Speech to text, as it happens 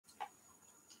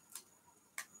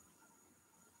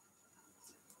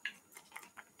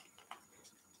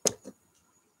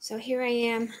So here I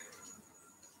am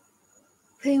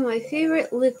putting my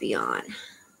favorite lippy on.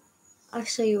 I'll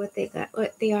show you what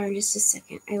they are in just a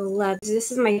second. I love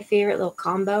this is my favorite little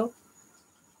combo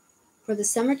for the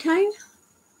summertime,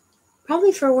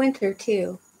 probably for winter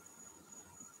too.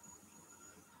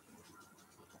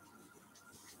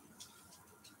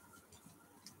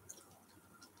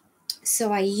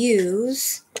 So I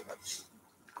use,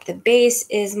 the base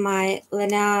is my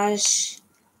Laneige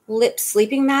lip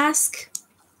sleeping mask.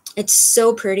 It's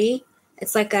so pretty.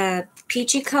 It's like a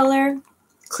peachy color,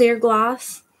 clear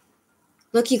gloss.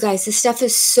 Look, you guys, this stuff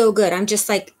is so good. I'm just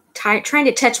like trying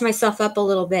to touch myself up a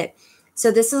little bit. So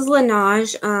this is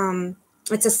Laneige.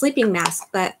 It's a sleeping mask,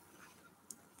 but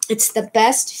it's the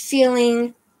best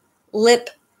feeling lip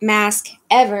mask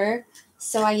ever.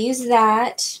 So I use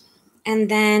that.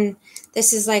 And then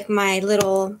this is like my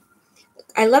little,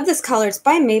 I love this color. It's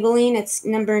by Maybelline. It's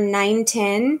number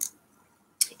 910.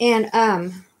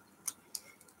 And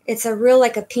it's a real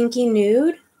like a pinky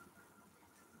nude.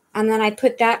 And then I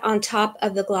put that on top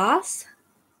of the gloss.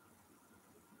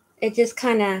 It just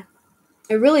kind of,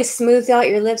 it really smooths out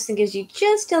your lips and gives you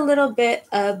just a little bit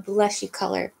of blushy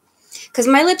color. Because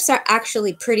my lips are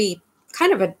actually pretty,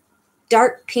 kind of a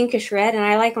dark pinkish red, and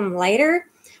I like them lighter.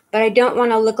 But I don't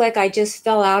want to look like I just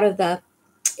fell out of the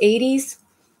 80s.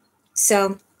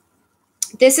 So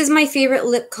this is my favorite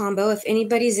lip combo if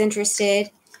anybody's interested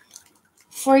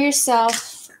for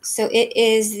yourself. So it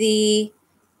is the,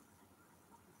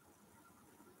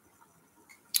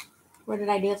 what did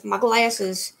I do with my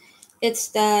glasses? It's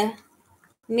the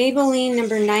Maybelline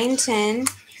number 910.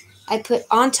 I put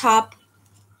on top,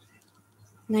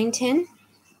 910?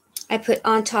 I put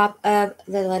on top of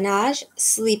the Laneige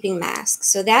sleeping mask.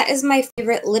 So that is my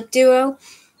favorite lip duo.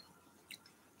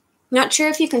 Not sure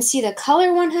if you can see the color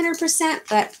 100%,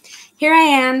 but here I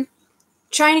am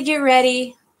trying to get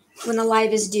ready when the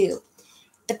live is due.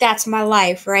 But that's my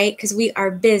life, right? Because we are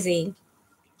busy.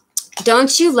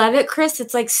 Don't you love it, Chris?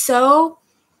 It's like so,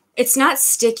 it's not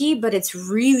sticky, but it's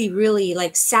really, really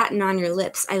like satin on your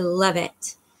lips. I love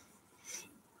it.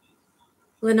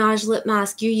 Laneige lip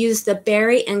mask. You use the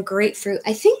berry and grapefruit.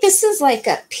 I think this is like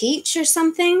a peach or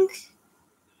something.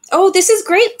 Oh, this is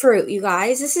grapefruit, you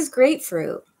guys. This is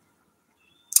grapefruit.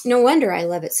 No wonder I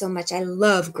love it so much. I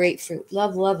love grapefruit.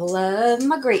 Love, love, love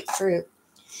my grapefruit.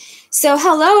 So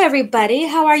hello, everybody.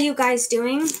 How are you guys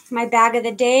doing? My bag of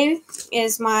the day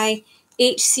is my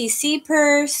HCC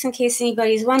purse, in case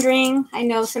anybody's wondering. I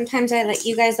know sometimes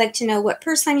you guys like to know what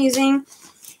purse I'm using.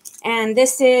 And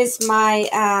this is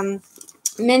my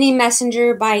Mini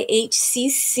Messenger by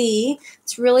HCC.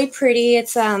 It's really pretty.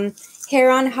 It's hair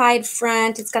on hide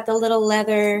front. It's got the little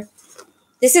leather.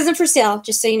 This isn't for sale,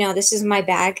 just so you know. This is my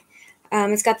bag.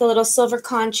 It's got the little silver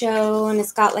concho, and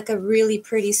it's got like a really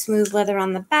pretty smooth leather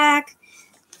on the back.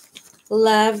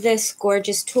 Love this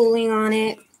gorgeous tooling on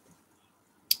it.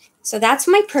 So that's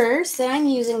my purse that I'm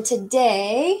using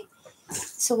today.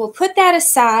 So we'll put that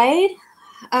aside.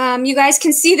 You guys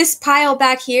can see this pile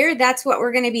back here. That's what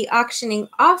we're going to be auctioning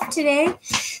off today.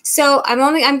 So I'm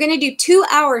going to do 2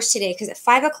 hours today because at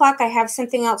 5 o'clock I have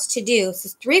something else to do.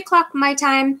 It's 3 o'clock my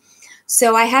time.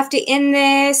 So I have to end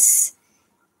this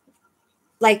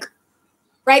like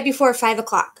right before 5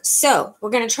 o'clock. So we're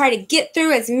going to try to get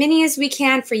through as many as we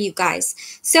can for you guys.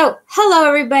 So hello,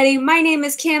 everybody. My name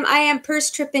is Kim. I am Purse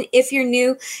Trippin' if you're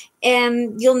new.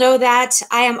 And you'll know that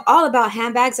I am all about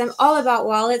handbags. I'm all about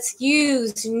wallets,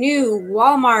 used, new,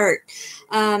 Walmart,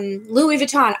 Louis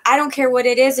Vuitton. I don't care what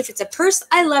it is. If it's a purse,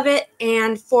 I love it.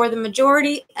 And for the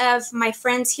majority of my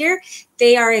friends here,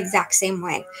 they are exact same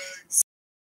way.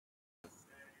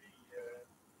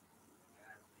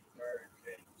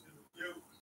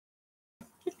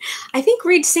 I think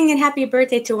Reed's singing happy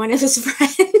birthday to one of his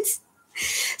friends.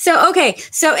 So, okay.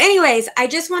 So anyways, I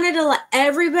just wanted to let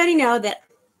everybody know that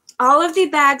all of the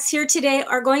bags here today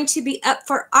are going to be up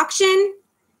for auction.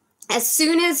 As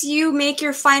soon as you make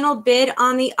your final bid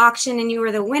on the auction and you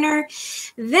are the winner,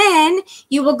 then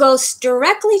you will go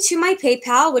directly to my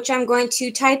PayPal, which I'm going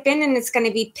to type in, and it's going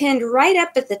to be pinned right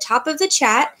up at the top of the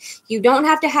chat. You don't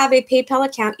have to have a PayPal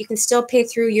account. You can still pay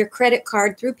through your credit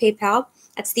card through PayPal.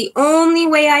 That's the only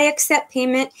way I accept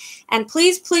payment. And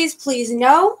please, please, please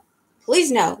know,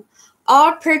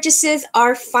 all purchases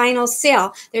are final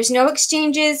sale. There's no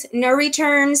exchanges, no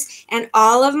returns, and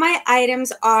all of my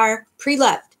items are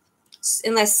pre-loved,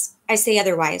 unless I say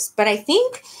otherwise. But I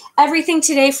think everything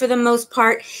today, for the most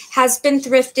part, has been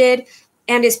thrifted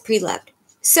and is pre-loved.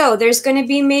 So there's going to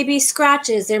be maybe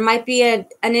scratches. There might be an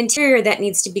interior that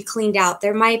needs to be cleaned out.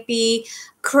 There might be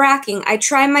cracking. I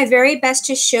try my very best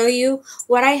to show you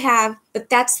what I have, but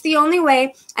that's the only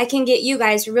way I can get you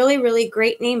guys really, really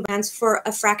great name brands for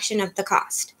a fraction of the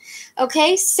cost.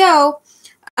 Okay, so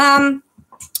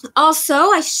also,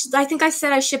 I think I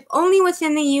said I ship only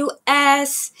within the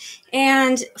U.S.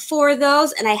 And for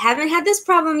those, and I haven't had this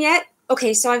problem yet.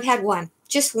 Okay, so I've had one,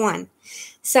 just one.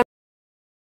 Some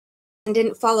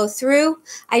didn't follow through.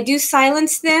 I do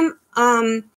silence them.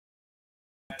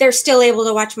 They're still able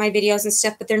to watch my videos and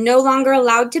stuff, but they're no longer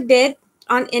allowed to bid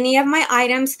on any of my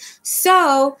items.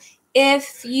 So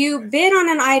if you bid on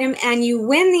an item and you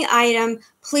win the item,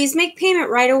 please make payment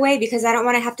right away because I don't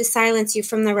want to have to silence you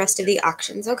from the rest of the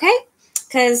auctions, okay?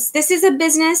 Because this is a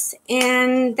business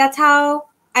and that's how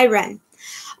I run.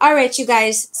 All right, you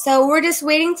guys. So we're just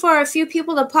waiting for a few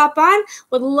people to pop on.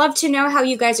 Would love to know how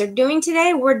you guys are doing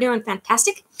today. We're doing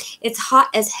fantastic. It's hot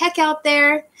as heck out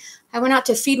there. I went out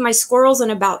to feed my squirrels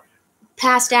and about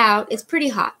passed out. It's pretty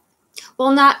hot.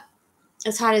 Well, not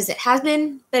as hot as it has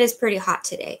been, but it's pretty hot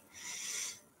today.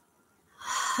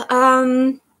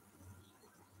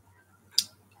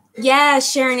 Yeah,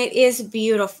 Sharon, it is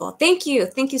beautiful. Thank you.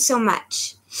 Thank you so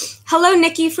much. Hello,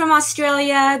 Nikki from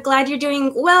Australia. Glad you're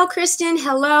doing well, Kristen.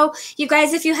 Hello. You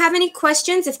guys, if you have any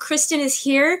questions, if Kristen is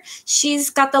here, she's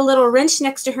got the little wrench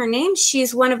next to her name.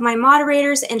 She's one of my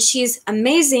moderators, and she's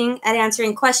amazing at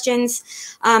answering questions.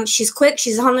 She's quick,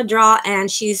 she's on the draw, and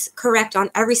she's correct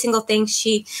on every single thing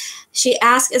she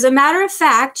asks. As a matter of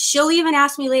fact, she'll even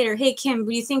ask me later, hey, Kim,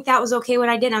 do you think that was okay what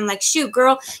I did? I'm like, shoot,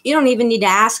 girl, you don't even need to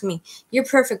ask me. You're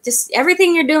perfect.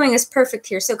 Everything you're doing is perfect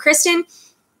here. So, Kristen,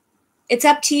 it's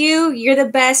up to you. You're the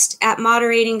best at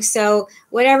moderating. So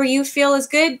whatever you feel is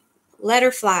good, let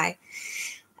her fly.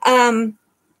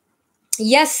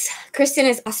 Yes, Kristen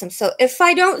is awesome. So if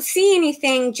I don't see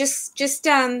anything, just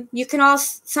you can all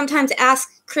sometimes ask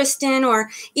Kristen, or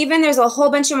even there's a whole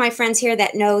bunch of my friends here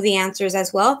that know the answers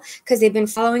as well because they've been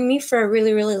following me for a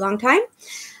really, really long time.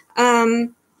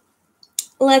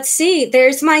 Let's see.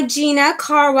 There's my Gina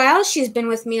Carwile. She's been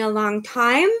with me a long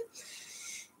time.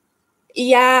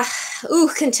 Yeah. Ooh,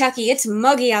 Kentucky. It's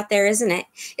muggy out there, isn't it?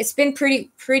 It's been pretty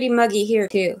muggy here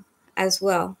too, as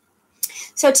well.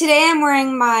 So today I'm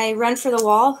wearing my Run for the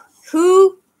Wall.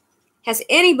 Who has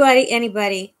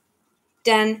anybody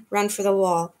done Run for the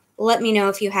Wall? Let me know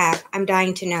if you have. I'm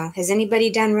dying to know. Has anybody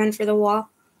done Run for the Wall?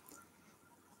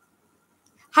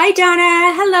 Hi,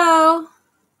 Donna. Hello.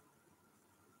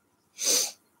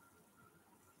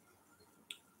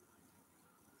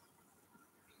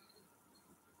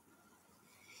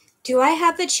 Do I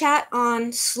have the chat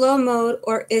on slow mode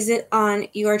or is it on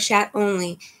your chat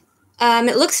only?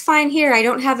 It looks fine here. I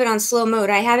don't have it on slow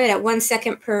mode. I have it at 1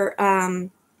 second per,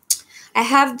 I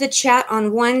have the chat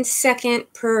on 1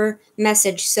 second per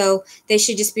message. So they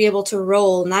should just be able to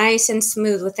roll nice and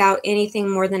smooth without anything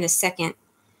more than a second.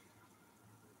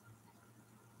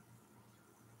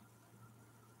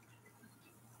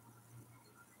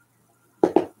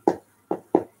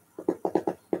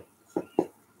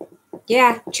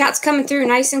 Yeah, chat's coming through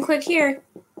nice and quick here.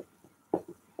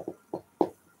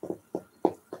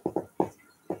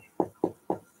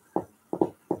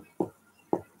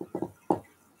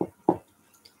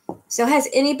 So has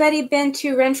anybody been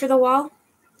to Run for the Wall?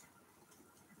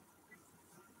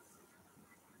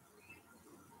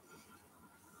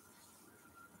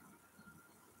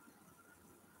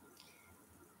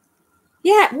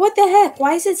 Yeah, what the heck?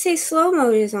 Why does it say slow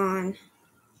mode is on?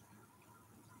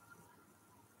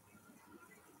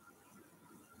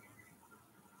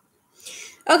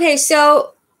 Okay,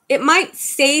 so it might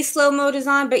say slow mode is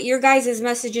on, but your guys'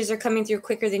 messages are coming through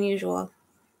quicker than usual.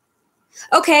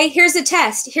 Okay, here's a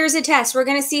test. Here's a test. We're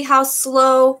going to see how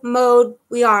slow mode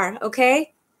we are,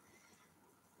 okay?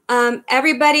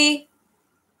 Everybody,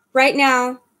 right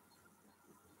now,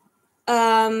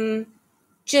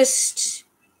 just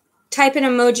type an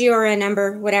emoji or a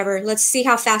number, whatever. Let's see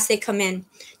how fast they come in.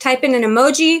 Type in an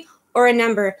emoji or a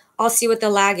number. I'll see what the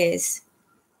lag is.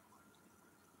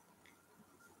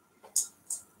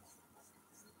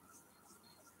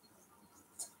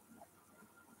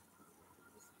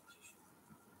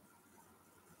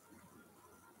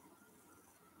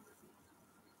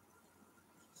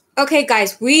 Okay,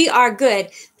 guys, we are good.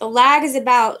 The lag is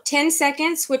about 10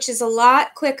 seconds, which is a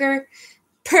lot quicker.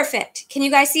 Perfect. Can you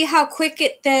guys see how quick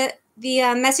the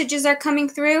messages are coming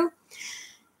through?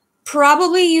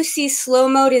 Probably you see slow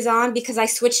mode is on because I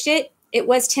switched it. It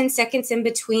was 10 seconds in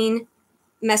between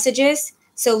messages.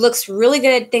 So it looks really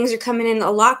good. Things are coming in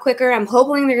a lot quicker. I'm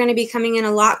hoping they're going to be coming in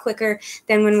a lot quicker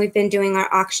than when we've been doing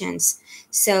our auctions.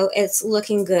 So it's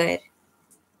looking good.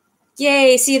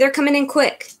 Yay, see, they're coming in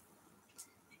quick.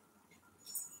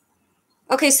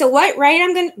 Okay, so what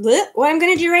I'm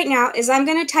gonna do right now is I'm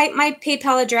gonna type my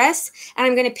PayPal address and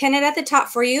I'm gonna pin it at the top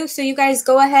for you. So you guys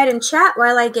go ahead and chat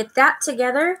while I get that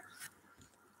together.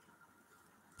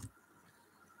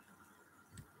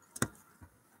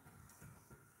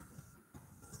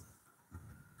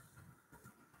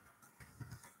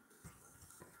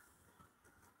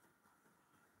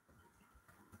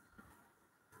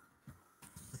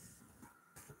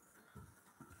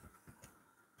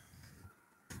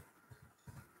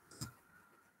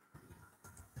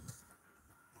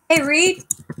 Hey, Reed.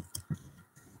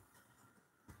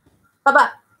 Bubba,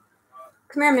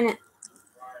 come here a minute.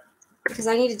 Because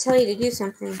I need to tell you to do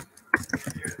something.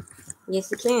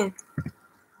 Yes, you can.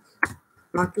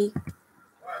 Monkey.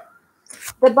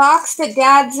 The box that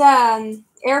Dad's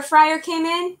air fryer came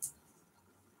in,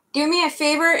 do me a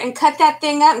favor and cut that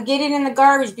thing up and get it in the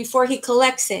garbage before he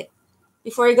collects it.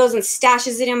 Before he goes and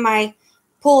stashes it in my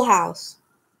pool house.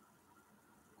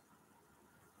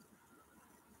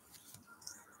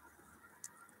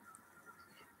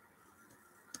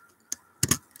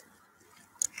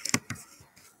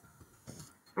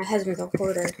 My husband's a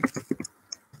hoarder.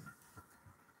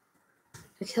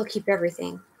 He'll keep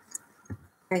everything.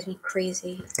 Drives me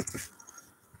crazy.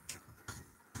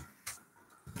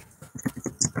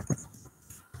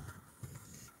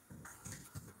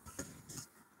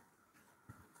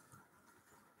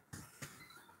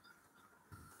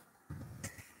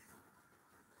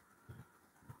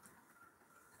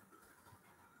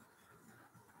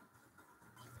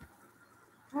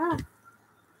 Ah.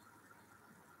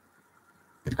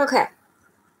 Okay.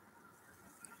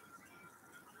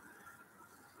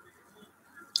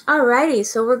 Alrighty,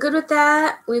 so we're good with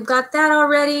that. We've got that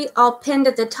already, all pinned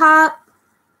at the top.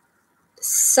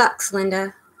 Sucks,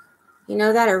 Linda. You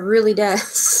know that? It really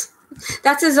does.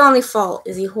 That's his only fault,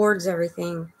 is he hoards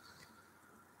everything.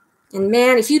 And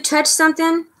man, if you touch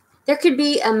something, there could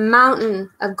be a mountain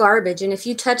of garbage, and if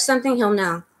you touch something, he'll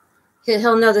know.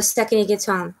 He'll know the second he gets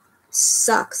home.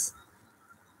 Sucks.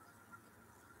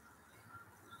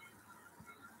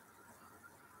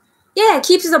 Yeah,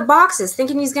 keeps the boxes,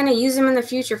 thinking he's going to use them in the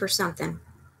future for something.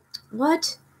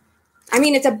 What? I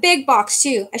mean, it's a big box,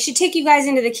 too. I should take you guys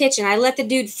into the kitchen. I let the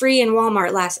dude free in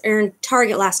Walmart or in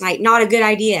Target last night. Not a good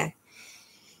idea.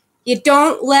 You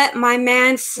don't let my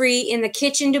man free in the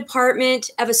kitchen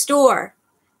department of a store,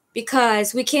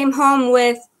 because we came home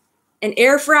with an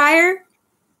air fryer.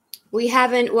 We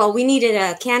needed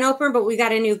a can opener, but we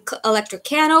got a new electric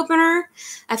can opener.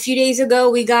 A few days ago,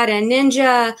 we got a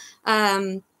Ninja,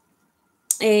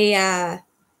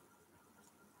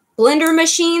 blender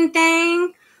machine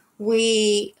thing.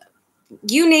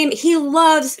 You name it. He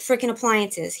loves freaking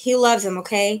appliances. He loves them,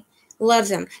 okay? Loves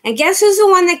them. And guess who's the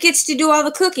one that gets to do all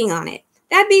the cooking on it?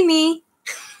 That'd be me.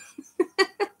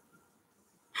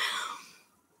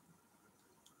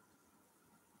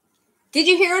 Did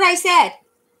you hear what I said?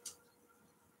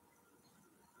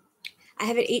 I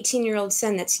have an 18-year-old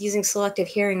son that's using selective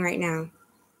hearing right now.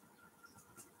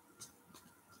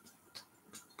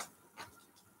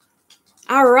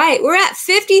 All right, we're at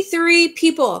 53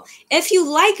 people. If you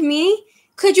like me,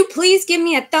 could you please give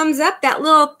me a thumbs up? That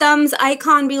little thumbs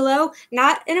icon below.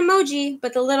 Not an emoji,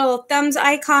 but the little thumbs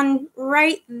icon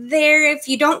right there. If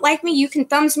you don't like me, you can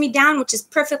thumbs me down, which is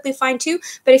perfectly fine too.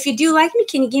 But if you do like me,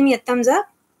 can you give me a thumbs up,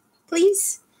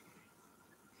 please?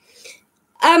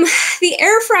 The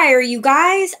air fryer, you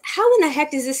guys, how in the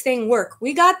heck does this thing work?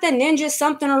 We got the Ninja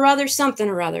something or other.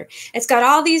 It's got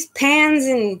all these pans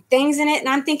and things in it, and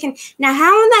I'm thinking, now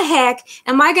how in the heck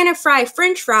am I going to fry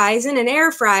French fries in an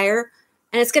air fryer,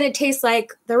 and it's going to taste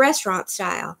like the restaurant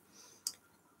style?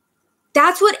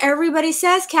 That's what everybody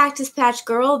says, Cactus Patch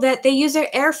Girl, that they use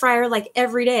their air fryer like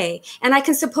every day. And I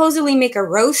can supposedly make a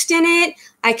roast in it.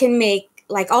 I can make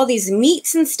like all these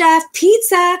meats and stuff,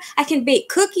 pizza. I can bake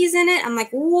cookies in it. I'm like,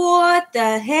 what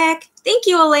the heck? Thank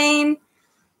you, Elaine.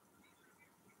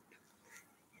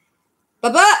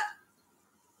 Bubba!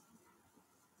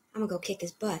 I'm gonna go kick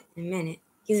his butt in a minute.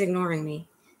 He's ignoring me.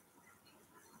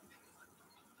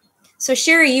 So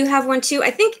Sherry, you have one too.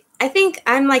 I think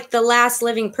I'm like the last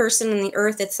living person on the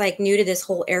earth that's like new to this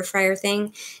whole air fryer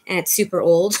thing, and it's super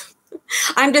old.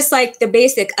 I'm just like the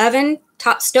basic oven,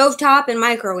 stove top, and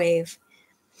microwave.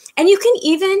 And you can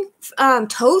even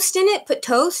toast in it, put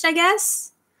toast, I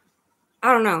guess.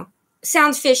 I don't know.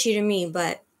 Sounds fishy to me,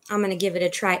 but I'm going to give it a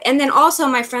try. And then also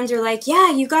my friends are like,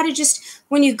 yeah, you got to just,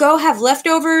 when you go have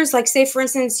leftovers, like say, for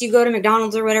instance, you go to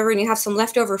McDonald's or whatever and you have some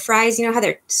leftover fries, you know how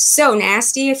they're so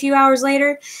nasty a few hours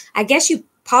later? I guess you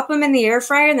pop them in the air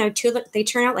fryer and they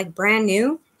turn out like brand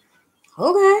new.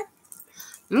 Okay.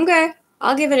 Okay,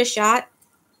 I'll give it a shot.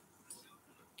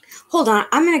 Hold on,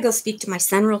 I'm going to go speak to my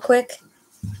son real quick.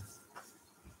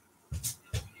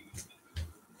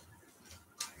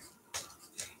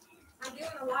 I'm doing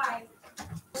a live.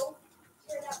 Go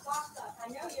tear that box up. I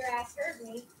know your ass heard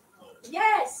me.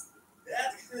 Yes.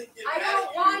 I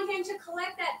don't want him to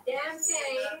collect that damn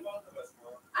thing.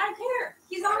 I don't care.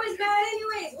 He's always mad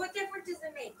anyways. What difference does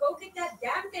it make? Go get that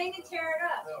damn thing and tear it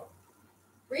up. No.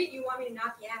 Reed, you want me to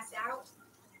knock your ass out?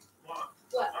 Mom,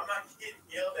 what? I'm not getting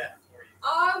yelled at for you.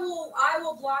 I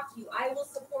will block you. I will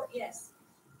support, yes.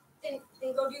 Then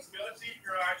go do something. Go see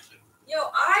your action.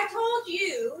 Yo, I told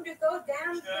you to go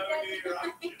down to that.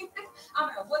 I'm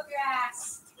gonna whoop your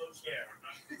ass. Okay.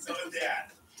 So is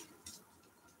Dad.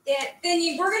 Then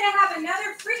we're gonna have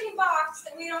another freaking box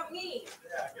that we don't need.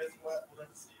 Yeah, guess what?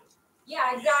 Let's see it.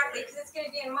 Yeah, exactly. Because it's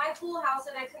gonna be in my pool house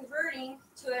and I'm converting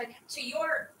to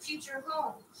your future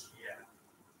home. Yeah.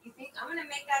 You think I'm gonna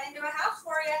make that into a house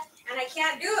for you, and I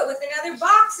can't do it with another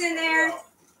box in there.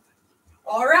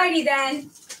 Alrighty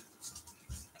then.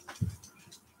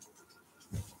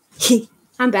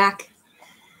 I'm back.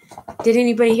 Did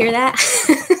anybody hear that?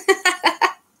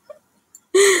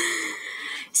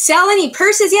 Sell any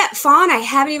purses yet? Fawn, I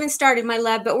haven't even started my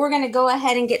love, but we're going to go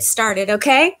ahead and get started,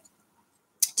 okay?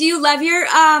 Do you love your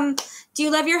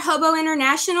Hobo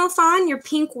International, Fawn? Your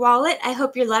pink wallet? I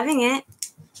hope you're loving it.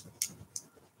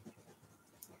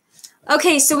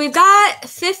 Okay, so we've got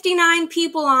 59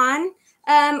 people on.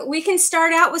 We can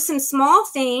start out with some small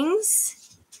things.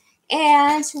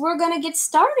 And we're going to get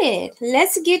started.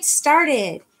 Let's get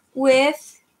started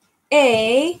with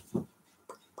you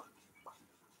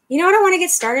know what I want to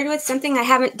get started with? Something I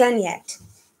haven't done yet,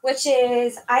 which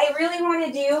is I really want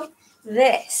to do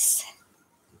this.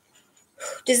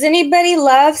 Does anybody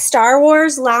love Star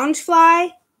Wars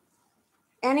Loungefly?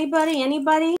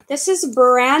 Anybody? This is a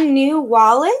brand new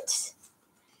wallet.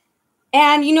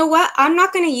 And you know what? I'm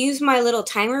not going to use my little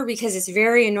timer because it's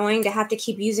very annoying to have to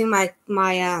keep using my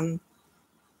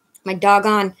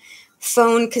doggone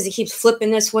phone because it keeps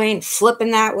flipping this way and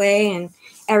flipping that way and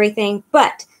everything.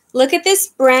 But look at this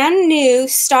brand new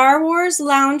Star Wars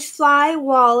Loungefly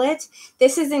wallet.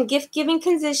 This is in gift-giving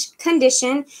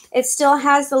condition. It still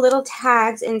has the little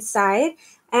tags inside.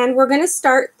 And we're going to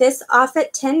start this off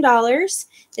at $10.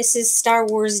 This is Star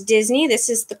Wars Disney. This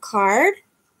is the card.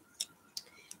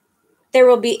 There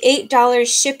will be $8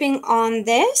 shipping on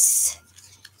this.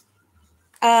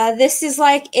 This is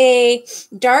like a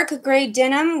dark gray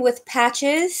denim with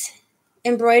patches,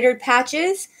 embroidered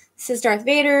patches. This is Darth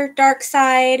Vader, dark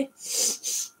side.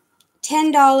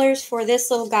 $10 for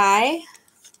this little guy.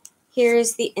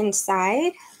 Here's the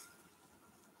inside.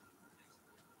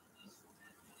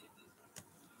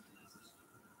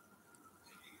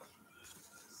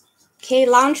 Okay,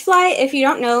 Loungefly, if you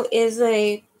don't know, is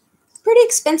a pretty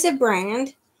expensive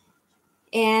brand.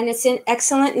 And it's in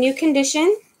excellent new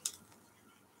condition.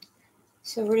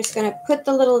 So we're just going to put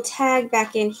the little tag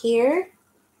back in here.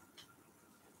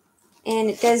 And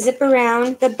it does zip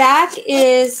around. The back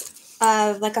is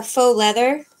like a faux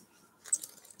leather.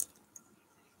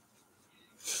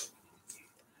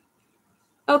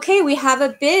 Okay, we have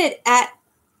a bid at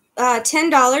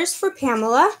 $10 for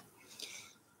Pamela.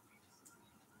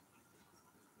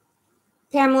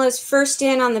 Pamela's first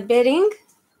in on the bidding.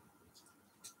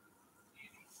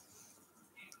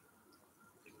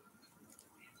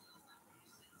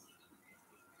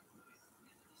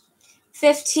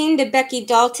 $15 to Becky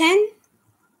Dalton.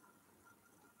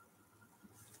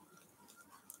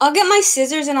 I'll get my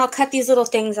scissors and I'll cut these little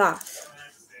things off.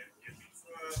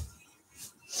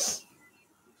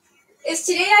 Is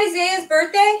today Isaiah's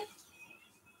birthday?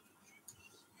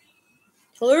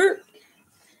 Alert.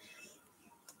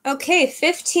 Okay,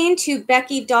 $15 to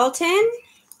Becky Dalton.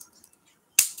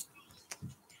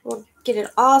 We'll get it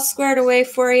all squared away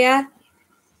for you.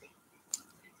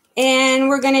 And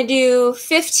we're going to do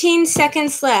 15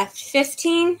 seconds left.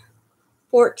 15,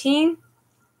 14,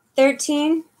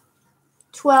 13,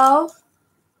 12,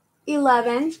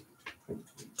 11,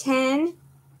 10,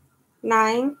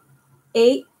 9,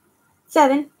 8,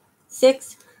 7,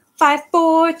 6, 5,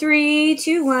 4, 3,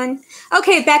 2, 1.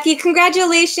 Okay, Becky,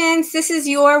 congratulations. This is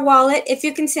your wallet. If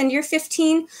you can send your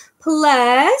 15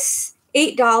 plus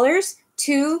 $8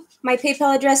 to my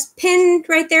PayPal address pinned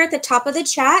right there at the top of the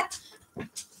chat,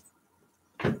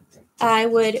 I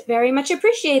would very much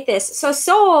appreciate this. So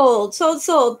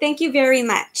sold. Thank you very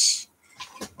much.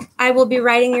 I will be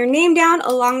writing your name down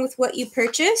along with what you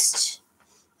purchased,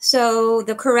 so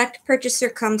the correct purchaser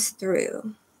comes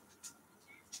through.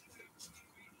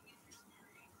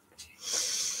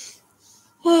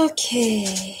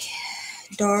 Okay.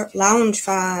 Dark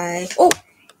Loungefly. Oh,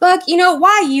 Bug, you know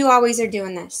why you always are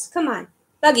doing this. Come on.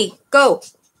 Buggy, go.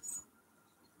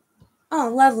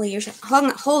 Oh, lovely. You're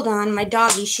hung. Hold on, my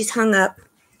doggy. She's hung up.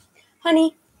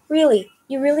 Honey, really,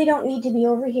 you really don't need to be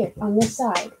over here on this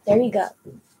side. There you go.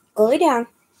 Go lay down.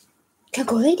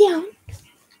 Go lay down.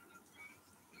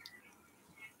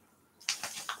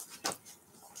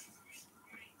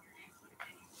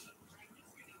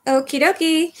 Okie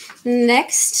dokie.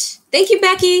 Next. Thank you,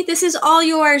 Becky. This is all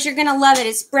yours. You're going to love it.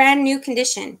 It's brand new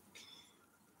condition.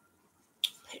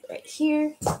 Put it right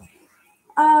here.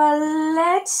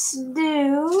 Let's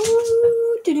do.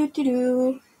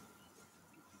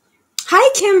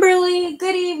 Hi, Kimberly.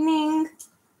 Good evening.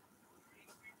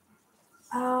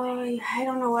 I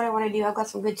don't know what I want to do. I've got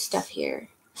some good stuff here.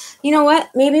 You know what?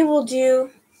 Maybe we'll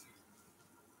do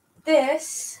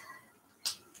this.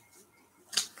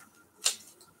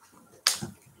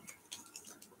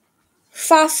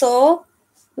 Fossil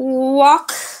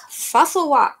Walk.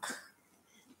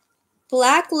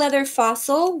 Black leather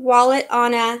fossil wallet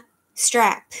on a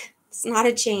strap. It's not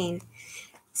a chain.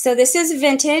 So this is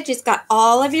vintage. It's got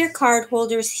all of your card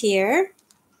holders here.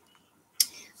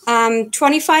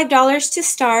 $25 to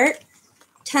start.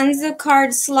 Tons of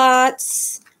card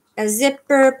slots. A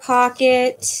zipper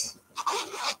pocket.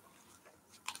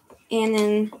 And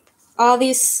then all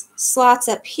these slots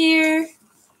up here.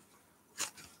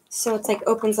 So it's like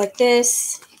opens like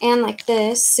this and like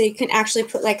this. So you can actually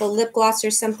put like a lip gloss or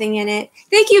something in it.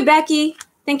 Thank you, Becky.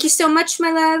 Thank you so much,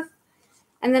 my love.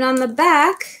 And then on the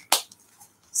back,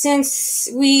 since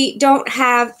we don't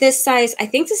have this size, I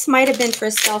think this might have been for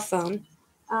a cell phone.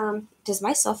 Does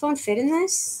my cell phone fit in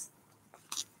this?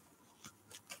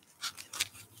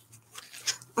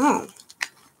 Oh,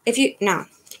 no.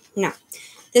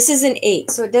 This is an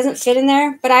 8, so it doesn't fit in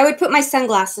there. But I would put my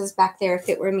sunglasses back there if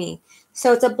it were me.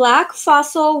 So it's a black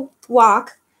fossil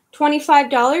walk,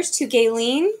 $25 to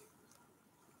Gayleen.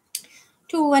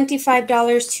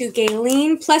 $25 to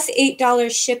Gayleen, plus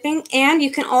 $8 shipping. And you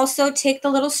can also take the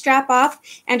little strap off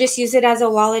and just use it as a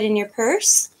wallet in your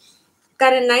purse.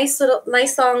 Got a nice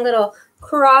long little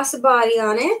crossbody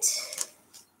on it.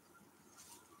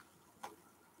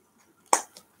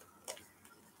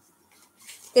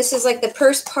 This is like the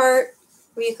purse part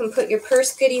where you can put your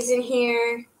purse goodies in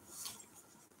here.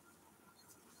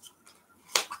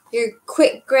 Your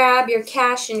quick grab, your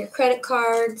cash, and your credit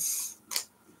cards.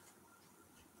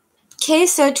 Okay,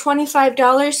 so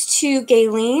 $25 to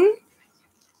Gayleen.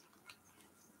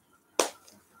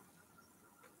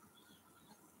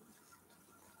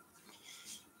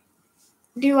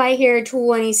 Do I hear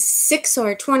 26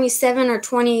 or 27 or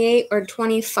 28 or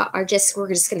 25? Or we're just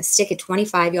going to stick at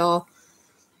 25, y'all.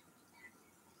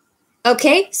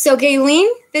 Okay, so Gayleen,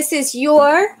 this is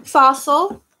your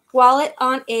fossil wallet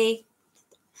on a...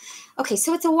 Okay,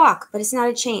 so it's a walk, but it's not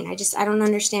a chain. I don't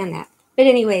understand that. But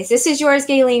anyways, this is yours,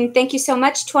 Gayleen. Thank you so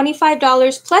much.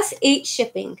 $25 plus 8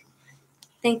 shipping.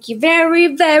 Thank you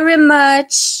very, very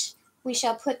much. We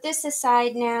shall put this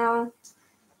aside now.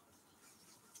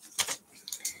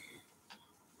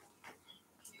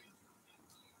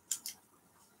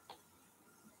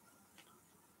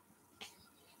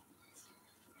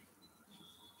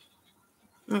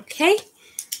 Okay.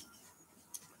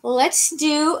 Let's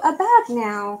do a bag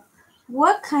now.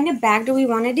 What kind of bag do we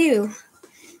want to do?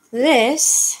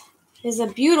 This is a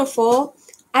beautiful,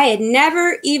 I had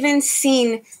never even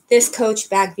seen this Coach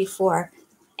bag before,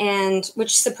 and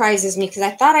which surprises me because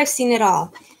I thought I've seen it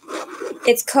all.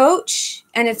 It's Coach,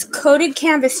 and it's coated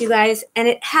canvas, you guys, and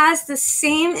it has the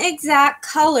same exact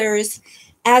colors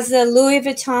as the Louis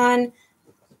Vuitton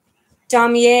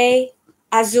Damier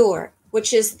Azur,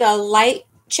 which is the light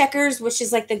checkers, which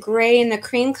is like the gray and the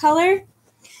cream color.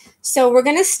 So we're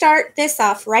going to start this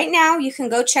off right now. You can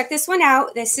go check this one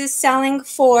out. This is selling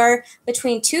for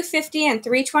between $250 and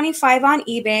 $325 on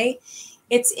eBay.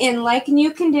 It's in like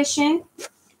new condition.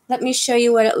 Let me show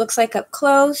you what it looks like up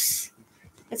close.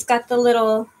 It's got the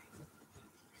little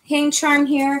hang charm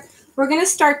here. We're going to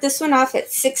start this one off at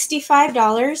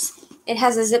 $65. It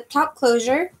has a zip top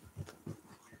closure.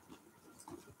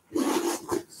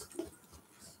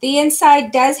 The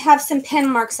inside does have some pen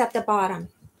marks at the bottom.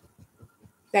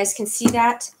 You guys can see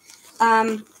that.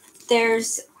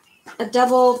 There's a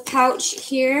double pouch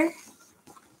here.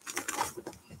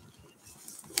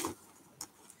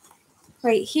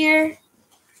 Right here.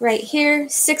 Right here.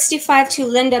 $65 to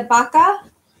Linda Baca.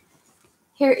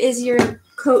 Here is your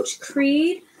Coach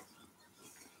Creed.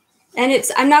 And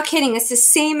I'm not kidding, it's the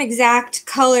same exact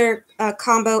color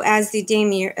combo as the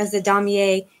Damier.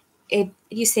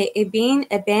 You say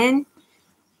Eben.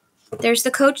 There's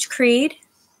the Coach Creed.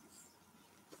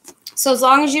 So as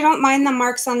long as you don't mind the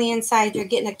marks on the inside, you're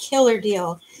getting a killer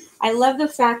deal. I love the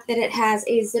fact that it has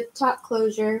a zip top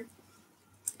closure.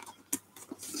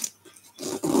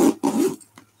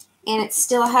 And it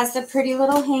still has the pretty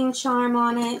little hang charm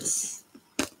on it.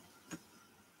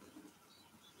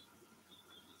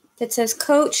 That says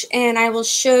Coach, and I will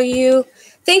show you.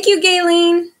 Thank you,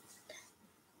 Gayleen.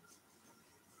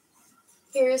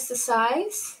 Here is the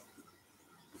size.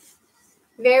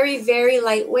 Very, very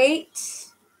lightweight.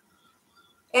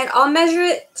 And I'll measure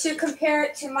it to compare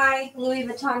it to my Louis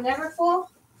Vuitton Neverfull.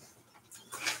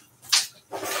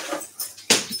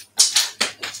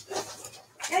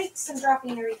 Yikes, I'm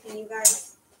dropping everything, you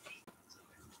guys.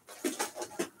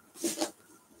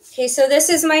 Okay, so this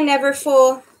is my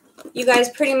Neverfull. You guys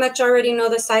pretty much already know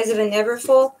the size of a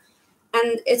Neverfull.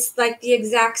 And it's like the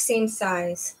exact same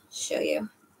size. I'll show you.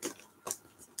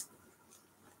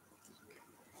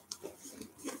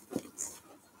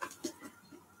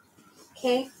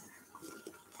 Okay,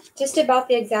 just about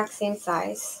the exact same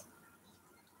size.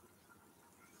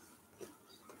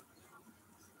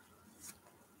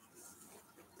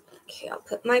 Okay, I'll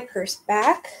put my purse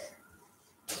back.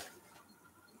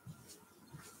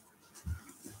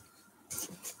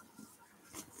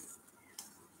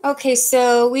 Okay,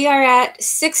 so we are at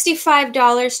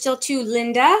 $65 still to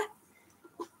Linda.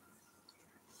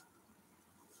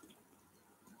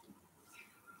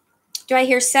 Do I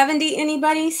hear 70?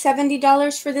 Anybody?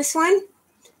 $70 for this one?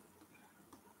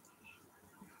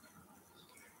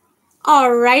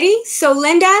 Alrighty, so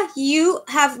Linda, you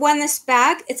have won this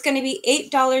bag. It's going to be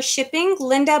 $8 shipping.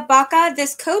 Linda Baca,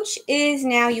 this Coach is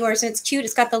now yours. It's cute.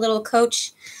 It's got the little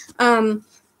Coach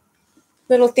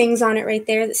little things on it right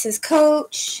there that says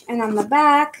Coach and on the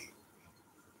back.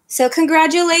 So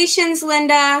congratulations,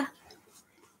 Linda.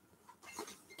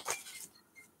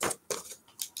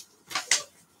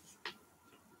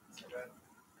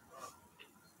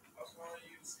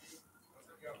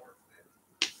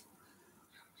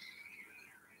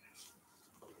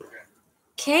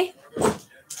 Okay.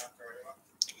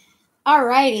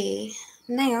 Alrighty.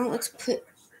 Now let's put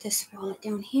this wallet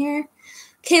down here.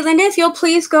 Okay, Linda, if you'll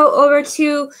please go over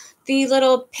to the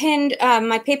little pinned,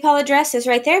 my PayPal address is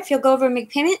right there. If you'll go over and make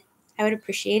payment, I would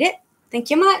appreciate it. Thank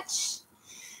you much.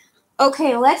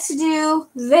 Okay, let's do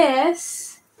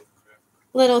this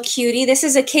little cutie. This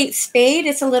is a Kate Spade.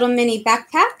 It's a little mini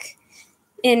backpack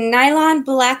in nylon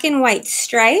black and white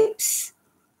stripes.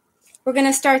 We're going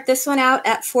to start this one out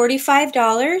at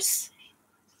 $45.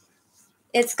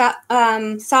 It's got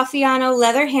Saffiano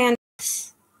leather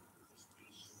handles.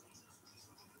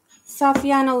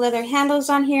 Saffiano leather handles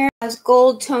on here. It has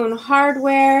gold tone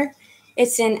hardware.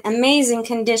 It's in amazing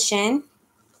condition.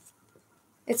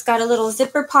 It's got a little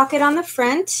zipper pocket on the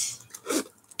front.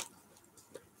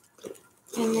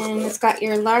 And then it's got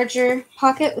your larger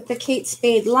pocket with the Kate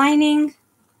Spade lining.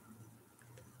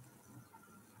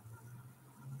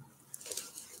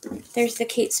 There's the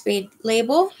Kate Spade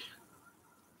label.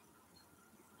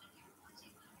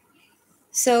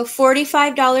 So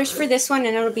 $45 for this one,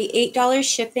 and it'll be $8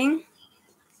 shipping.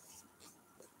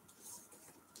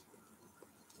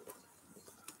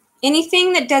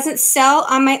 Anything that doesn't sell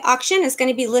on my auction is going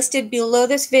to be listed below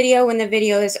this video when the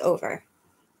video is over.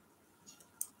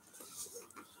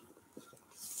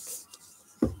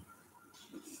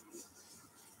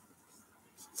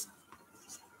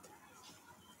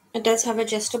 It does have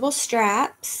adjustable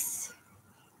straps.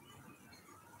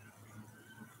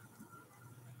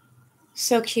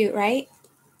 So cute, right?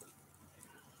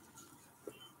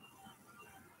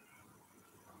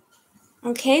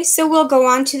 Okay, so we'll go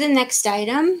on to the next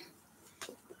item.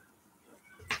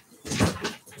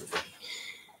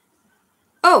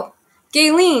 Oh,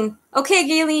 Gayleen. Okay,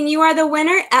 Gayleen, you are the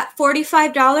winner at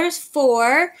 $45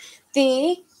 for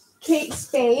the Kate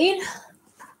Spade.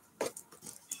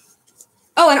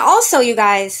 Oh, and also, you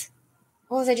guys,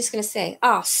 what was I just going to say?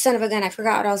 Oh, son of a gun, I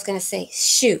forgot what I was going to say.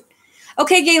 Shoot.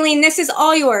 Okay, Gayleen, this is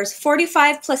all yours.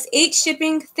 $45 plus $8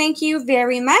 shipping. Thank you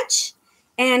very much.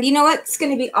 And you know what's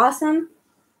going to be awesome?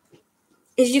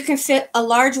 Is you can fit a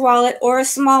large wallet or a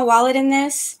small wallet in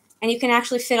this, and you can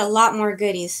actually fit a lot more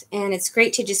goodies. And it's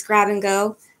great to just grab and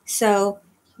go. So,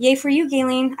 yay for you,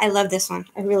 Gayleen. I love this one.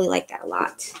 I really like that a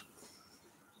lot.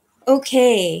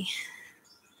 Okay.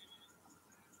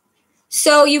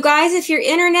 So, you guys, if your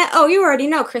internet... Oh, you already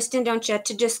know, Kristen, don't you?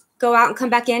 To just go out and come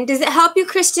back in. Does it help you,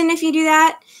 Kristen, if you do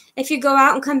that? If you go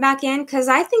out and come back in? Because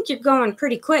I think you're going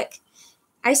pretty quick.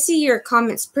 I see your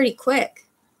comments pretty quick.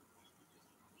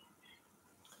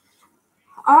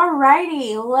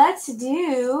 Alrighty, let's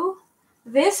do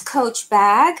this Coach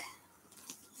bag.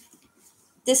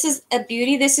 This is a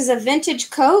beauty. This is a vintage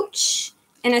Coach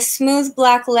in a smooth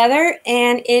black leather,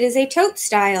 and it is a tote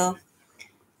style.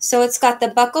 So it's got the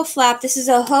buckle flap. This is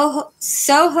a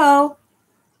Soho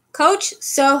Coach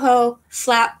Soho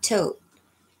flap tote.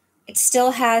 It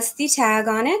still has the tag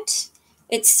on it.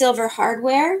 It's silver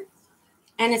hardware,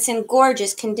 and it's in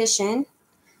gorgeous condition.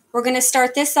 We're going to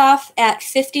start this off at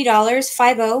 $50,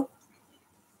 50.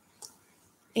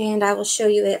 And I will show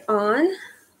you it on.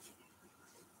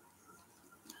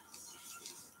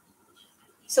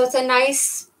 So it's a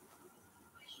nice,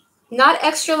 not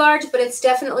extra large, but it's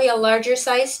definitely a larger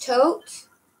size tote.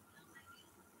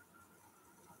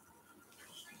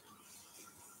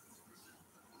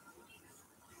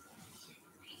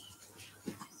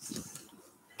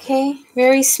 Okay,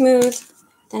 very smooth.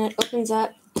 Then it opens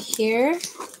up here.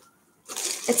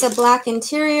 It's a black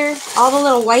interior. All the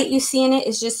little white you see in it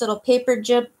is just little paper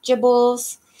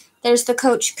gibbles. There's the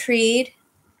Coach Creed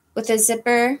with a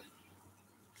zipper.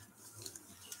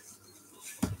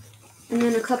 And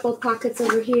then a couple pockets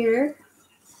over here.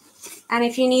 And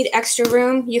if you need extra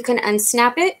room, you can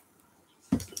unsnap it.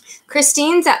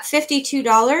 Christine's at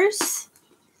 $52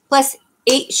 plus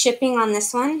 $8 shipping on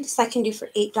this one. This I can do for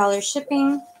 $8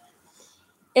 shipping.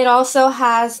 It also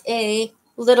has a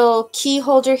little key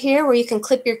holder here where you can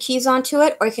clip your keys onto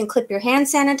it, or you can clip your hand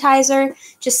sanitizer,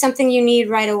 just something you need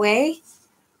right away.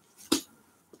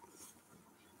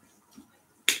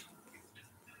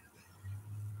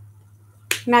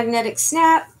 Magnetic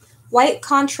snap, white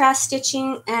contrast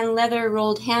stitching, and leather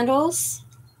rolled handles.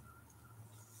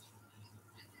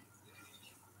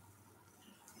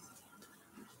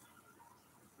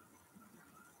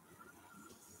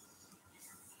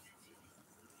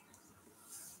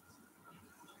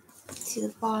 See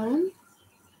the bottom.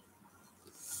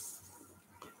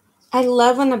 I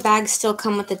love when the bags still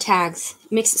come with the tags.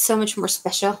 It makes it so much more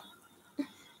special.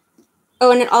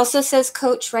 Oh, and it also says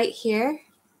Coach right here.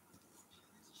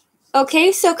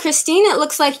 Okay, so Christine, it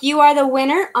looks like you are the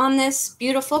winner on this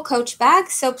beautiful Coach bag.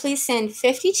 So please send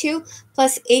 $52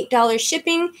 plus $8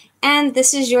 shipping, and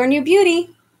this is your new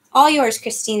beauty. All yours,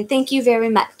 Christine. Thank you very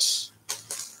much.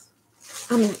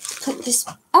 I'm gonna put this.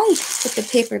 Oh, you just put the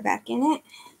paper back in it.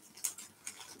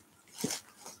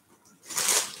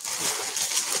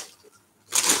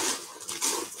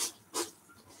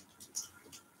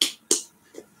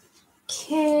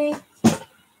 Okay.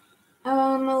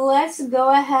 Let's go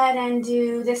ahead and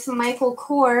do this Michael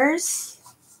Kors.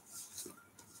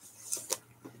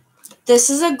 This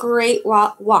is a great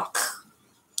walk.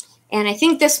 And I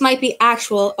think this might be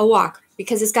a walk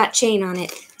because it's got chain on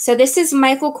it. So this is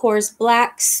Michael Kors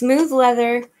black smooth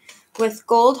leather with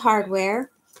gold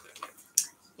hardware.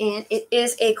 And it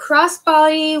is a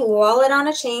crossbody wallet on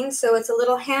a chain. So it's a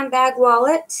little handbag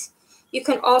wallet. You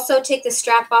can also take the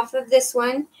strap off of this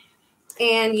one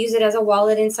and use it as a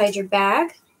wallet inside your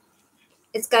bag.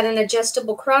 It's got an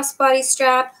adjustable crossbody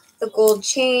strap, the gold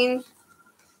chain.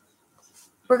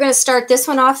 We're going to start this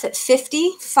one off at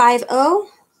 $50, 50,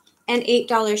 and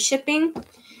 $8 shipping.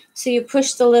 So you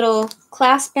push the little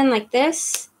clasp in like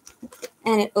this,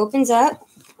 and it opens up.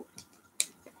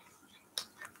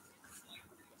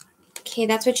 Okay,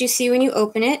 that's what you see when you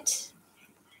open it.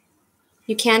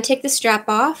 You can take the strap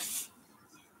off.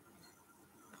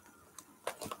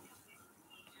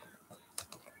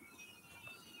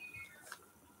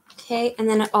 Okay, and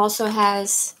then it also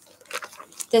has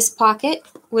this pocket,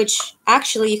 which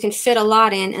actually you can fit a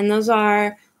lot in, and those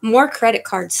are more credit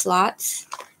card slots.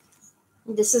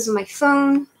 This is my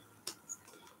phone.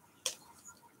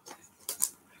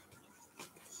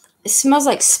 It smells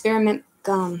like spearmint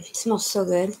gum. It smells so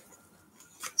good.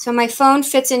 So my phone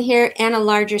fits in here, and a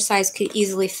larger size could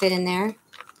easily fit in there.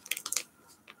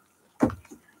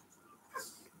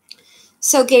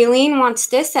 So Gayleen wants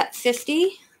this at $50.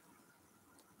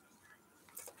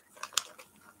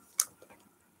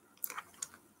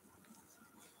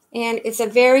 And it's a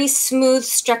very smooth,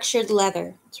 structured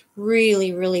leather. It's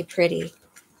really, really pretty.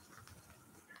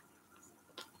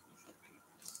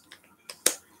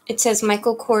 It says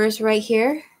Michael Kors right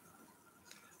here.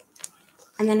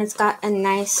 And then it's got a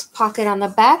nice pocket on the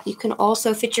back. You can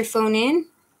also fit your phone in.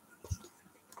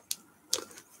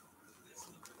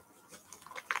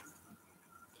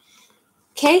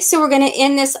 Okay, so we're going to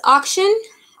end this auction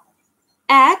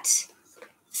at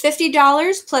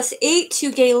 $50 plus $8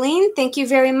 to Gayleen. Thank you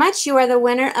very much. You are the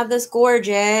winner of this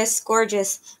gorgeous,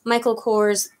 gorgeous Michael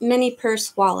Kors mini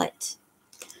purse wallet.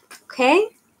 Okay?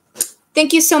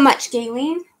 Thank you so much,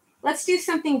 Gayleen. Let's do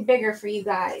something bigger for you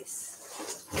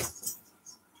guys.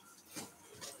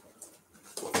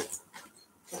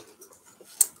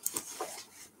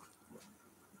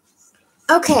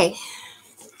 Okay.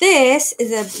 This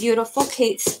is a beautiful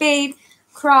Kate Spade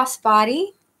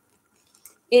crossbody.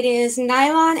 It is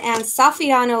nylon and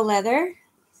Saffiano leather.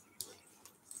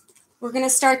 We're going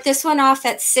to start this one off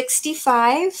at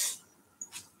 $65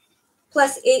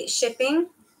 plus 8 shipping.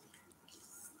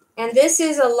 And this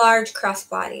is a large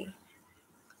crossbody.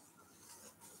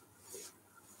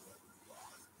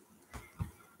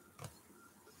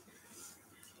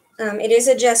 It is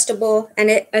adjustable and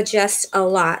it adjusts a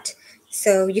lot.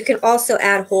 So you can also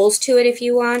add holes to it if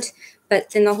you want, but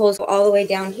then the holes go all the way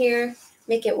down here.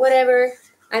 Make it whatever.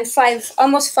 I'm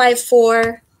almost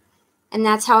 5'4", and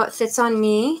that's how it fits on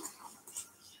me.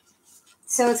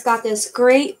 So it's got this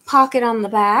great pocket on the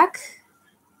back.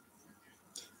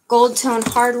 Gold tone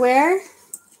hardware.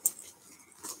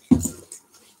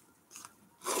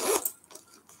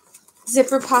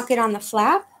 Zipper pocket on the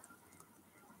flap.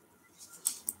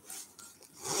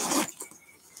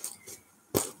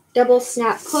 Double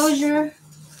snap closure.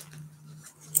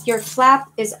 Your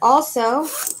flap is also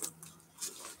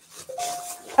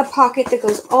a pocket that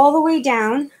goes all the way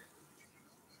down.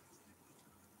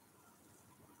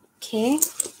 Okay.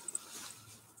 It's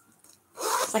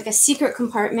like a secret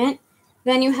compartment.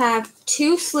 Then you have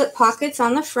 2 slip pockets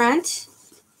on the front.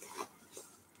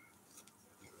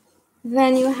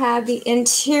 Then you have the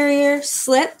interior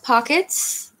slip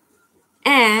pockets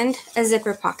and a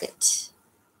zipper pocket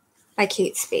by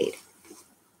Kate Spade.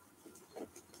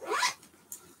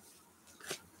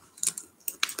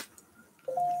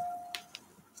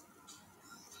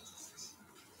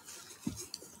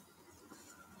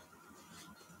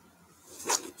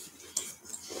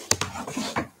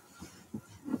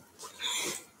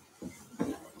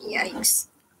 Yikes.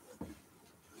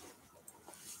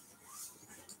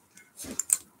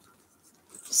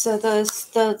 So the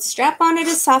strap on it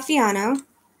is Saffiano.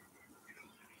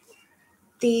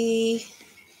 The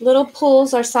little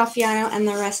pulls are Saffiano and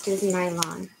the rest is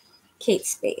nylon. Kate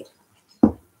Spade.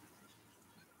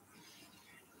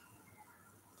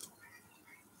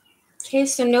 Okay,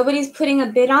 so nobody's putting a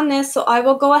bid on this, so I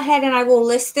will go ahead and I will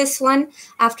list this one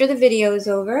after the video is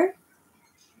over.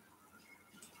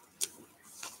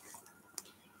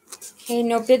 Okay,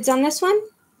 no bids on this one.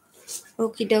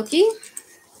 Okie dokie.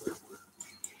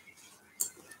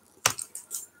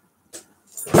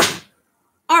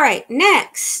 All right,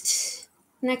 next.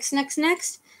 Anita,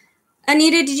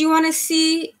 did you want to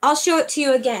see? I'll show it to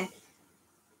you again.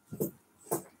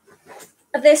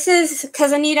 This is,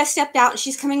 because Anita stepped out,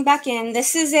 she's coming back in.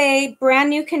 This is a brand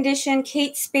new condition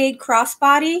Kate Spade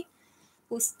crossbody.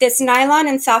 It's nylon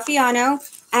and Saffiano,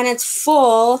 and it's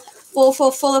full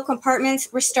of compartments.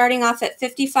 We're starting off at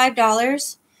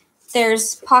 $55.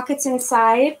 There's pockets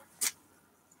inside,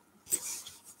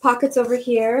 pockets over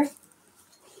here.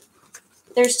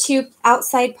 There's 2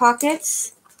 outside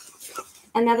pockets,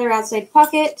 another outside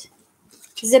pocket,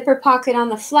 zipper pocket on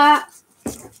the flap,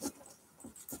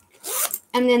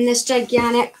 and then this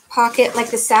gigantic pocket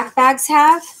like the sack bags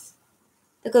have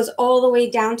that goes all the way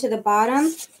down to the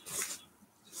bottom.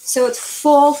 So it's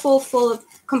full of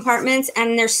compartments,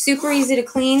 and they're super easy to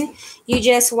clean. You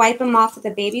just wipe them off with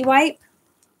a baby wipe.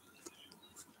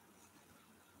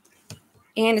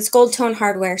 And it's gold tone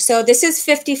hardware. So this is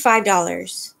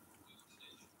 $55.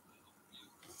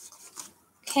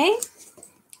 Okay,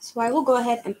 so I will go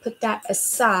ahead and put that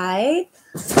aside.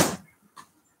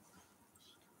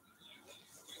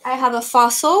 I have a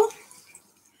Fossil.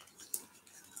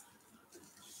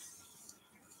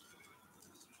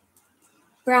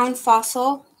 Brown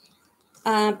Fossil,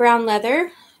 brown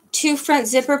leather. 2 front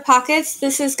zipper pockets.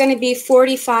 This is going to be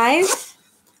 $45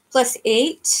 plus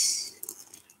 8.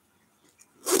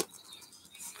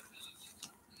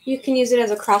 You can use it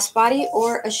as a crossbody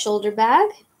or a shoulder bag.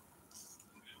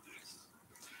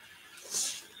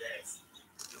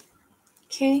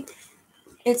 Okay.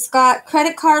 It's got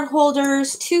credit card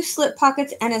holders, 2 slip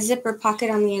pockets, and a zipper pocket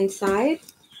on the inside.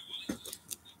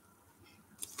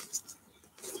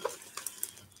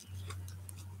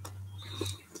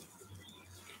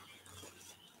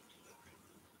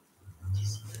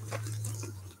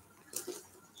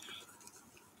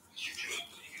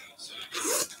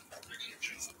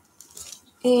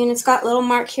 And it's got a little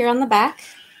mark here on the back,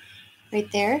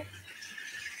 right there,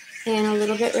 and a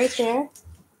little bit right there.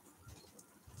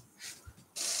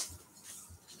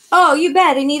 Oh, you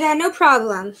bet, Anita, no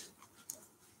problem.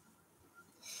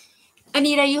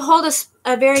 Anita, you hold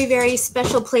a very, very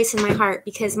special place in my heart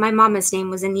because my mama's name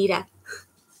was Anita.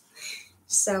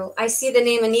 So I see the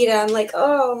name Anita, I'm like,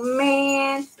 oh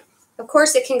man. Of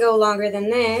course it can go longer than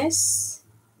this.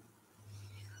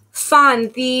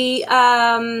 Fun.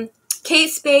 The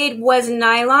Kate Spade was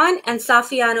nylon and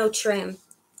Saffiano trim.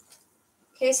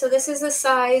 Okay, so this is the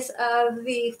size of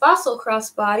the Fossil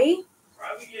crossbody.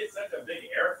 Why would you get such a big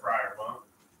air fryer, Mom?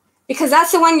 Because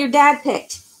that's the one your dad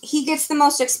picked. he gets the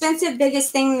most expensive,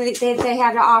 biggest thing that they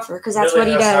have to offer because that's what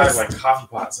he does. Like coffee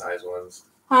pot size ones.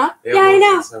 Huh? Yeah, I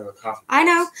know. I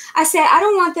know. I said, I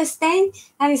don't want this thing.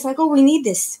 And he's like, oh, we need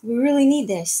this. We really need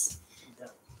this.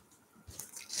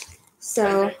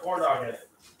 So, corn dog in it.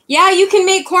 Yeah, you can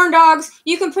make corn dogs.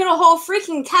 You can put a whole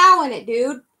freaking cow in it,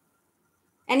 dude.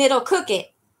 And it'll cook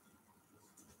it.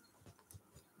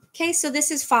 Okay, so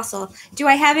this is Fossil. Do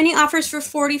I have any offers for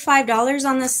 $45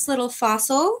 on this little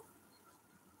Fossil?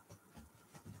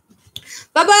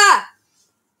 Bubba!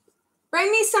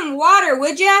 Bring me some water,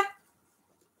 would ya?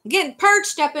 I'm getting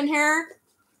perched up in here.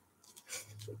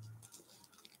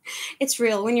 It's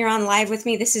real. When you're on live with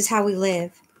me, this is how we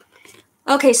live.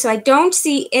 Okay, so I don't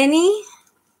see any.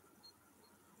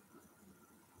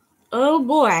 Oh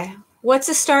boy. What's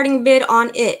the starting bid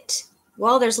on it?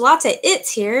 Well, there's lots of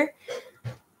its here.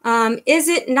 Is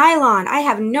it nylon? I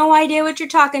have no idea what you're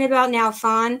talking about now,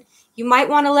 Fawn. You might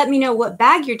want to let me know what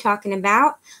bag you're talking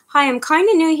about. Hi, I'm kind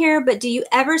of new here, but do you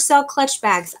ever sell clutch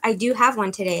bags? I do have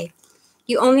one today.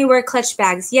 You only wear clutch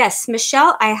bags. Yes,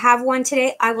 Michelle, I have one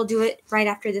today. I will do it right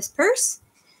after this purse.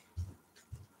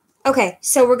 Okay,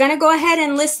 so we're going to go ahead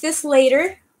and list this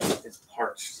later. It's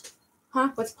parched. Huh?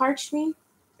 What's parched mean?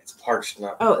 It's parched,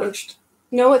 not perched.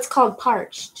 No, it's called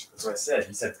parched. That's what I said.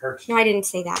 He said perched. No, I didn't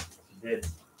say that. He did.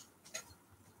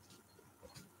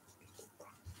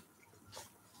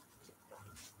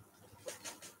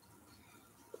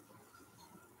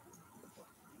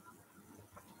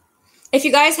 If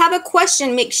you guys have a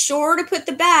question, make sure to put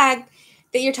the bag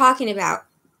that you're talking about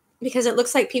because it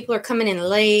looks like people are coming in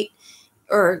late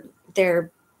or their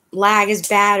lag is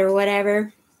bad or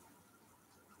whatever.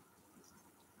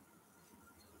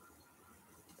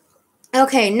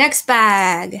 Okay, next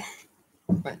bag.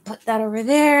 Put that over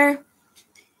there.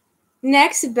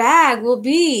 Next bag will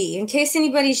be, in case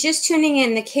anybody's just tuning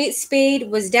in, the Kate Spade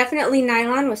was definitely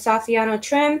nylon with Saffiano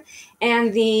trim,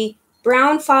 and the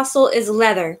brown Fossil is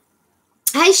leather.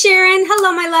 Hi, Sharon.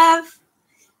 Hello, my love.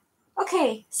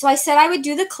 Okay, so I said I would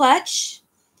do the clutch,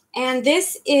 and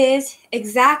this is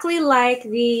exactly like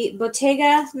the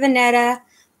Bottega Veneta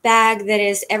bag that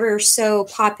is ever so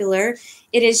popular.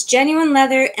 It is genuine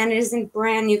leather, and it is in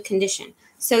brand new condition.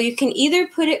 So you can either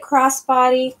put it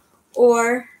crossbody,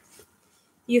 or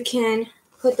you can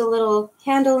put the little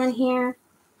handle in here.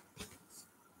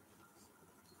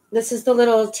 This is the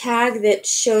little tag that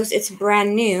shows it's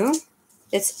brand new.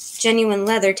 It's genuine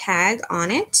leather tag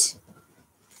on it.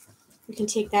 You can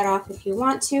take that off if you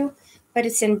want to, but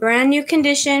it's in brand new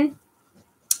condition.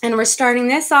 And we're starting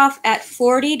this off at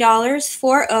 $40,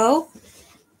 40,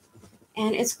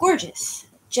 and it's gorgeous.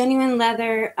 Genuine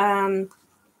leather.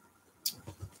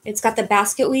 It's got the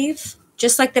basket weave,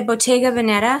 just like the Bottega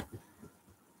Veneta.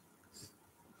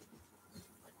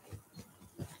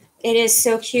 It is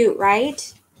so cute,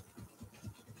 right?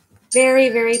 Very,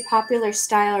 very popular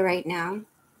style right now.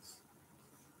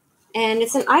 And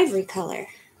it's an ivory color.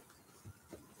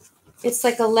 It's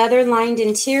like a leather-lined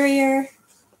interior.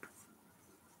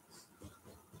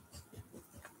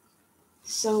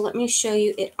 So let me show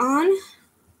you it on.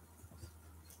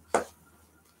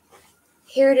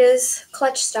 Here it is,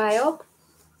 clutch style.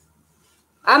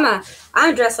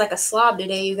 I'm dressed like a slob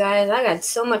today, you guys. I got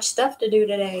so much stuff to do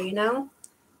today, you know?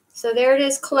 So there it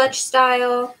is, clutch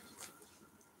style.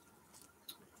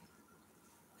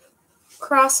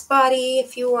 Crossbody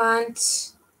if you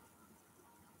want.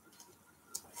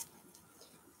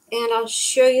 And I'll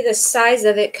show you the size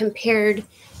of it compared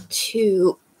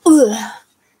to my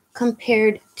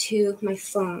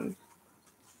phone.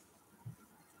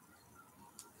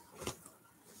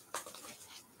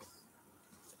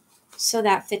 So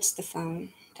that fits the phone.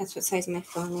 That's what size my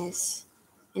phone is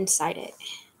inside it.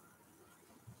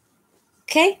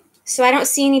 Okay, so I don't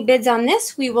see any bids on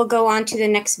this. We will go on to the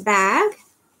next bag.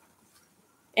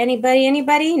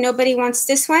 Anybody? Nobody wants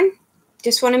this one?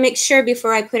 Just want to make sure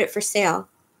before I put it for sale.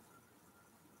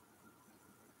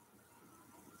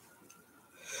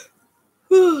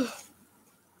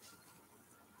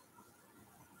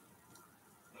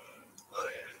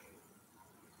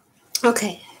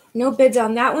 Okay, no bids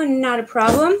on that one, not a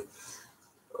problem.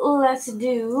 Let's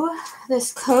do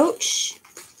this Coach.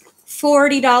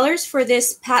 $40 for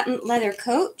this patent leather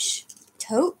Coach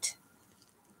tote.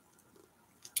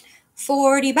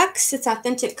 $40. It's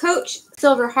authentic Coach,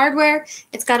 silver hardware.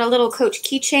 It's got a little Coach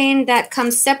keychain that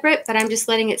comes separate, but I'm just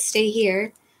letting it stay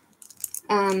here.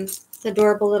 The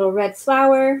adorable little red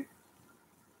flower.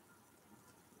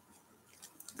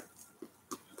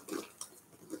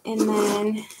 And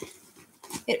then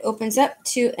it opens up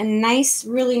to a nice,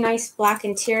 really nice black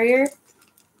interior.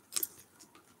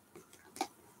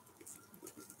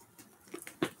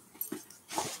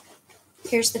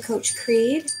 Here's the Coach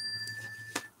Creed.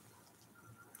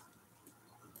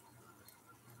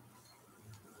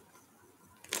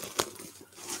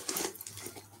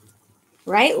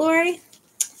 Right, Lori?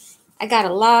 I got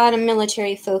a lot of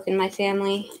military folk in my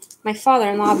family. My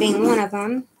father-in-law being one of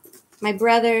them. My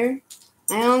brother,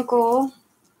 my uncle.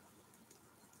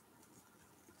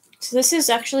 So this is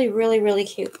actually really, really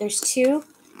cute. There's 2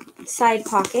 side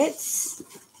pockets.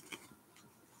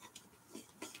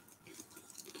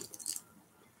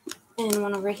 And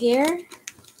one over here.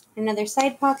 Another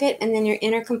side pocket. And then your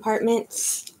inner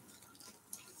compartments.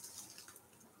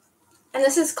 And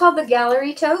this is called the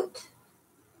Gallery Tote.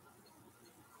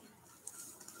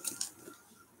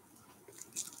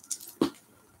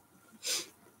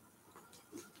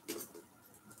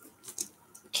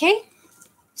 Okay.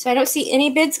 So I don't see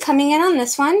any bids coming in on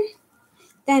this one.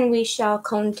 Then we shall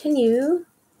continue.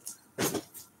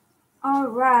 All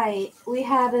right, we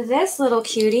have this little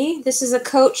cutie. This is a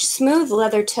Coach Smooth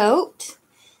Leather Tote.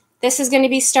 This is going to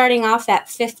be starting off at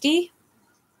 $50.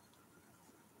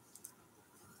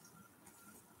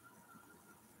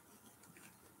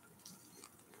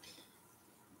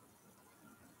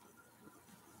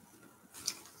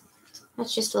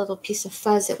 That's just a little piece of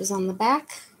fuzz that was on the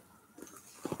back.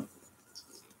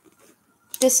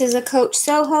 This is a Coach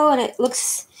Soho, and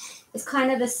it's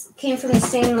kind of this, came from the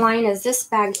same line as this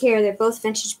bag here. They're both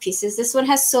vintage pieces. This one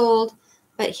has sold,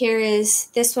 but here is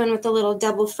this one with the little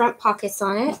double front pockets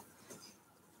on it.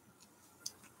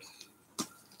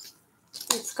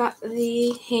 It's got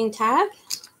the hang tag,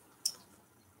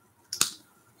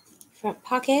 front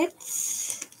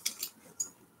pockets.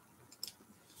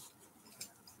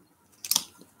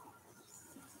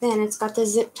 Then it's got the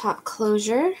zip top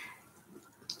closure.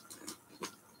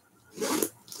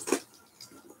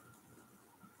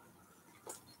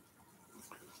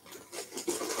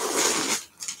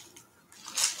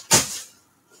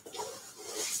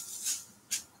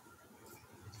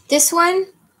 This one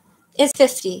is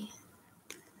 $50.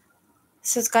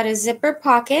 So it's got a zipper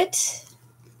pocket,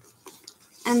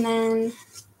 and then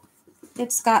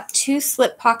it's got 2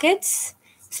 slip pockets.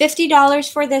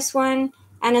 $50 for this one,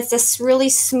 and it's this really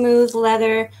smooth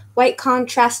leather, white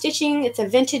contrast stitching. It's a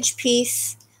vintage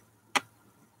piece,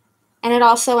 and it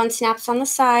also unsnaps on the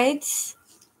sides.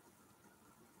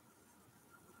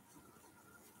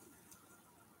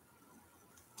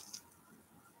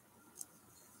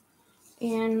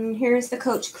 And here's the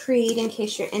Coach Creed in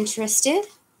case you're interested.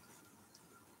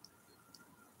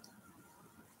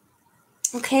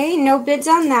 Okay, no bids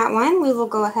on that one. We will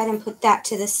go ahead and put that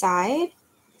to the side.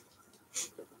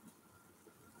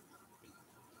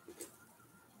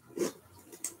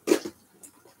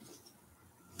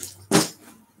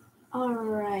 All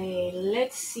right,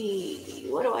 let's see.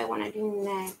 What do I want to do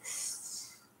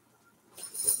next?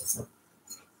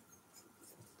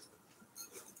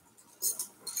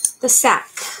 The sack.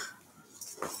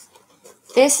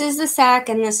 This is the sack,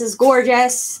 and this is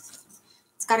gorgeous.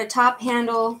 It's got a top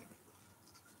handle.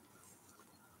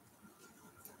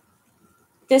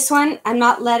 This one,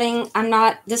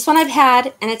 this one I've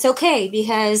had, and it's okay,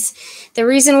 because the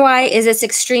reason why is it's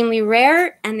extremely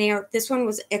rare, and this one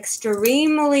was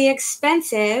extremely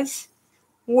expensive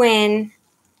when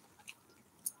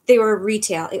they were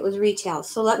retail. It was retail.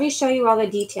 So let me show you all the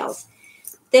details.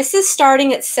 This is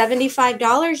starting at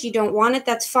 $75. You don't want it,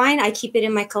 that's fine. I keep it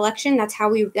in my collection. That's how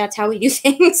we do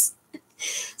things.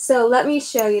 So let me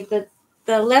show you.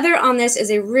 The leather on this is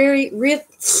a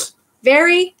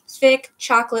very thick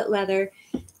chocolate leather,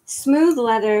 smooth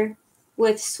leather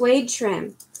with suede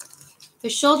trim. The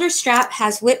shoulder strap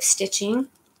has whip stitching.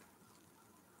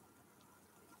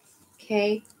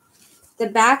 Okay. The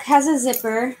back has a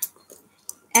zipper,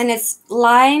 and it's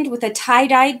lined with a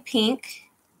tie-dyed pink.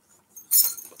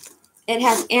 It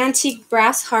has antique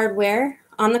brass hardware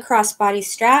on the crossbody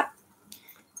strap.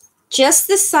 Just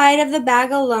the side of the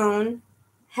bag alone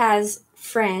has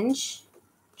fringe,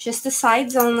 just the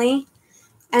sides only.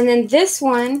 And then this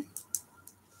one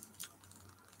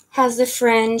has the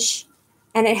fringe,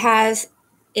 and it has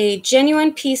a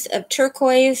genuine piece of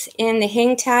turquoise in the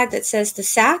hang tag that says the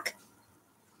sack.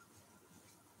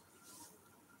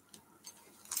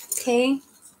 Okay,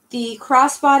 the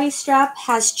crossbody strap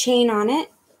has chain on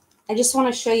it. I just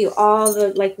want to show you all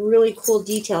the really cool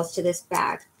details to this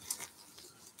bag.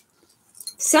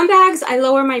 Some bags I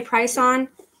lower my price on,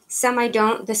 some I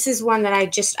don't. This is one that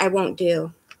I won't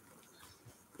do.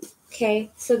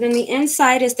 Okay, so then the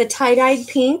inside is the tie-dyed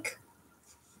pink.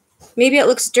 Maybe it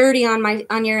looks dirty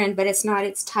on your end, but it's not.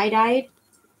 It's tie-dyed.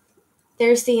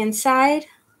 There's the inside.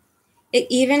 It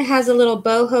even has a little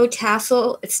boho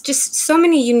tassel. It's just so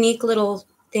many unique little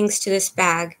things to this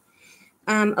bag.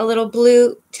 a little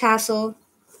blue tassel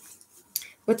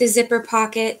with a zipper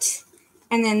pocket.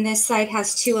 And then this side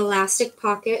has 2 elastic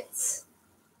pockets.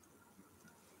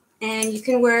 And you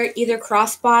can wear it either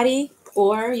crossbody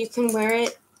or you can wear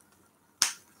it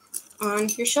on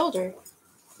your shoulder,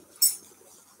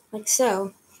 like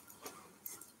so.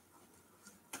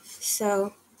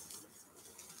 So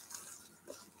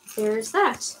there's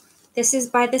that. This is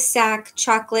by the Sack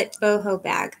Chocolate Boho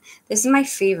Bag. This is my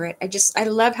favorite. I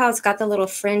love how it's got the little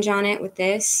fringe on it with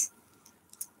this.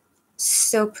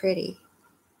 So pretty.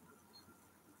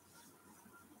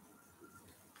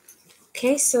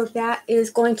 Okay, so that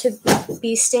is going to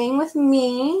be staying with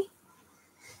me.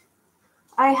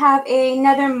 I have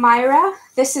another Myra.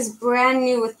 This is brand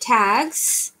new with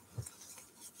tags.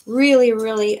 Really,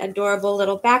 really adorable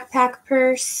little backpack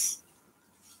purse.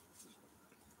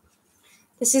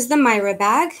 This is the Myra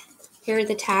bag. Here are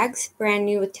the tags, brand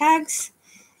new with tags.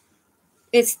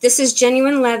 This is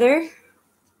genuine leather.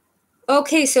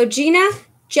 Okay, so Gina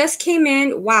just came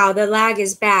in. Wow, the lag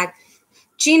is bad.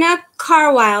 Gina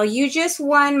Carwile, you just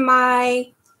won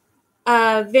my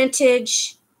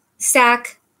vintage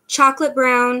Sack chocolate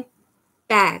brown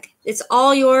bag. It's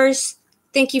all yours.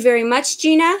 Thank you very much,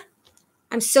 Gina.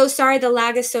 I'm so sorry the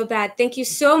lag is so bad. Thank you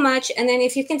so much. And then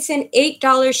if you can send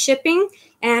 $8 shipping,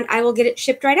 and I will get it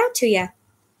shipped right out to you.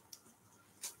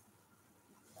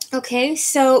 Okay,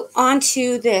 so on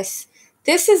to this.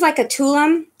 This is like a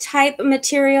tulum type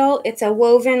material. It's a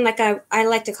woven, I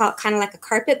like to call it kind of like a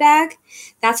carpet bag.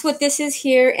 That's what this is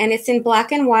here, and it's in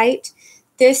black and white.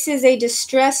 This is a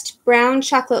distressed brown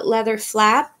chocolate leather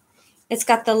flap. It's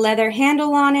got the leather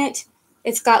handle on it.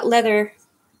 It's got leather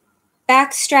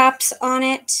back straps on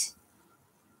it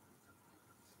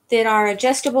that are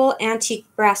adjustable, antique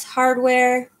brass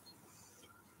hardware,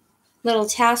 little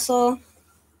tassel,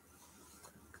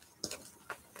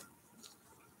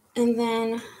 and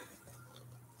then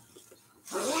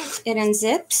it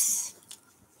unzips,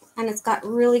 and it's got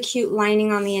really cute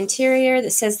lining on the interior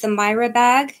that says the Myra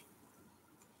bag,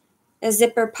 a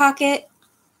zipper pocket,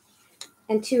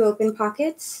 and 2 open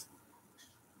pockets.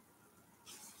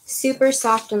 Super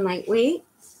soft and lightweight.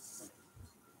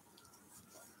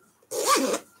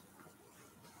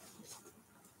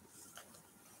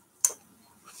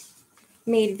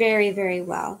 Made very, very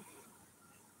well.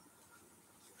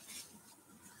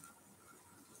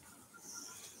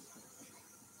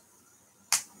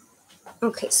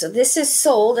 Okay, so this is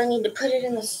sold. I need to put it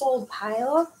in the sold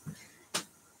pile.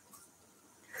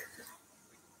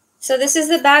 So this is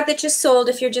the bag that just sold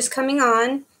if you're just coming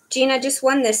on. Gina just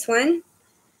won this one.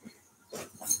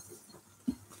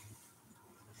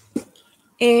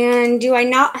 And do I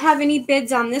not have any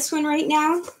bids on this one right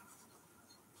now?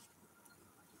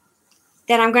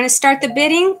 Then I'm going to start the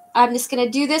bidding. I'm just going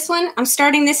to do this one. I'm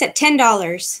starting this at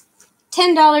 $10.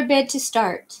 $10 bid to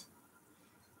start.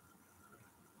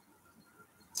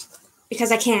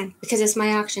 Because I can. Because it's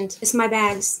my auctions. It's my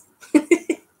bags.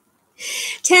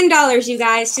 $10, you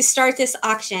guys, to start this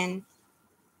auction.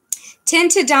 10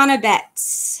 to Donna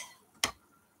Betts.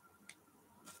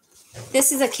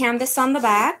 This is a canvas on the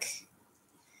back.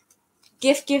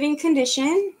 Gift-giving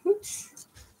condition. Oops.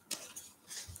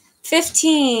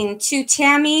 15 to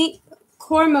Tammy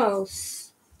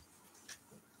Cormos.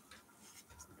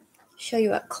 Show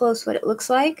you up close what it looks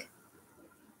like.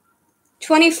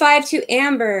 25 to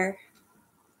Amber.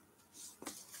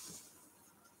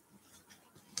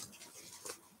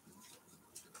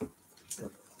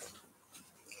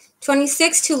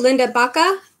 26 to Linda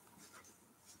Baca.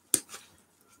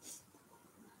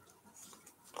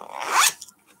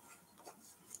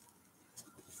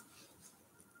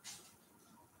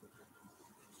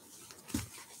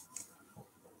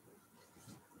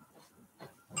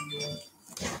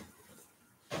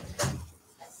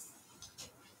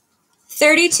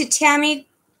 30 to Tammy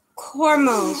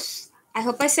Cormos. I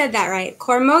hope I said that right.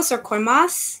 Cormos or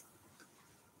Cormas.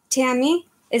 Tammy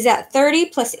is at 30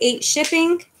 plus 8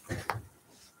 shipping.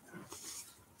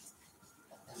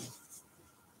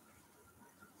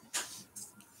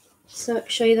 So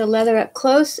show you the leather up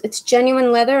close. It's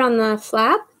genuine leather on the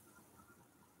flap.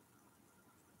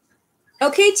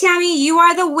 Okay, Tammy, you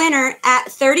are the winner at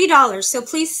 $30. So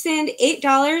please send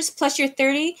 $8 plus your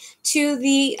 30 to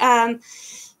the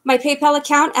my PayPal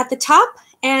account at the top,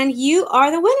 and you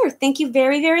are the winner. Thank you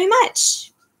very, very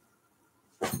much.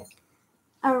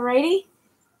 Alrighty.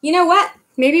 You know what?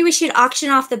 Maybe we should auction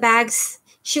off the bags.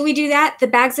 Should we do that? The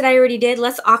bags that I already did,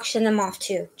 let's auction them off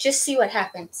too. Just see what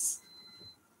happens.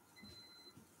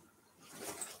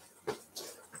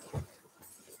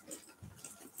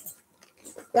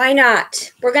 Why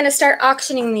not? We're going to start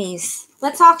auctioning these.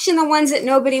 Let's auction the ones that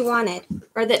nobody wanted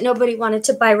or that nobody wanted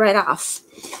to buy right off.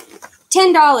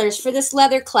 $10 for this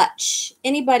leather clutch.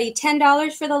 Anybody?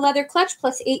 $10 for the leather clutch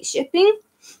plus 8 shipping.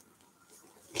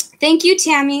 Thank you,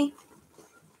 Tammy.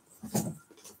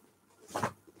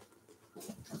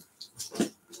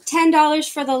 $10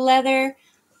 for the leather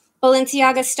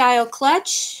Balenciaga style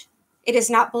clutch. It is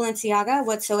not Balenciaga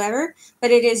whatsoever, but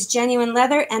it is genuine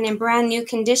leather and in brand new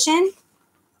condition.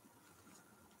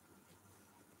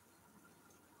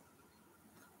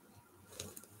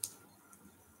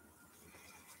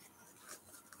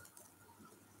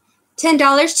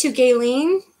 $10 to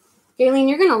Gayleen. Gayleen,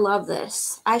 you're going to love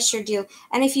this. I sure do.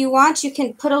 And if you want, you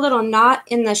can put a little knot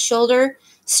in the shoulder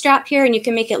strap here, and you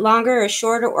can make it longer or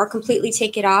shorter or completely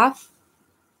take it off.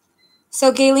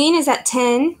 So Gayleen is at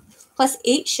 10 plus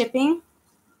 8 shipping.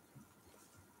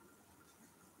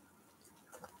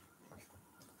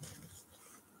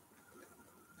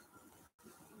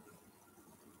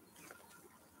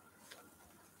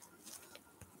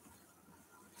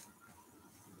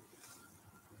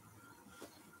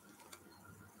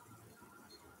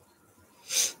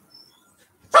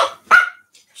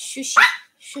 Shush,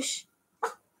 shush.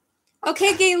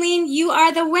 Okay, Gayleen, you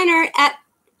are the winner at...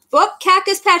 Oh,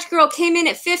 Cactus Patch Girl came in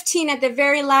at 15 at the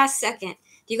very last second.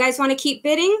 Do you guys want to keep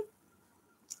bidding?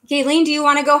 Gayleen, do you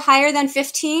want to go higher than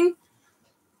 15?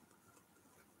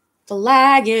 The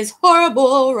lag is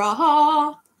horrible,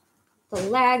 raha.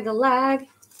 The lag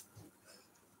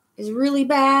is really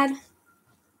bad.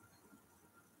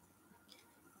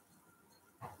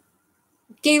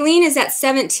 Gayleen is at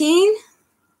 17.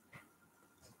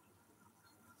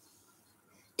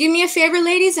 Do me a favor,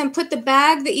 ladies, and put the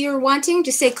bag that you're wanting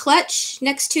to say clutch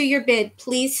next to your bid,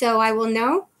 please, so I will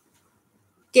know.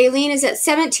 Gayleen is at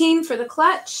 17 for the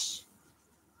clutch.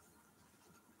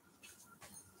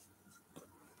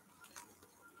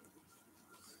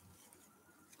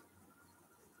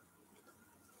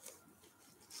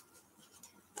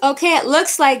 Okay, it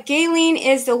looks like Gayleen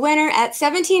is the winner at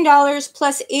 $17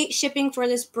 plus 8 shipping for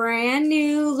this brand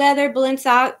new leather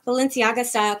Balenciaga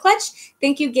style clutch.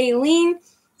 Thank you, Gayleen.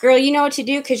 Girl, you know what to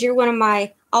do because you're one of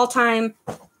my all-time...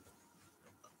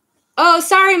 Oh,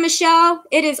 sorry, Michelle.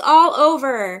 It is all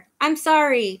over. I'm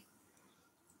sorry.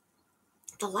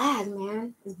 The lag,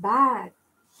 man, is bad.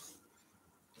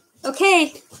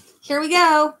 Okay, here we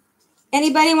go.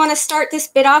 Anybody want to start this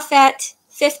bid off at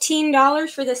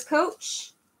 $15 for this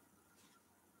coach?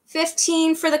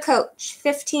 15 for the coach.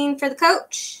 15 for the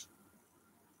coach.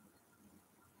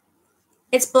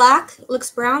 It's black. It looks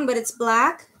brown, but it's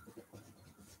black.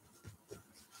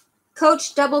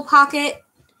 Coach double pocket.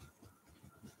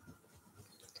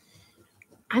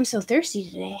 I'm so thirsty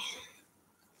today.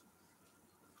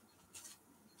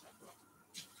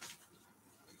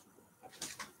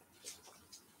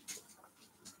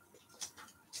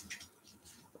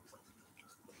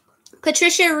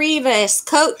 Patricia Rivas,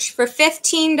 coach for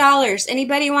 $15.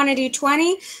 Anybody want to do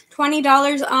 $20?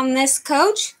 $20 on this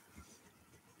coach?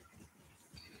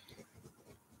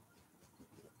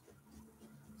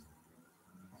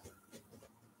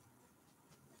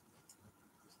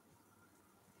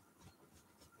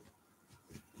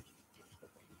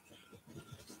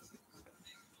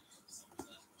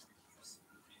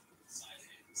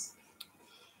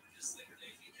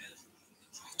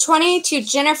 $20 to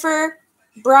Jennifer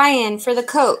Bryan for the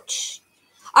coach.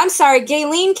 I'm sorry,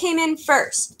 Gayleen came in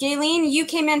first. Gayleen, you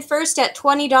came in first at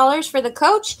 $20 for the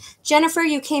coach. Jennifer,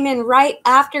 you came in right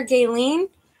after Gayleen.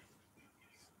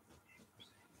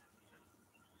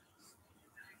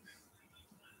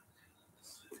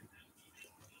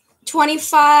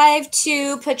 $25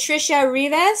 to Patricia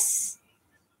Rivas.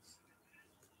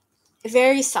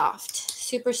 Very soft,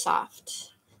 super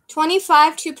soft.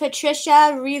 $25 to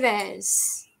Patricia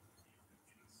Rivas.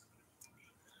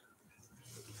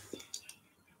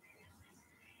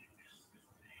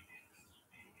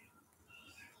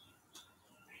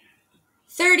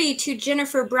 $30 to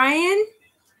Jennifer Bryan.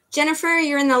 Jennifer,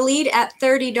 you're in the lead at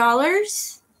 $30.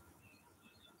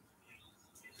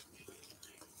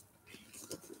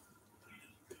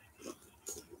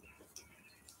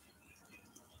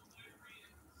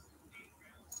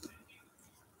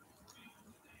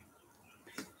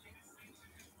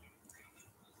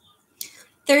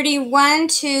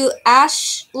 $31 to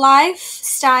Ash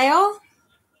Lifestyle.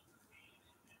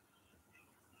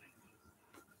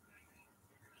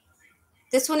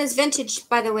 This one is vintage,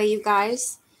 by the way, you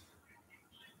guys.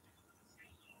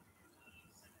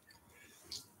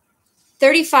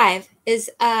 $35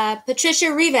 is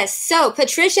Patricia Rivas. So,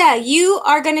 Patricia, you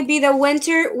are going to be the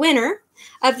winner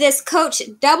of this Coach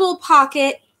Double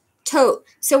Pocket tote.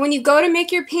 So when you go to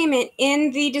make your payment,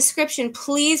 in the description,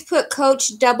 please put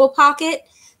Coach Double Pocket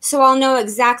so I'll know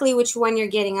exactly which one you're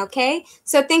getting, okay?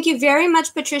 So thank you very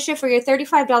much, Patricia, for your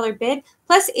 $35 bid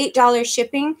plus $8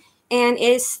 shipping, and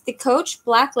it's the Coach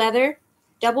Black Leather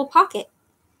Double Pocket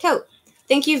tote.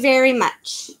 Thank you very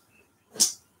much.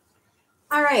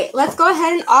 All right, let's go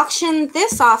ahead and auction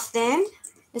this off then.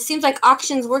 It seems like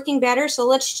auction's working better, so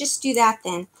let's just do that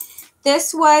then.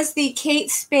 This was the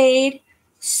Kate Spade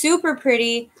super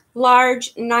pretty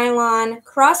large nylon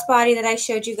crossbody that I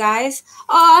showed you guys.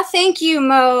 Aw, thank you,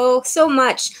 Mo, so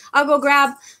much. I'll go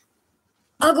grab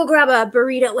a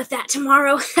burrito with that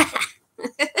tomorrow.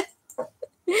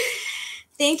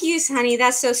 Thank you, honey.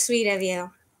 That's so sweet of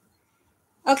you.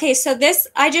 Okay, so this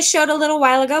I just showed a little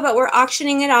while ago, but we're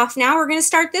auctioning it off now. We're going to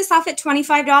start this off at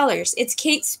 $25. It's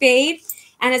Kate Spade,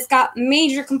 and it's got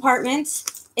major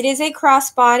compartments. It is a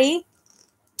crossbody,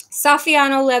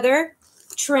 Saffiano leather,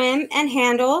 trim and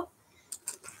handle.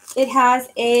 It has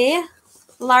a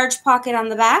large pocket on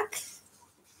the back,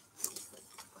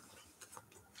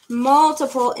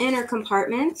 multiple inner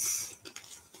compartments,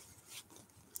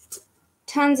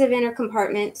 tons of inner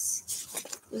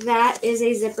compartments. That is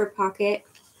a zipper pocket.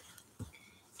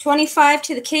 25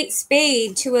 to the Kate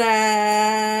Spade.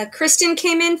 Kristen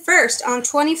came in first on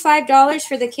 $25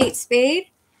 for the Kate Spade.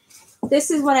 This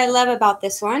is what I love about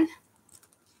this one.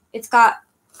 It's got,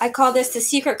 I call this the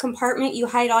secret compartment. You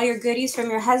hide all your goodies from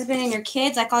your husband and your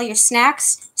kids, like all your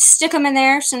snacks. Stick them in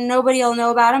there so nobody will know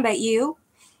about them but you.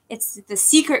 It's the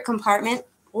secret compartment.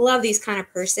 Love these kind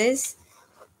of purses.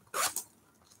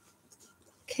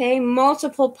 Okay,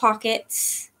 multiple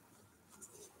pockets.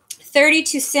 30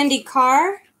 to Cindy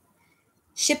Carr.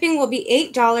 Shipping will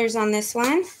be $8 on this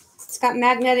one. It's got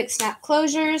magnetic snap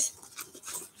closures.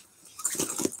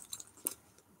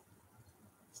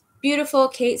 Beautiful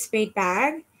Kate Spade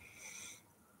bag.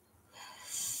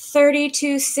 30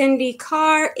 to Cindy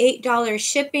Carr, $8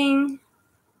 shipping.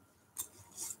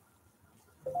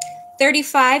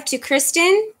 35 to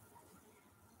Kristen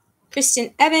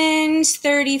Evans,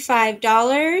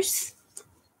 $35.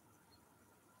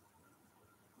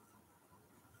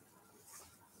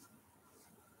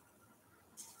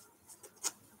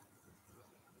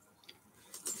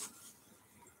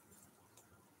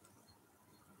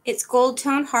 It's gold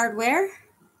tone hardware.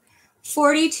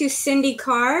 40 to Cindy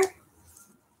Carr.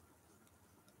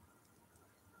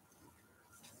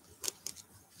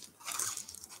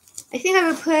 I think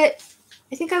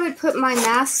I would put my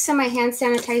masks and my hand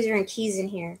sanitizer and keys in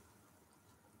here.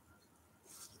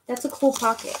 That's a cool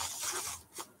pocket.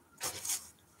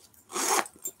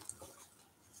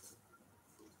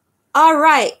 All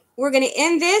right, we're going to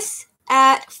end this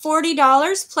at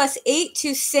 $40 plus $8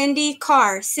 to Cindy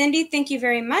Carr. Cindy, thank you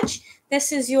very much.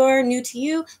 This is your new to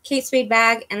you Kate Spade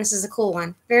bag, and this is a cool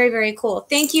one. Very, very cool.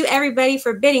 Thank you, everybody,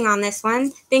 for bidding on this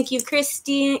one. Thank you,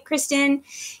 Kristen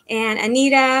and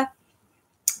Anita.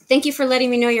 Thank you for letting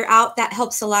me know you're out. That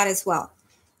helps a lot as well.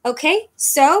 Okay,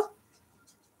 so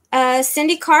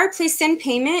Cindy Carr, please send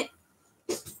payment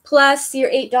plus your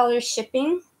 $8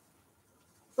 shipping.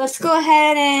 Let's go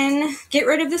ahead and get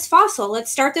rid of this fossil.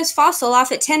 Let's start this fossil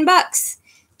off at $10.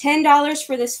 $10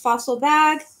 for this fossil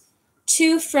bag.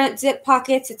 2 front zip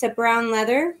pockets. It's a brown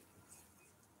leather.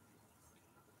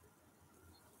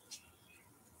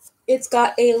 It's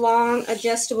got a long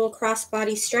adjustable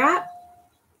crossbody strap.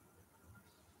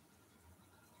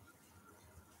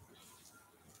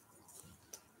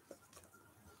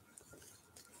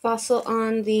 Fossil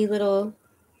on the little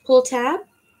pull tab.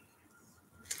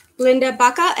 Linda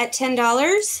Baca at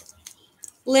 $10.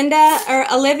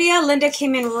 Linda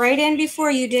came in right in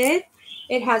before you did.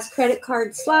 It has credit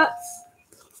card slots,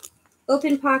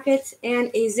 open pockets, and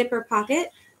a zipper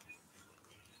pocket.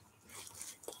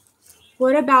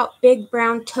 What about big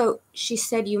brown tote? She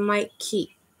said you might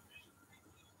keep.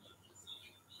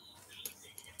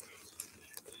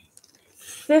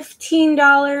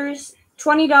 $15,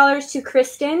 $20 to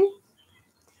Kristen.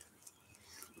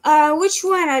 Which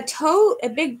one? A tote? A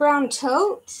big brown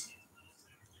tote?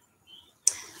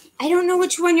 I don't know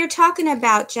which one you're talking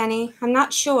about, Jenny. I'm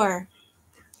not sure.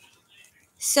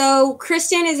 So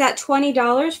Kristen is at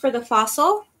 $20 for the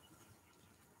fossil.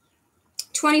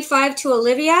 25 to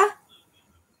Olivia.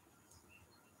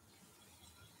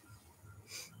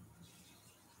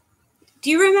 Do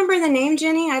you remember the name,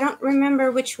 Jenny? I don't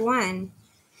remember which one.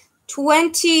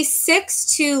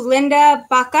 26 to Linda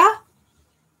Baca.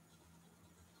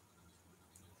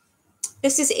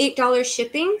 This is $8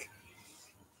 shipping.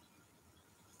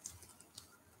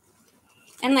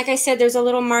 And like I said, there's a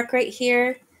little mark right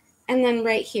here and then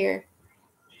right here.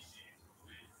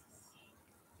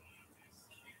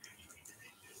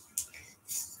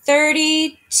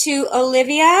 $130 to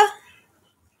Olivia.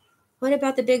 What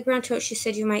about the big brown tote she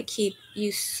said you might keep?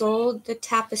 You sold the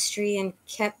tapestry and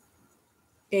kept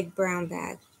big brown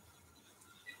bag.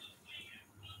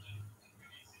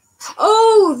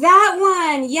 Oh, that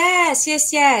one. Yes,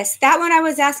 yes, yes. That one I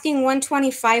was asking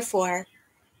 $125 for.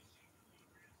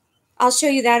 I'll show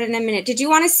you that in a minute. Did you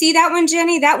want to see that one,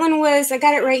 Jenny? That one was, I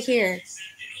got it right here.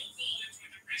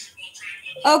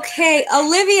 Okay,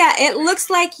 Olivia, it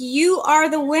looks like you are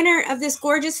the winner of this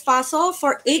gorgeous fossil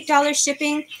for $8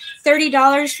 shipping,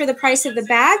 $30 for the price of the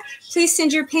bag. Please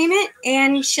send your payment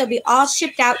and she'll be all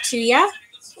shipped out to you.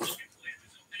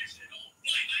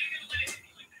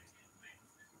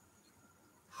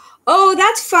 Oh,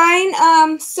 that's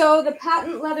fine. So the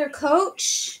patent leather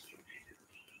coach,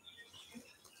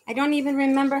 I don't even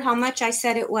remember how much I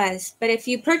said it was, but if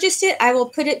you purchased it, I will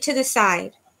put it to the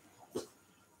side.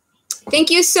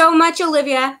 Thank you so much,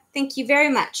 Olivia. Thank you very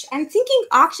much. I'm thinking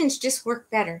auctions just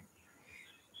work better.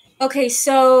 Okay,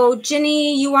 so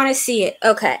Jenny, you want to see it?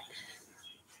 Okay.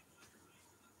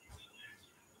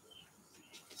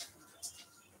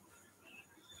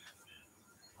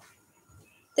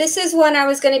 This is one I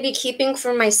was going to be keeping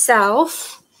for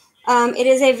myself. It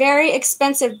is a very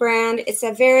expensive brand. It's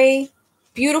a very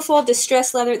beautiful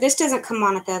distressed leather. This doesn't come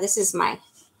on it though. This is my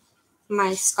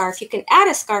scarf. You can add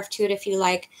a scarf to it if you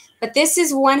like, but this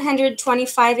is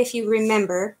 $125 if you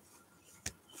remember.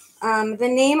 The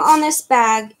name on this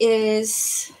bag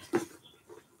is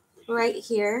right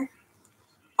here.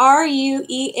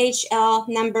 RUEHL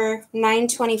number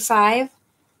 925.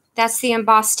 That's the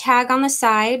embossed tag on the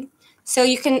side. So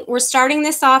we're starting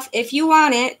this off if you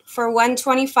want it for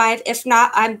 $125. If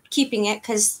not, I'm keeping it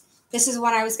because this is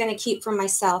what I was going to keep for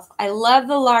myself. I love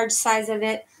the large size of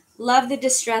it. Love the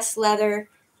distressed leather.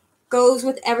 Goes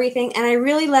with everything. And I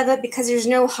really love it because there's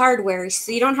no hardware.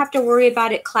 So you don't have to worry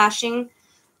about it clashing.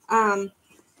 The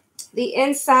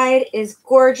inside is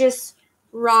gorgeous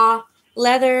raw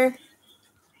leather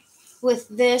with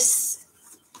this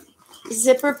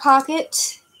zipper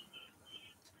pocket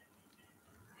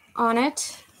on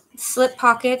it, slip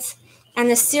pockets, and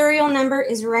the serial number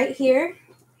is right here.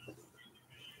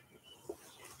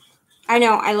 I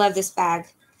know, I love this bag.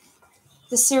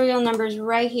 The serial number is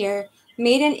right here.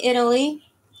 Made in Italy,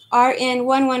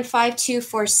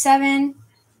 RN115247.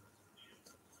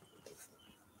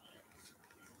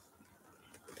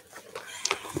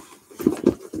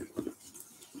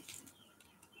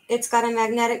 It's got a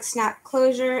magnetic snap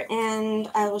closure, and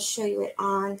I will show you it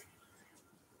on.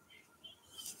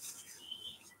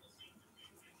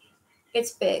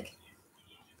 It's big.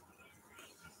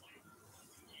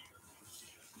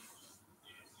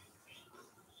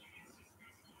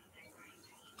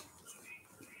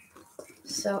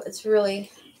 So it's really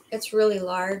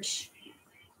large.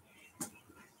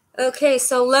 Okay,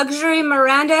 so luxury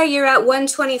Miranda, you're at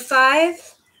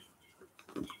 $125.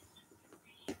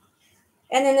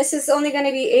 And then this is only going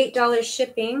to be $8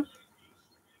 shipping.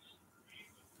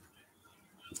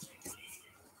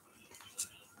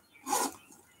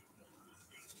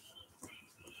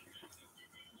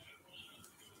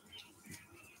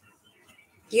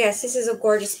 Yes, this is a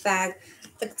gorgeous bag.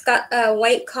 It's got a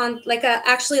white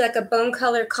actually like a bone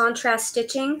color contrast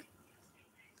stitching.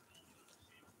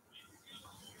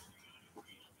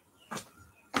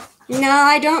 No,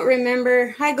 I don't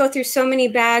remember. I go through so many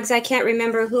bags, I can't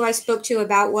remember who I spoke to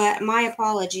about what. My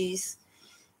apologies.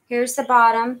 Here's the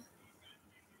bottom.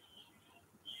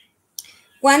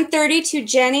 $130 to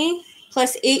Jenny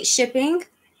plus $8 shipping.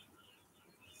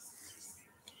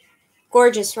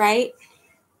 Gorgeous, right?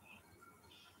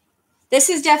 This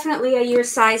is definitely a your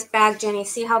size bag, Jenny.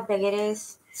 See how big it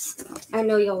is? I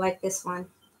know you'll like this one.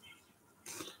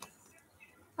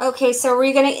 Okay, so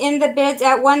we're going to end the bids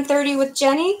at $130 with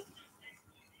Jenny.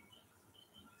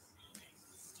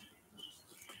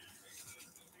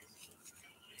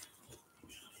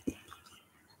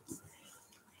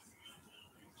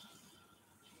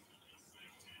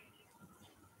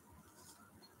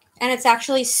 And it's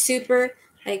actually super,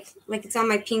 like it's on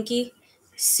my pinky,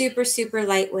 super, super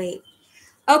lightweight.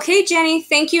 Okay, Jenny,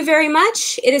 thank you very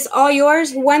much. It is all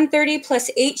yours, $130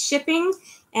 plus $8 shipping,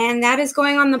 and that is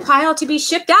going on the pile to be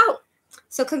shipped out.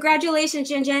 So congratulations,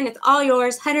 Jen Jen. It's all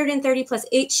yours, $130 plus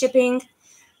 $8 shipping,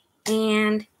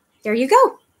 and there you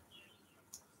go.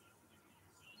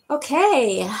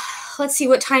 Okay, let's see,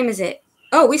 what time is it?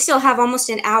 Oh, we still have almost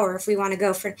an hour if we want to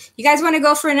go for, you guys want to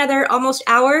go for another almost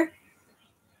hour?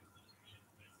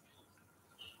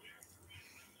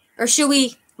 Or should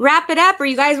we wrap it up, or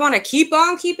you guys want to keep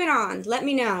on keeping on? Let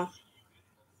me know.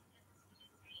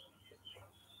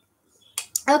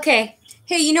 Okay.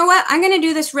 Hey, you know what? I'm going to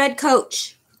do this red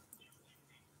coach.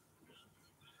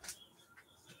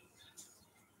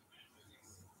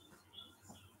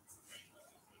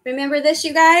 Remember this,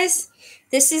 you guys?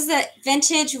 This is the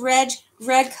vintage red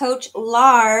Coach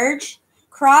large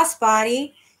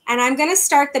crossbody. And I'm going to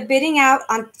start the bidding out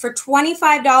for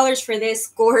 $25 for this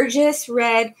gorgeous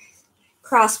red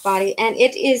crossbody. And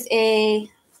it is a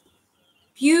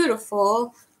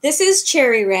beautiful, this is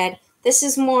cherry red. This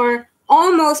is more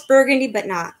almost burgundy, but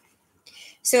not.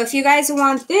 So if you guys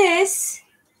want this,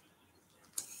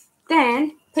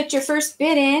 then put your first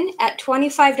bid in at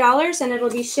 $25 and it'll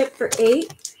be shipped for $8.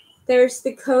 There's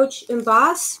the Coach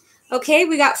embossed. Okay,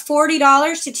 we got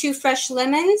 $40 to 2 fresh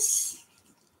lemons.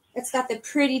 It's got the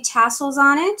pretty tassels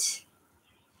on it.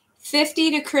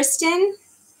 $50 to Kristen.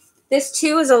 This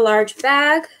too is a large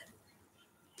bag.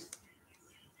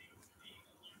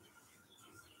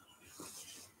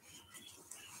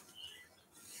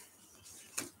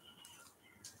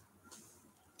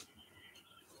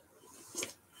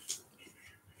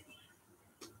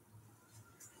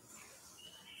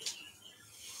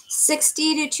 $60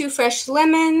 to 2 fresh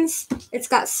lemons. It's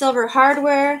got silver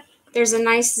hardware. There's a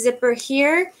nice zipper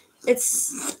here.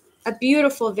 It's a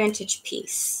beautiful vintage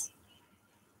piece.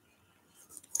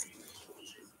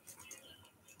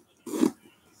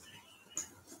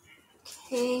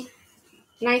 Okay,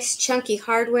 nice chunky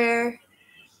hardware.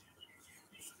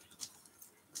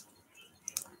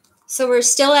 So we're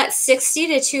still at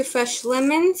 $60 to 2 fresh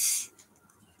lemons.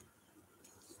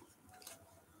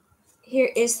 Here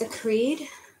is the Creed.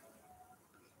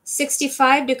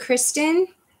 $65 to Kristen.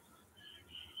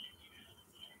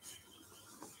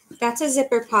 That's a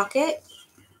zipper pocket.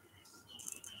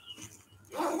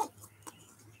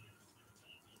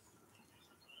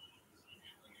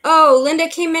 Oh, Linda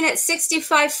came in at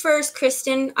 65 first,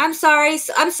 Kristen. I'm sorry,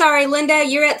 Linda.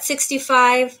 You're at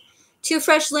 65. 2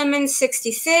 fresh lemons,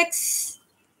 66.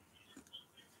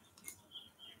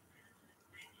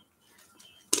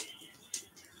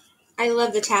 I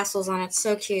love the tassels on it.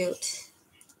 So cute.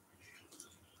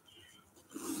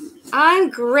 I'm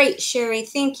great, Sherry.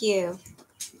 Thank you.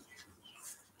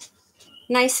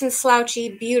 Nice and slouchy,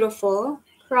 beautiful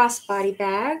crossbody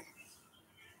bag.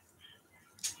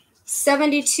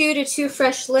 $72 to 2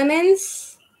 fresh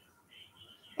lemons.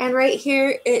 And right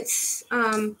here, it's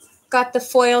got the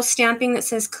foil stamping that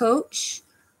says Coach.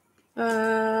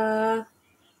 What's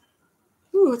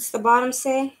the bottom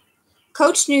say?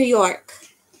 Coach, New York.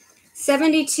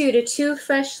 $72 to 2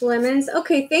 fresh lemons.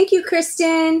 Okay, thank you,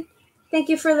 Kristen. Thank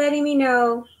you for letting me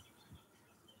know.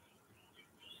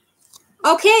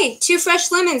 Okay, 2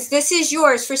 fresh lemons. This is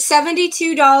yours for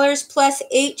 $72 plus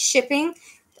 8 shipping.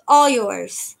 All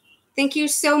yours. Thank you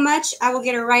so much. I will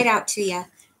get it right out to you.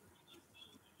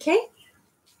 Okay.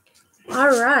 All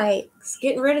right. Let's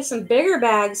get rid of some bigger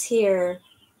bags here.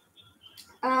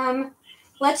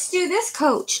 Let's do this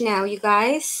Coach now, you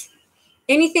guys.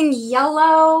 Anything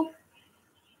yellow?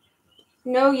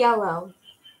 No yellow.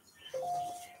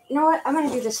 You know what? I'm going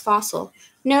to do this fossil.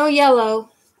 No yellow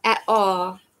at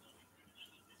all.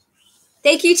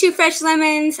 Thank you, 2 fresh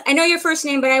lemons. I know your first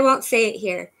name, but I won't say it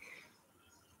here.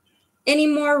 Any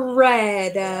more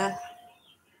red?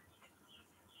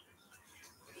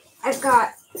 I've got...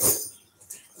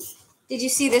 Did you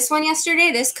see this one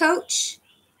yesterday? This Coach?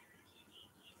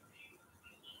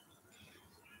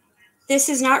 This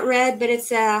is not red, but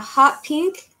it's a hot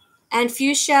pink and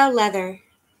fuchsia leather.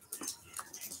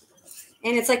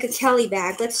 And it's like a Kelly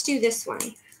bag. Let's do this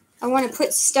one. I want to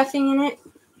put stuffing in it.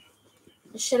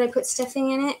 Should I put stuffing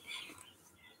in it?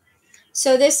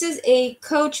 So this is a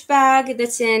Coach bag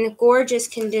that's in gorgeous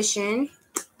condition.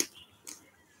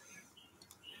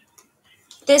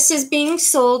 This is being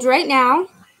sold right now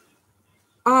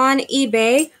on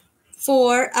eBay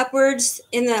for upwards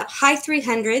in the high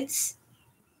 300s.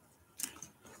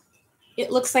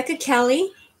 It looks like a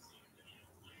Kelly.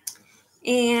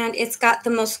 And it's got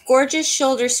the most gorgeous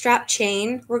shoulder strap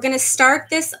chain. We're going to start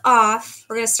this off.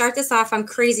 I'm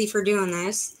crazy for doing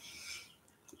this.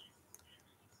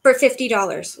 For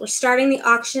 $50. We're starting the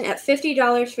auction at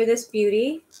 $50 for this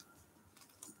beauty.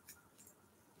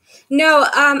 No,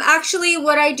 actually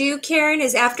what I do, Karen,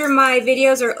 is after my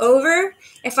videos are over,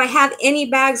 if I have any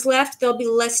bags left, they'll be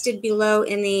listed below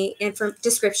in the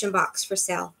description box for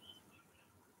sale.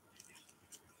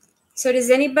 So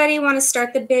does anybody want to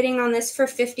start the bidding on this for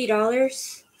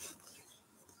 $50?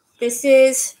 This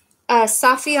is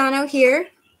Saffiano here.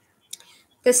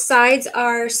 The sides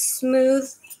are smooth,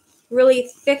 really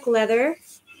thick leather.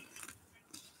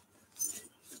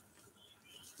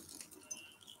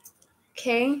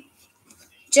 Okay.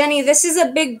 Jenny, this is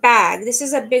a big bag. This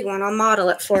is a big one. I'll model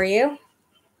it for you.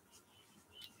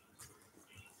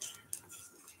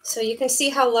 So you can see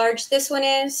how large this one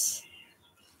is.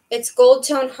 It's gold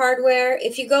tone hardware.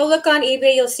 If you go look on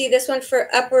eBay, you'll see this one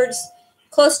for upwards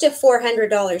close to $400.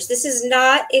 This is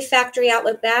not a factory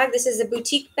outlet bag. This is a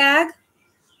boutique bag.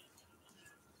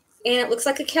 And it looks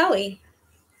like a Kelly.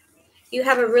 You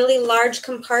have a really large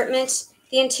compartment.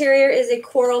 The interior is a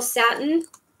coral satin.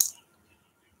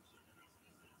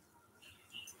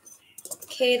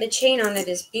 Okay, the chain on it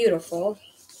is beautiful.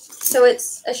 So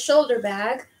it's a shoulder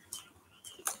bag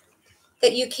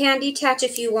that you can detach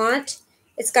if you want.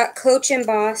 It's got Coach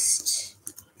embossed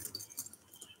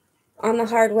on the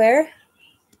hardware.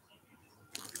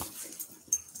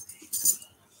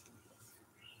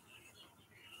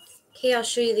 Okay, I'll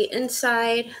show you the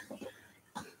inside.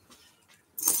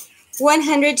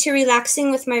 100 to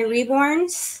relaxing with my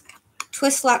reborns.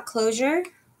 Twist lock closure.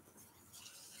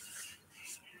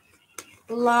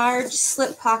 Large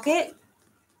slip pocket.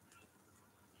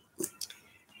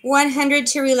 100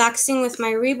 to relaxing with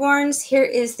my reborns. Here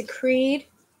is the creed.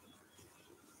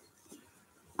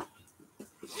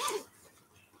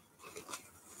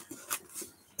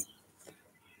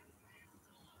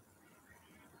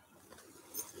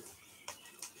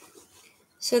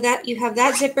 So that you have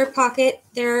that zipper pocket.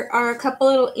 There are a couple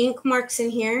little ink marks in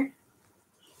here.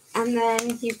 And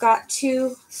then you've got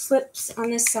 2 slips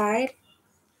on this side.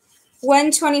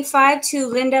 125 to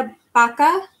Linda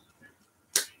Baca.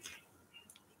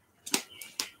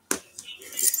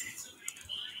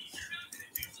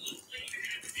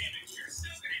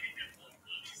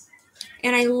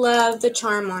 And I love the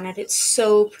charm on it. It's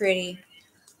so pretty.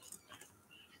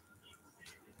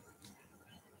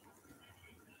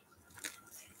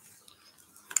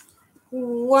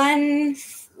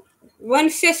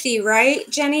 $150, right,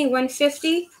 Jenny?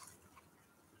 $150?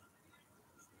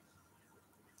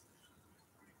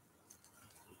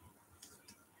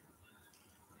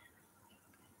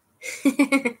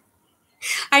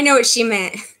 I know what she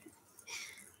meant.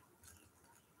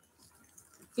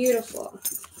 Beautiful.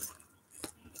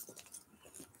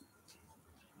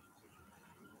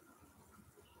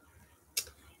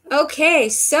 Okay,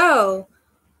 so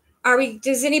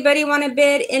does anybody want to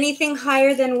bid anything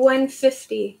higher than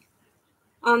 $150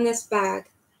 on this bag?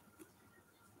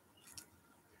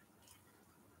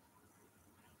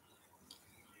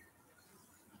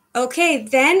 Okay,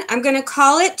 then I'm going to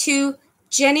call it to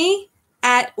Jenny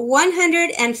at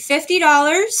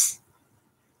 $150.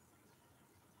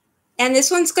 And this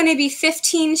one's going to be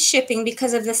 $15 shipping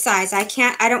because of the size. I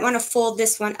don't want to fold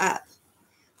this one up.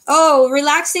 Oh,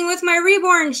 relaxing with my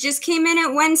reborns just came in at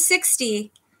 $160.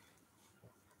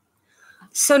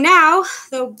 So now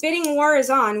the bidding war is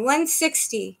on.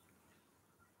 $160.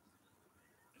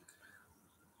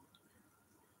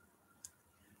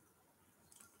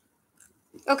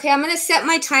 Okay, I'm going to set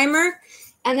my timer,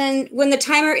 and then when the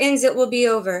timer ends, it will be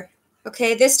over.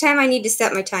 Okay, this time I need to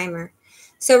set my timer.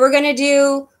 So we're going to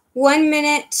do 1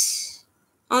 minute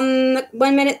on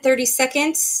 1 minute 30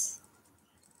 seconds.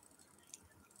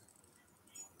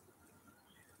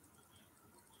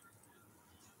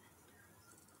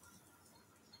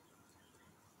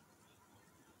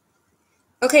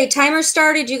 Okay, timer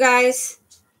started, you guys.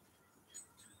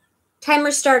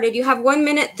 Timer started. You have 1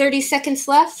 minute 30 seconds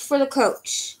left for the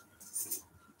coach.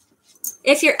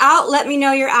 If you're out, let me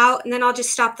know you're out, and then I'll just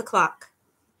stop the clock.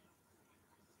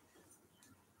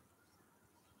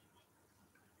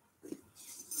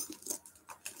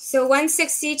 So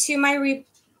 160 to my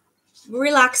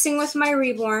relaxing with my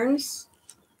reborns.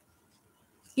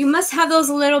 You must have those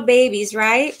little babies,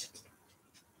 right?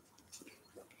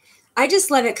 I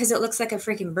just love it because it looks like a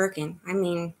freaking Birkin. I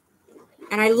mean,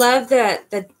 and I love the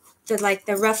like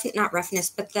the rough, not roughness,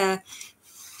 but the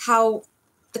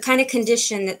kind of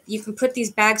condition that you can put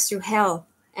these bags through hell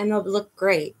and they'll look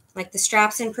great. Like the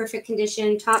straps in perfect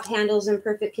condition, top handles in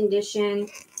perfect condition.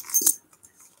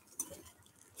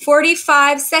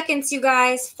 45 seconds, you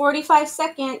guys. 45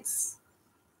 seconds.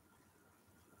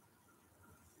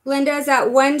 Linda's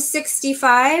at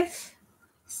 165.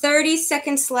 30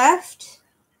 seconds left.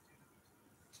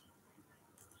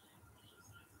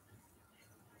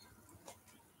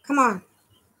 Come on.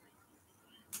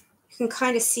 You can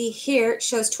kind of see here, it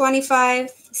shows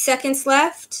 25 seconds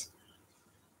left.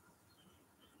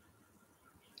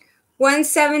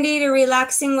 170 to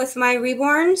relaxing with my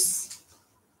reborns.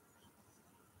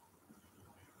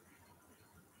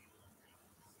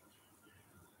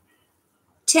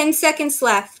 Ten seconds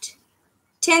left.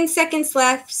 10 seconds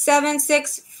left. 7,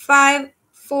 6, 5,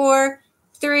 4,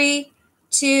 3,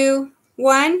 2,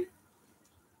 1.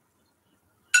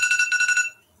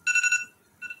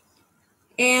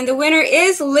 And the winner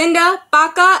is Linda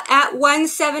Baca at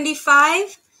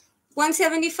 175.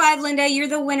 $175, Linda, you're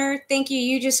the winner. Thank you.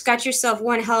 You just got yourself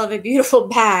one hell of a beautiful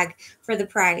bag for the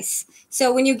price.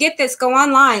 So when you get this, go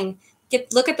online.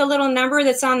 Look at the little number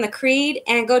that's on the Creed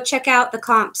and go check out the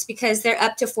comps because they're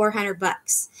up to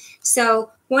 $400.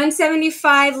 So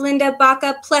 $175, Linda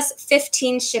Baca, plus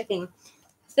 15 shipping.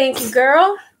 Thank you,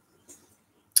 girl.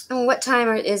 And what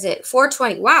time is it?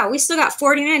 4:20. Wow, we still got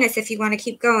 40 minutes if you want to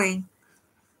keep going.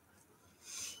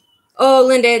 Oh,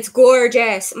 Linda, it's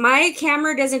gorgeous. My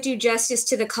camera doesn't do justice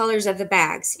to the colors of the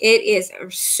bags. It is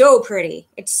so pretty.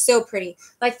 It's so pretty.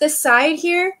 Like this side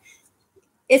here,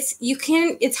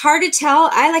 it's hard to tell.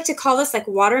 I like to call this like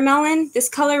watermelon. This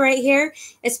color right here,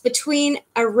 it's between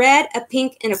a red, a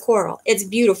pink, and a coral. It's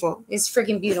beautiful. It's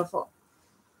freaking beautiful.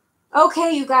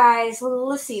 Okay, you guys,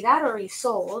 let's see. That already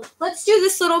sold. Let's do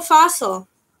this little fossil.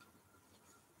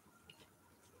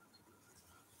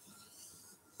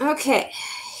 Okay.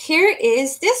 Here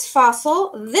is this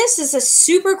fossil. This is a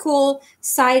super cool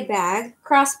side bag,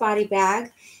 crossbody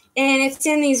bag, and it's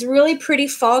in these really pretty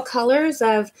fall colors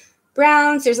of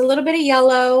browns. There's a little bit of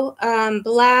yellow,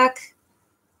 black,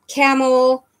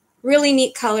 camel, really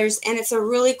neat colors, and it's a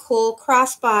really cool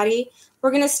crossbody.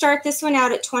 We're going to start this one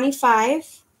out at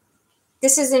 $25.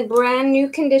 This is in brand new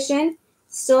condition.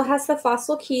 Still has the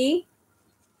fossil key.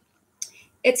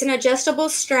 It's an adjustable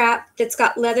strap that's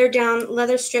got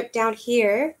leather strip down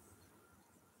here.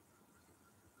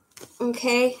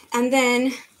 Okay, and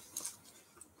then,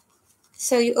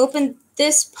 so you open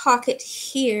this pocket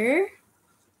here.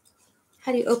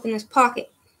 How do you open this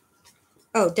pocket?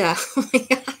 Oh, duh. Oh my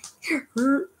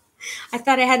God. I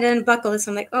thought I had to unbuckle this.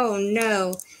 I'm like, oh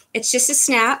no. It's just a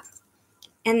snap.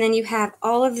 And then you have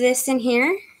all of this in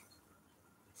here.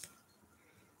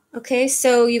 Okay,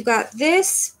 so you've got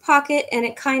this pocket and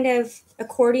it kind of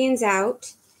accordions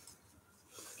out.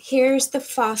 Here's the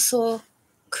fossil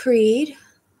Creed.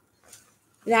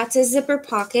 That's a zipper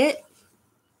pocket.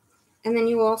 And then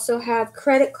you also have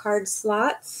credit card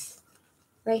slots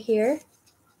right here.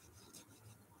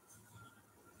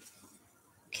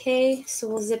 Okay, so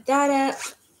we'll zip that up.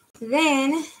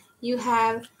 Then you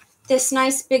have this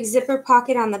nice big zipper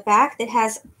pocket on the back that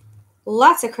has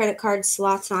lots of credit card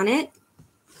slots on it.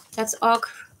 That's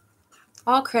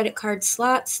all credit card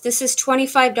slots. This is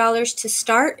 $25 to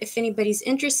start if anybody's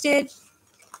interested.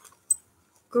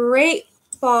 Great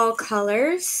fall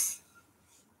colors.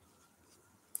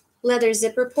 Leather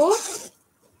zipper pull.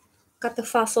 Got the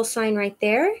fossil sign right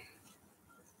there.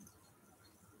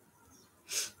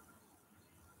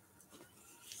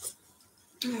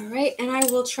 All right, and I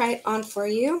will try it on for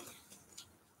you.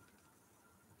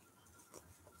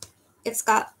 It's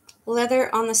got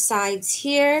leather on the sides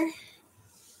here.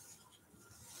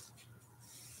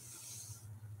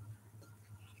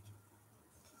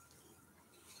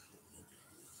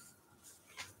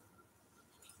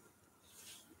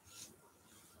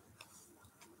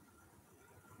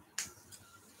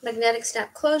 Magnetic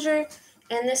snap closure,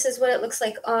 and this is what it looks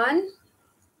like on.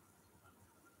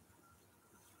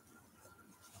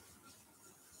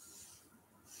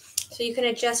 So you can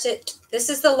adjust it. This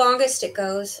is the longest it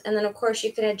goes, and then of course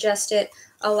you can adjust it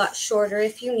a lot shorter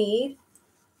if you need.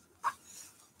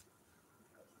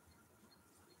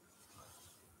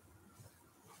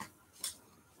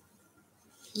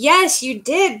 Yes, you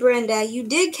did, Brenda. You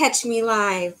did catch me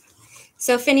live.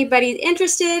 So if anybody's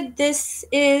interested, this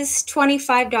is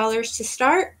 $25 to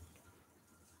start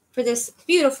for this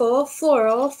beautiful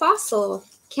floral fossil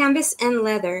canvas and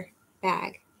leather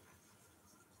bag.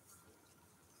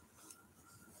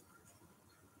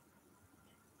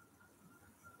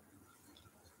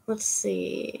 Let's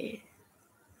see.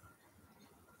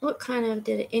 What kind of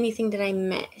anything did I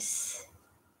miss?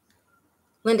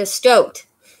 Linda stoked.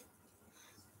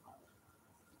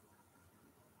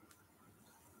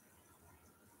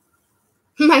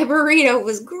 My burrito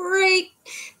was great.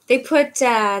 They put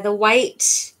the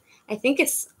white, I think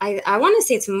it's, I want to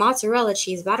say it's mozzarella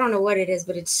cheese, but I don't know what it is,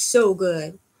 but it's so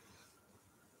good.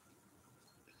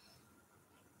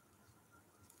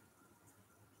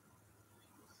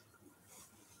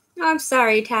 Oh, I'm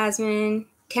sorry, Tamsin.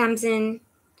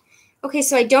 Okay,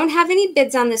 so I don't have any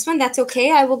bids on this one. That's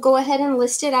okay. I will go ahead and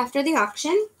list it after the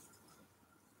auction.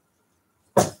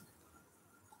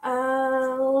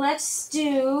 Let's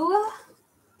do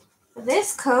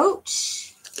this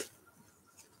coach.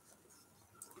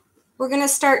 We're going to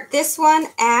start this one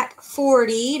at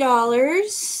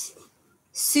 $40.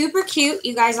 Super cute.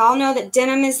 You guys all know that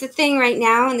denim is the thing right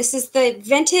now, and this is the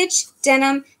vintage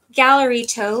denim gallery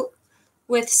tote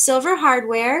with silver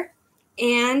hardware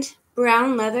and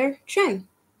brown leather trim.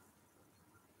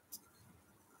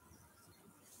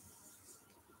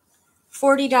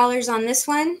 $40 on this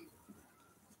one.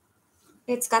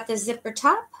 It's got the zipper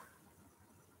top.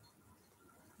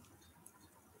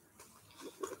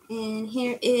 And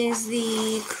here is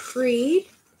the Creed.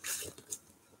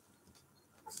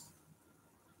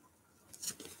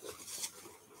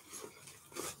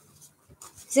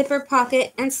 Zipper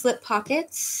pocket and slip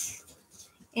pockets.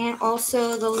 And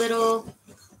also the little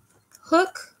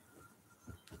hook.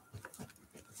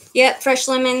 Yep, fresh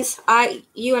lemons.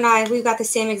 You and I, we've got the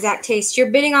same exact taste.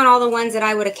 You're bidding on all the ones that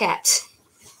I would have kept.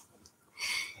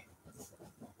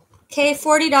 Okay,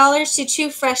 $40 to 2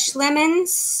 fresh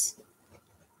lemons.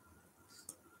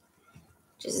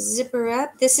 Just zipper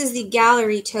up. This is the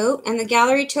gallery tote, and the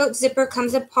gallery tote zipper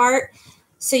comes apart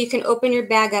so you can open your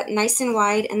bag up nice and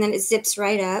wide, and then it zips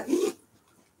right up.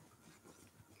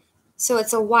 So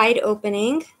it's a wide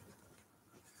opening.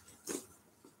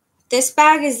 This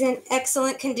bag is in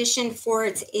excellent condition for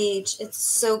its age. It's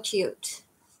so cute.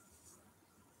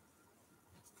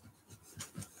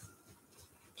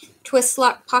 Twist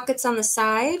lock pockets on the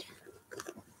side.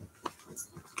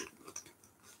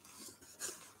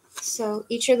 So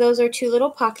each of those are 2 little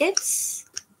pockets.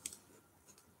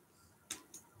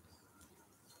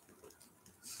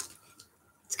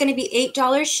 It's going to be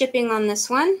 $8 shipping on this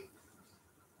one.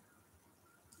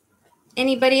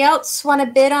 Anybody else want to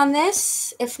bid on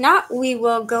this? If not, we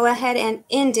will go ahead and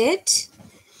end it.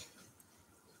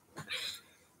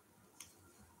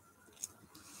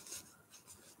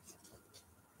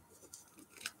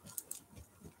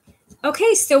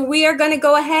 Okay, so we are going to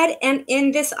go ahead and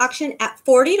end this auction at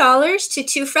 $40 to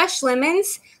 2 fresh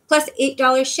lemons, plus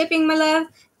 $8 shipping, my love.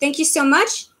 Thank you so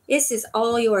much. This is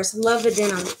all yours. Love the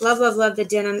denim. Love, love, love the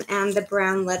denim and the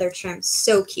brown leather trim.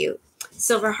 So cute.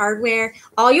 Silver hardware.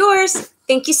 All yours.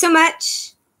 Thank you so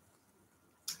much.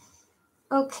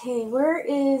 Okay, where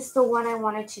is the one I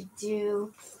wanted to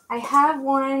do? I have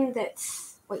one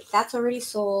that's... Wait, that's already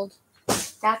sold.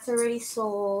 That's already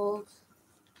sold.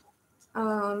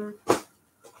 Oh,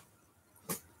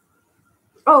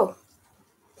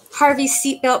 Harvey's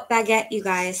seatbelt baguette, you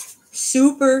guys.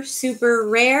 Super, super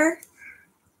rare.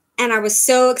 And I was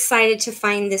so excited to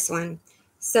find this one.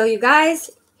 So you guys,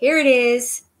 here it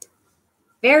is.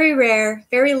 Very rare,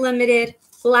 very limited,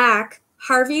 black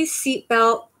Harvey's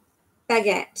seatbelt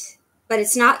baguette. But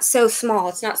it's not so small.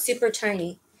 It's not super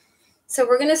tiny. So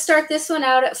we're going to start this one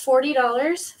out at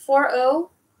 $40. 40.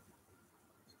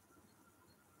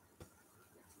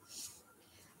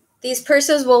 These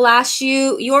purses will last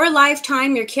you your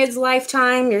lifetime, your kid's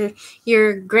lifetime,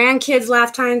 your grandkids'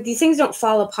 lifetime. These things don't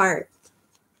fall apart.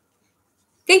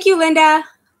 Thank you, Linda.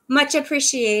 Much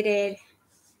appreciated.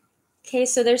 Okay,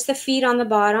 so there's the feet on the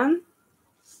bottom.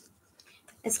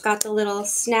 It's got the little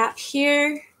snap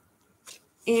here.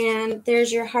 And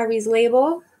there's your Harvey's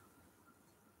label.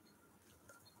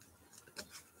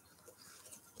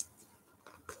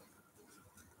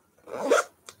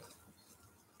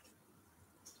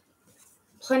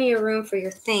 Plenty of room for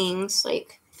your things.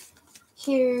 Like,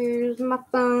 here's my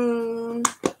phone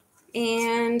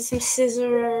and some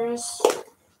scissors.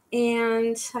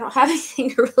 And I don't have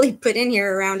anything to really put in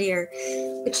here around here.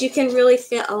 But you can really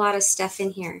fit a lot of stuff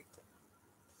in here.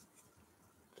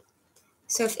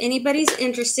 So if anybody's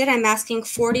interested, I'm asking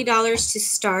 $40 to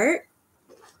start.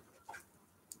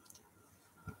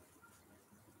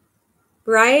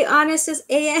 Right, Honest as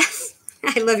AF.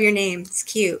 I love your name. It's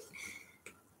cute.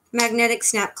 Magnetic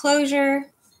snap closure.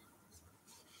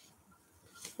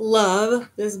 Love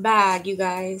this bag, you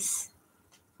guys.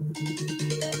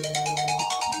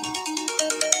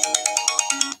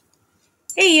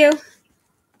 Hey, you.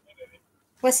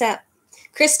 What's up?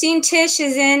 Christine Tish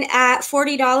is in at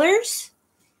 $40.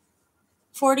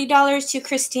 $40 to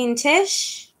Christine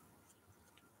Tish.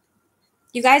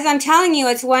 You guys, I'm telling you,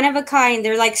 it's one of a kind.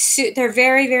 They're like, they're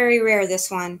very, very rare, this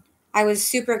one. I was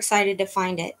super excited to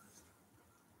find it.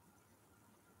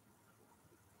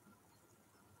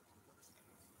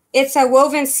 It's a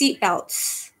woven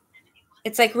seatbelt.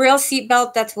 It's like real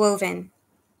seatbelt that's woven.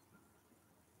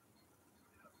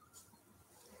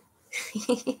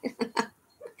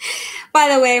 By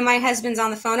the way, my husband's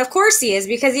on the phone. Of course he is,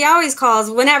 because he always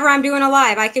calls whenever I'm doing a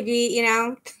live. I could be, you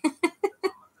know.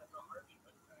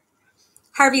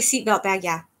 Harvey seatbelt bag,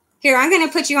 yeah. Here, I'm going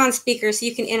to put you on speaker so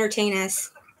you can entertain us.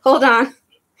 Hold on.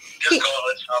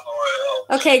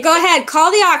 Okay, go ahead. Call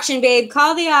the auction, babe.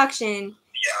 Call the auction.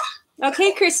 Yeah.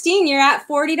 Okay, Christine, you're at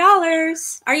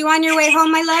 $40. Are you on your way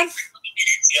home, my love? Yep,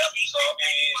 so I'll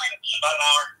be about an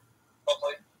hour,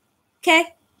 hopefully.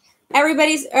 Okay.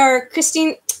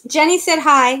 Christine, Jenny said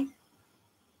hi.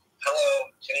 Hello,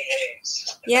 Jenny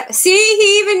Hayes. Yeah. See,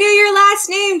 he even knew your last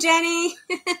name, Jenny.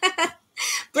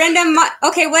 Brenda.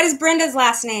 Okay, what is Brenda's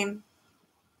last name?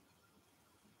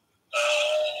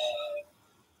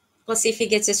 We'll see if he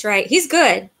gets this right. He's good. I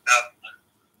don't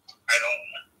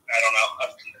know. I'm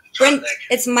trying to think.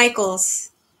 It's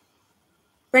Michaels.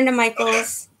 Brenda Michaels. Okay.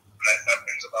 That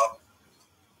rings a bell.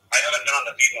 I haven't been on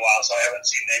the feed in a while, so I haven't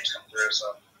seen names come through.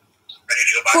 So I need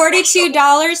to go back.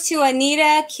 $42 to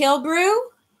Anita Kilbrew.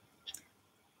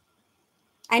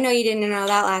 I know you didn't know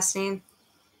that last name.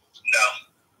 No.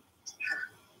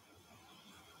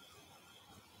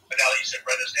 But now that you said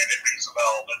Brenda's name, it rings a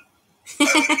bell, but I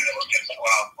haven't been able to get it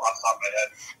off the top of my head.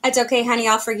 It's okay, honey.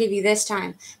 I'll forgive you this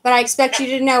time. But I expect you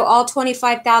to know all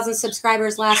 25,000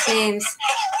 subscribers' last names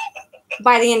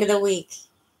by the end of the week.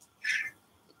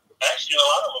 Actually, a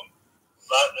lot of them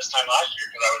this time last year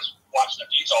because I was watching the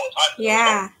feeds all the time.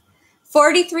 Yeah.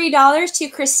 $43 to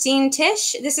Christine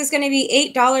Tish. This is going to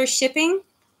be $8 shipping.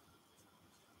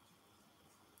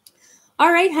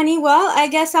 All right, honey. Well, I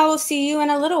guess I will see you in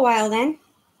a little while then.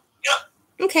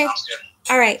 Yeah. Okay. Sounds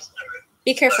good. All right.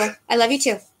 Be careful. Bye. I love you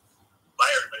too.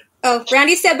 Bye, everybody. Oh,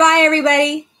 Randy said bye,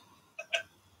 everybody.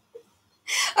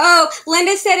 Oh,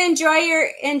 Linda said enjoy your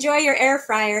air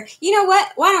fryer. You know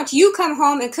what? Why don't you come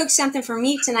home and cook something for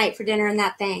me tonight for dinner in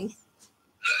that thing?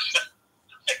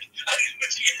 I didn't get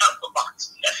it out of the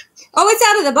box yet. Oh, it's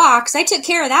out of the box. I took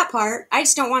care of that part. I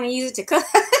just don't want to use it to cook.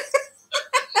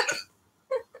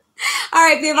 All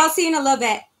right, babe. I'll see you in a little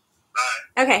bit.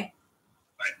 Bye. Okay.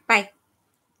 Bye.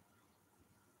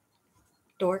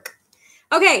 Dork.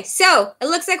 Okay, so it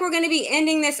looks like we're going to be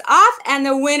ending this off, and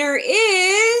the winner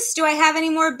is, do I have any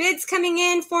more bids coming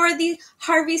in for the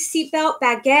Harvey Seatbelt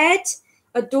Baguette?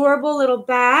 Adorable little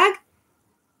bag.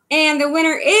 And the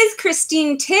winner is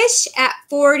Christine Tish at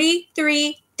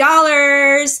 $43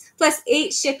 plus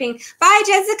 $8 shipping. Bye,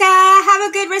 Jessica. Have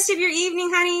a good rest of your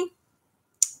evening, honey.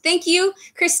 Thank you,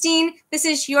 Christine. This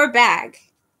is your bag.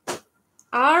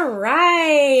 All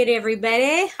right,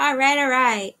 everybody. All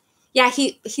right. Yeah,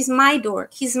 he's my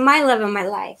dork. He's my love of my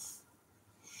life.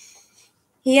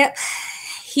 Yep.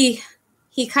 He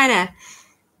kind of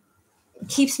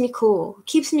keeps me cool.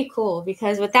 Keeps me cool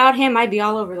because without him I'd be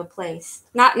all over the place.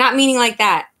 Not meaning like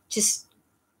that. Just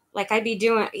like I'd be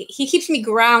doing, he keeps me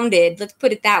grounded. Let's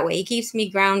put it that way. He keeps me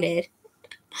grounded.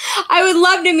 I would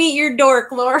love to meet your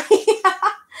dork, Lori.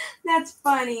 That's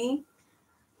funny.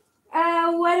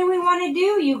 What do we want to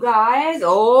do, you guys?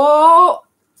 Oh,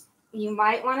 you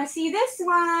might want to see this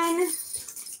one.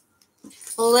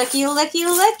 Looky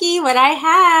what I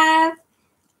have.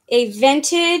 A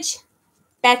vintage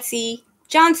Betsy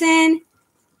Johnson,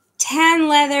 tan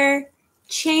leather,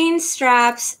 chain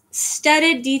straps,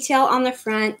 studded detail on the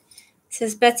front. It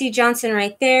says Betsy Johnson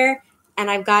right there.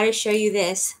 And I've got to show you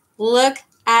this. Look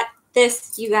at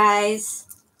this, you guys.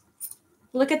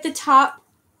 Look at the top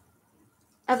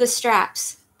of the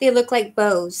straps. They look like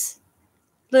bows.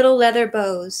 Little leather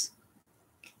bows.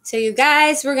 So you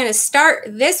guys, we're going to start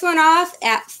this one off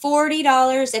at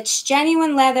 $40. It's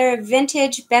genuine leather,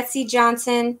 vintage Betsy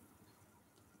Johnson,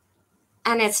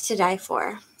 and it's to die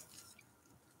for.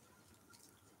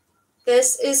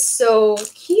 This is so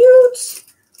cute.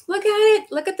 Look at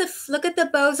it. Look at the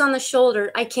bows on the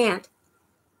shoulder. I can't.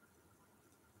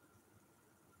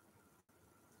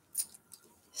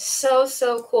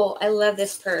 So cool. I love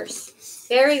this purse.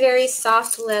 Very, very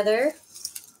soft leather.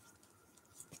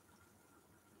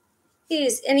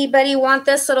 Does anybody want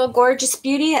this little gorgeous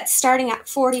beauty? It's starting at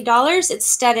 $40. It's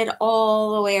studded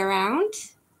all the way around.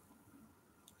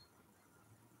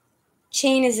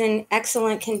 Chain is in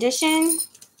excellent condition.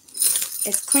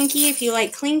 It's clinky if you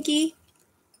like clinky.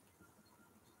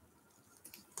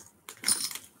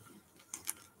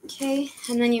 Okay,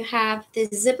 and then you have the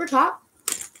zipper top.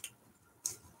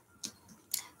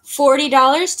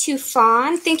 $40 to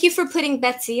Fawn. Thank you for putting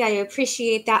Betsy. I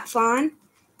appreciate that, Fawn.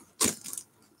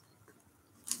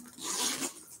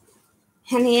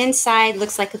 And the inside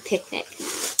looks like a picnic.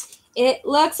 It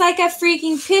looks like a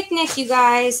freaking picnic, you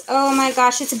guys. Oh my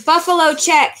gosh, it's a buffalo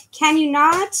check. Can you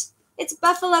not? It's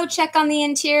buffalo check on the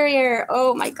interior.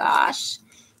 Oh my gosh.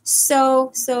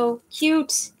 So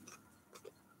cute.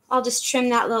 I'll just trim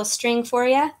that little string for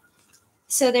you.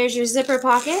 So there's your zipper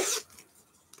pocket.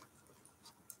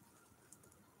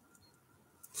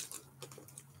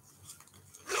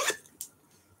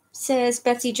 Says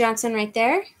Betsy Johnson right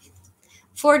there.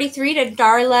 $43 to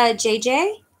Darla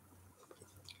JJ.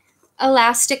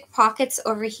 Elastic pockets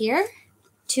over here.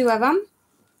 2 of them.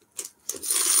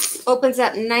 Opens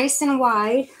up nice and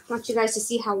wide. I want you guys to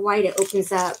see how wide it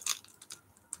opens up.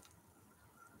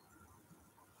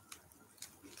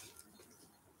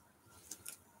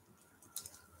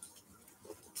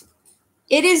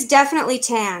 It is definitely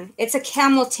tan. It's a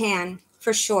camel tan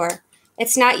for sure.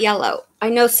 It's not yellow. I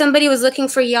know somebody was looking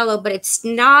for yellow, but it's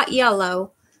not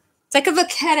yellow. It's like a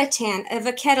vachetta tan, a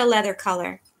vachetta leather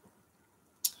color.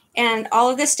 And all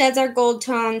of the studs are gold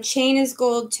tone. Chain is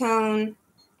gold tone.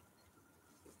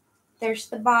 There's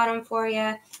the bottom for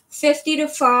you. 50 to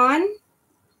fawn.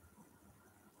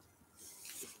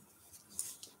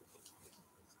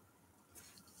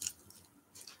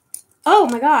 Oh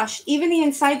my gosh, even the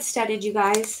inside studded, you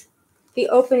guys. The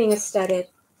opening is studded.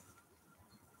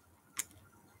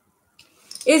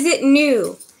 Is it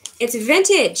new? It's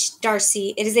vintage,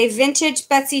 Darcy. It is a vintage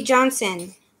Betsy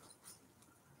Johnson.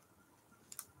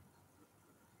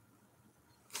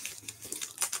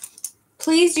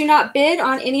 Please do not bid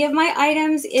on any of my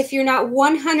items if you're not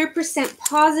 100%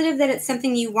 positive that it's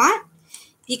something you want,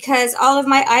 because all of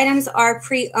my items are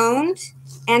pre-owned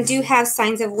and do have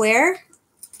signs of wear.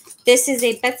 This is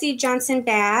a Betsy Johnson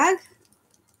bag.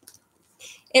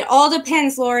 It all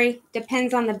depends, Lori.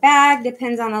 Depends on the bag,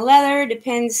 depends on the leather,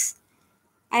 depends.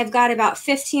 I've got about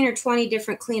 15 or 20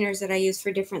 different cleaners that I use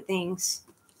for different things.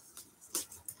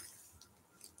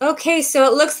 Okay, so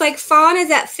it looks like fawn is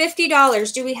at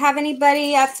 $50. Do we have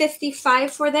anybody at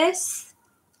 $55 for this?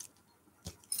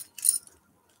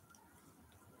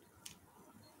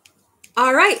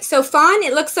 All right, so fawn,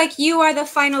 it looks like you are the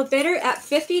final bidder at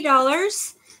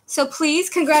 $50. So please,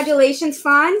 congratulations,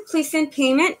 fawn. Please send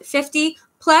payment $50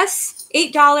 plus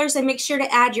 $8, and make sure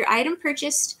to add your item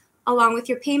purchased along with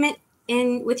your payment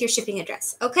and with your shipping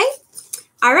address. Okay?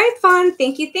 All right, fawn.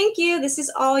 Thank you. Thank you. This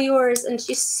is all yours, and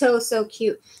she's so, so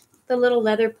cute. The little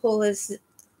leather pull it's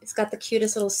got the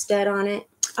cutest little stud on it.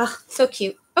 Oh, so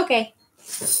cute. Okay.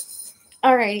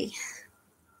 All righty.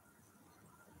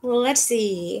 Well, let's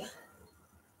see.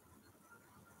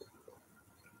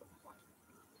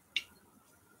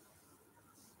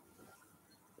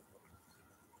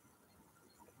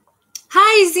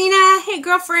 Hi, Zena. Hey,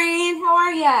 girlfriend. How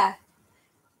are ya?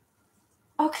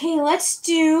 Okay, let's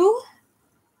do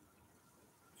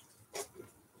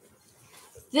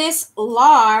this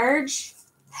large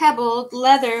pebbled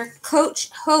leather Coach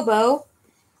Hobo,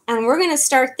 and we're going to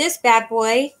start this bad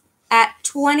boy at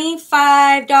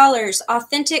 $25.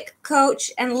 Authentic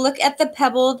Coach, and look at the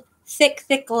pebbled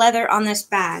thick leather on this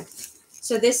bag.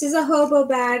 So this is a Hobo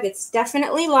bag. It's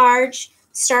definitely large.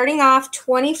 Starting off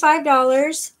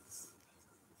 $25.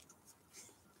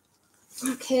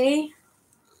 Okay.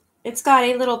 It's got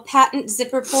a little patent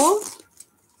zipper pull.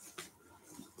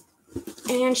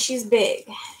 And she's big.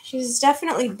 She's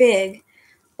definitely big.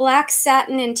 Black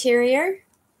satin interior.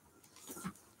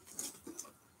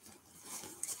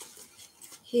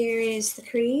 Here is the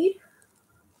creed.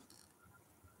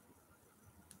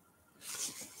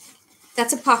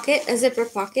 That's a pocket, a zipper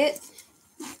pocket.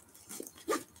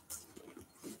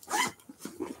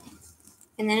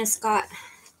 And then it's got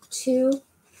 2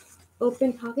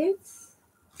 open pockets.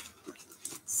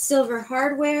 Silver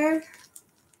hardware.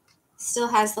 Still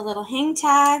has the little hang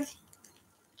tag.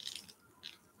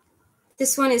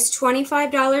 This one is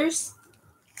 $25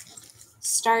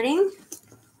 starting.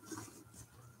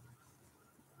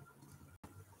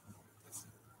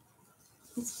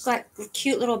 It's got a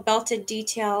cute little belted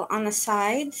detail on the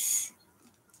sides.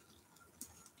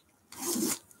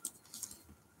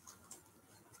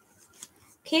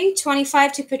 Okay,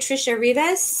 $25 to Patricia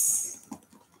Rivas.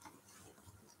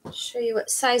 I'll show you what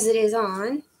size it is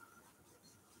on.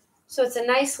 So it's a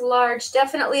nice large,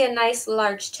 definitely a nice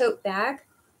large tote bag.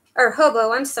 Or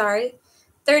hobo, I'm sorry.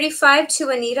 $35 to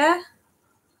Anita.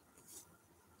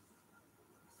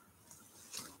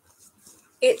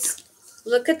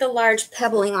 Look at the large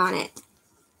pebbling on it.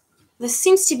 This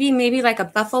seems to be maybe like a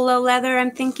buffalo leather,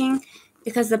 I'm thinking,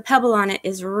 because the pebble on it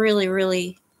is really,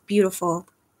 really beautiful.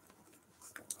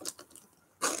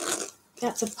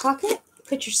 That's a pocket.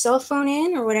 Put your cell phone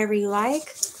in or whatever you like.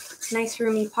 Nice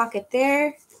roomy pocket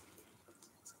there.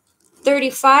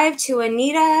 $35 to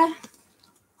Anita.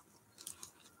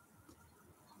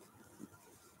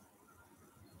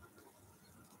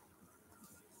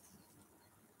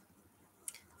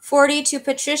 $40 to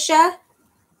Patricia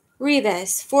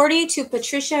Rivas. $40 to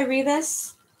Patricia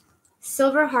Rivas.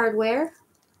 Silver hardware.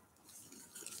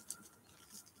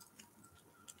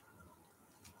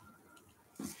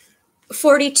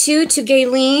 $42 to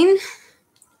Gayleen.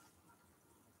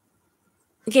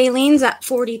 Gayleen's at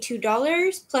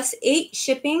 $42 plus $8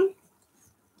 shipping.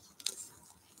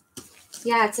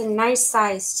 Yeah, it's a nice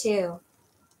size too.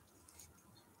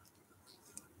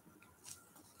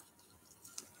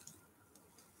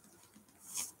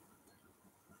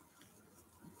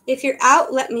 If you're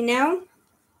out, let me know.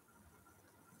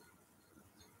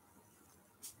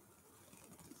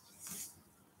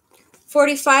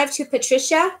 $45 to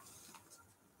Patricia.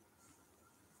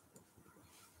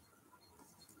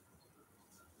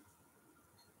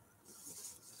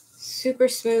 Super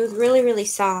smooth, really, really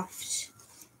soft.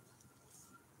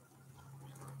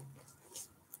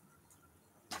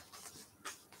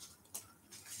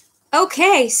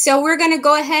 Okay, so we're going to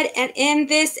go ahead and end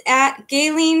this at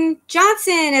Gayleen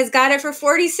Johnson has got it for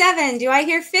 $47. Do I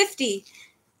hear 50?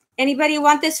 Anybody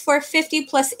want this for 50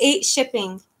 plus 8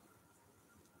 shipping?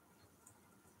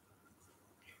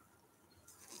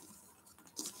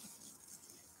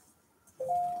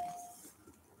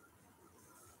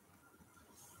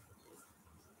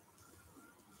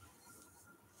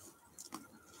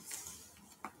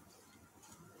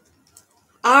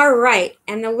 All right,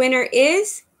 and the winner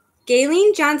is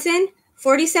Gayleen Johnson,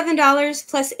 $47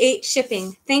 plus 8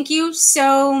 shipping. Thank you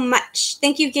so much.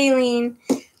 Thank you, Gayleen.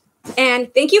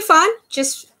 And thank you, Fawn.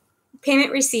 Just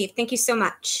payment received. Thank you so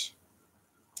much.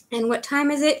 And what time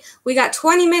is it? We got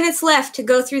 20 minutes left to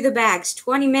go through the bags.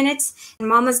 20 minutes, and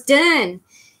Mama's done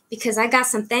because I got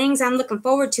some things I'm looking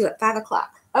forward to at 5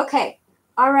 o'clock. Okay.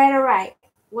 All right, all right.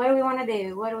 What do we want to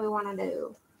do? What do we want to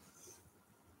do?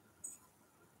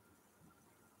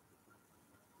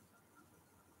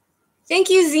 Thank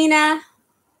you, Zena.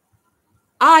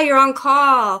 Ah, you're on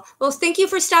call. Well, thank you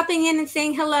for stopping in and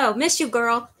saying hello. Miss you,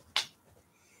 girl.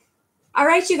 All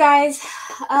right, you guys.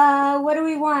 What do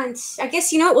we want? I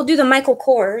guess, you know what? We'll do the Michael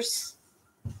Kors.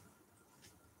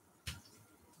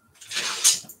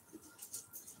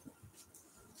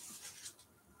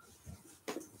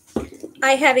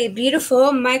 I have a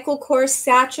beautiful Michael Kors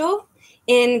satchel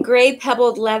in gray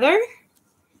pebbled leather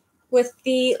with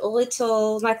the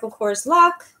little Michael Kors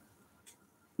lock.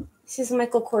 This is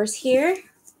Michael Kors here.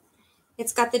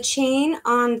 It's got the chain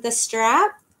on the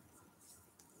strap.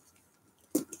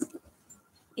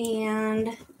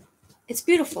 And it's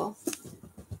beautiful.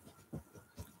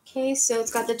 Okay, so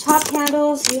it's got the top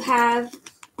handles. You have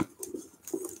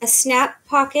a snap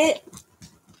pocket,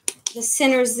 the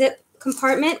center zip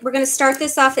compartment. We're going to start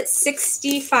this off at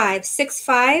 65.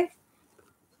 6'5".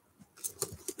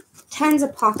 Tons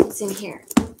of pockets in here.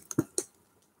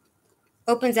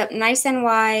 Opens up nice and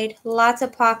wide, lots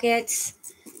of pockets.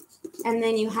 And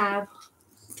then you have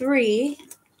 3.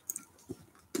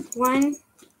 1,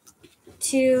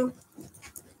 2,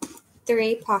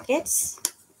 3 pockets.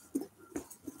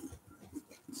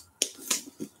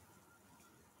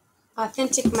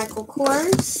 Authentic Michael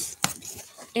Kors.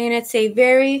 And it's a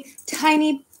very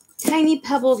tiny, tiny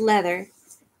pebbled leather.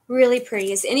 Really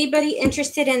pretty. Is anybody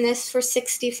interested in this for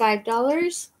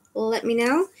 $65? Let me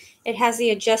know. It has the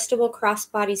adjustable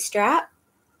crossbody strap.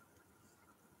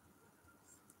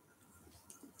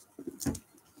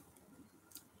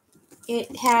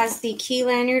 It has the key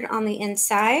lanyard on the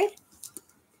inside.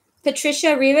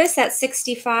 Patricia Rivas at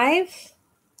 $65.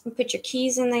 You put your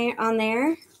keys in there on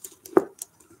there.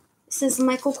 This is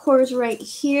Michael Kors right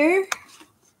here.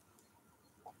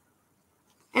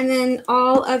 And then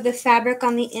all of the fabric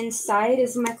on the inside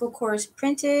is Michael Kors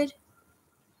printed.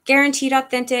 Guaranteed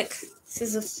authentic.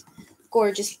 This is a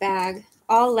gorgeous bag.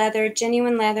 All leather,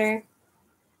 genuine leather.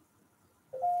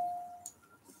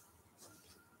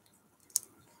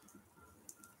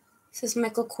 This is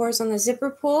Michael Kors on the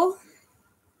zipper pull.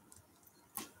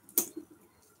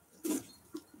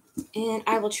 And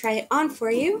I will try it on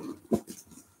for you.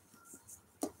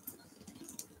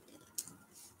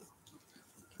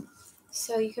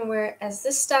 So you can wear it as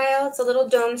this style. It's a little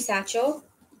dome satchel.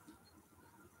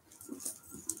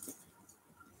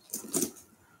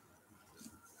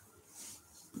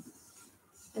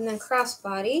 And then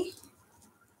crossbody.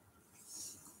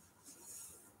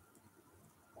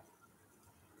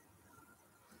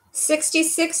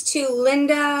 $66 to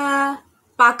Linda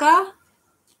Baca.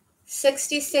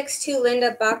 $66 to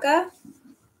Linda Baca.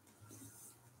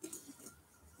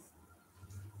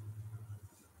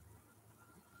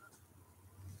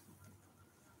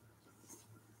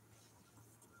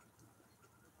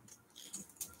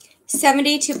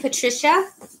 $70 to Patricia.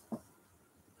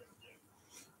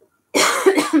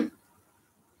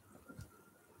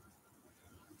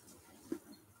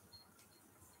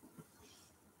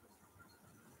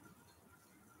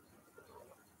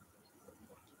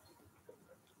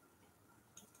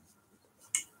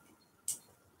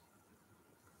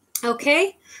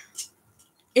 Okay.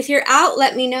 If you're out,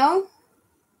 let me know.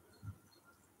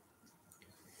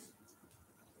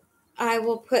 I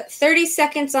will put 30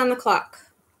 seconds on the clock.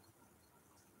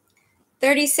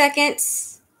 30 seconds.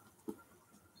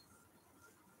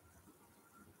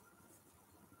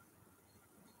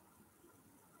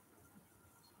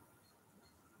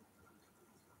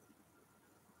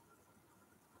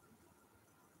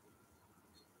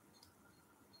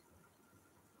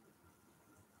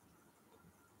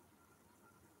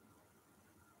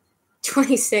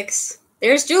 $26.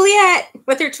 There's Juliet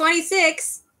with her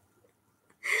 26.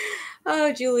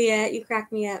 Oh, Juliet, you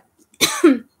crack me up.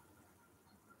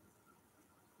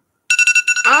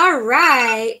 All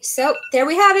right. So there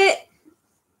we have it.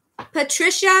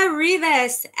 Patricia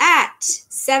Rivas at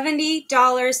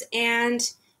 $70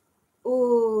 and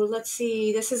let's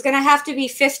see. This is going to have to be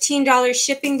 $15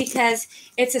 shipping because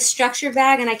it's a structure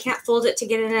bag and I can't fold it to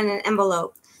get it in an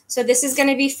envelope. So this is going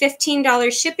to be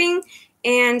 $15 shipping,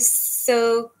 and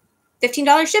so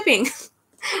 $15 shipping.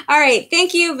 All right.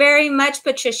 Thank you very much,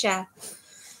 Patricia.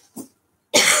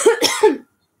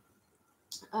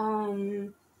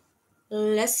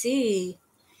 Let's see.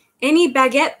 Any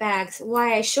baguette bags?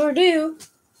 Why, I sure do.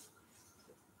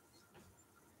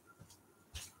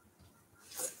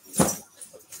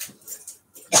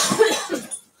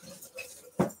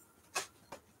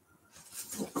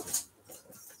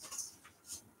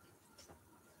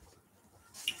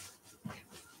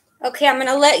 Okay, I'm going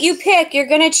to let you pick. You're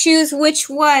going to choose which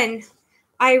one.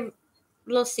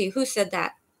 Let's see. Who said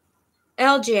that?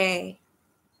 LJ.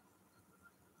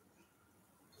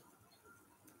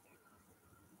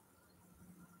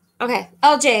 Okay,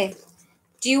 LJ.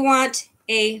 Do you want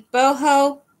a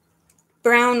boho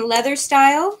brown leather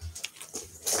style?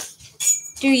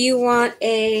 Do you want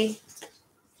a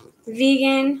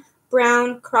vegan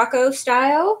brown croco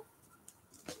style?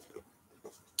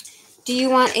 Do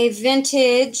you want a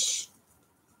vintage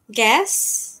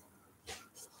guess?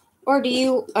 Or do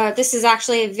you, this is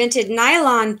actually a vintage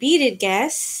nylon beaded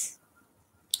guess?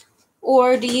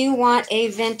 Or do you want a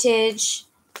vintage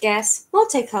guess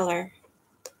multicolor?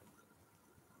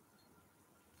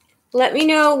 Let me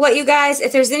know what you guys,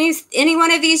 if there's any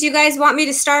one of these you guys want me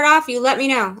to start off, you let me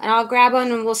know. And I'll grab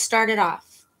one and we'll start it off.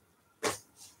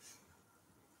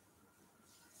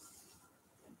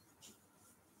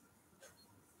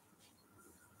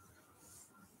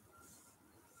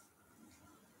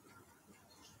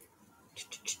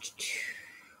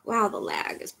 Wow, the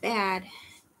lag is bad.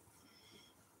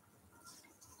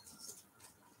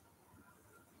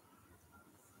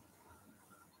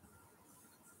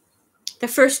 The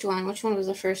first one. Which one was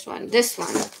the first one? This one.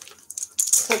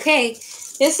 Okay.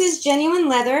 This is genuine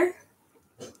leather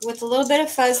with a little bit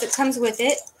of fuzz that comes with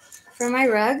it for my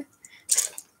rug.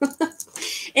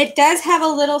 It does have a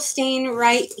little stain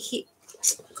right here.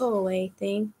 Go away,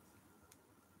 thing.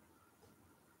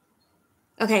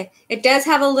 Okay. It does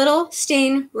have a little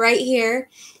stain right here.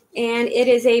 And it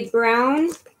is a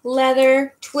brown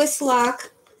leather twist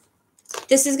lock.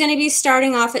 This is going to be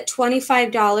starting off at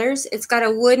 $25. It's got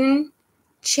a wooden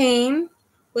chain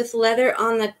with leather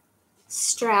on the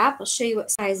strap. I'll show you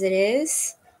what size it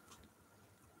is.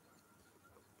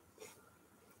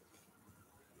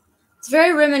 It's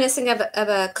very reminiscent of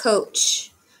a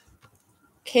Coach.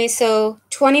 Okay, so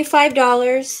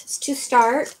 $25 to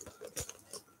start.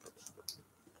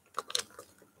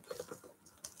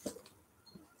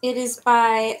 It is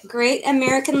by Great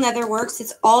American Leather Works.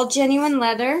 It's all genuine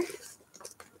leather.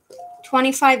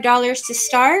 $25 to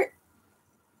start.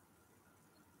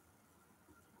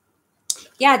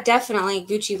 Yeah, definitely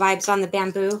Gucci vibes on the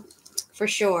bamboo, for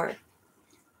sure.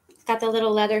 It's got the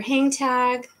little leather hang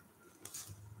tag.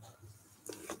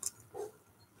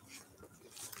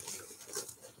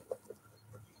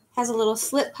 Has a little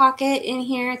slip pocket in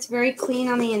here. It's very clean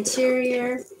on the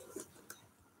interior.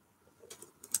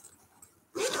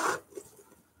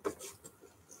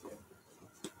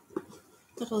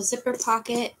 Little zipper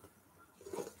pocket.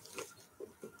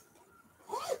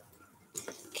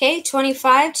 Okay,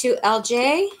 $25 to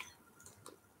LJ.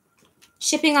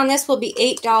 Shipping on this will be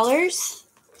 $8.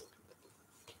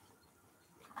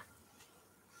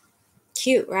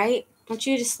 Cute, right? Don't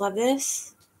you just love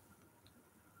this?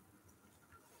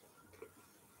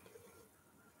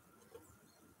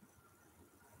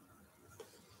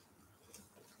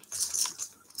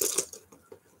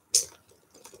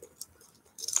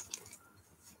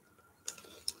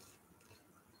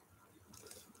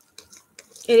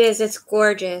 It is. It's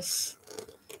gorgeous.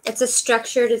 It's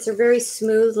it's a very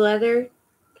smooth leather.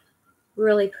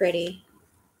 Really pretty.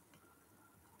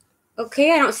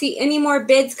 Okay, I don't see any more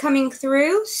bids coming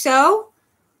through. So,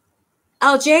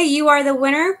 LJ, you are the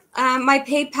winner. My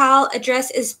PayPal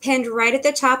address is pinned right at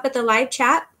the top of the live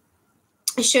chat.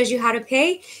 It shows you how to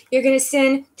pay. You're going to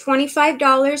send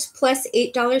 $25 plus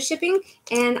 $8 shipping,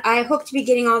 and I hope to be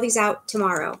getting all these out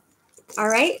tomorrow. All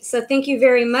right, so thank you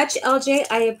very much, LJ.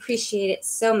 I appreciate it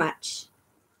so much.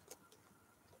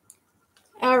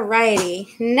 All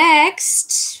righty,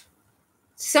 next,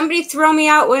 somebody throw me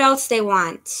out what else they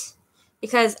want,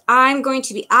 because I'm going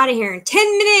to be out of here in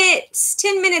 10 minutes.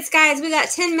 10 minutes, guys. We got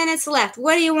 10 minutes left.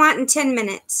 What do you want in 10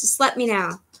 minutes? Just let me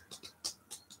know.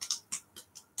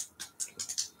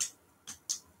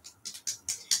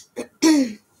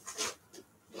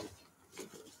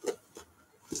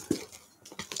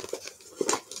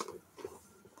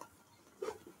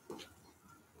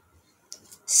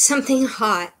 Something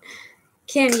hot.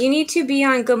 Kim, you need to be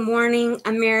on Good Morning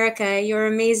America. You're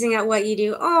amazing at what you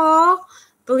do. Oh,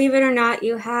 believe it or not,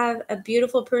 you have a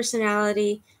beautiful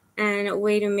personality and a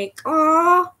way to make,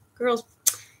 oh, girls.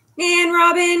 Man,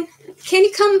 Robin, can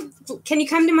you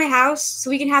come to my house so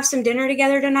we can have some dinner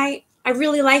together tonight? I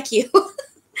really like you.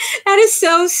 That is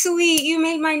so sweet. You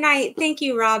made my night. Thank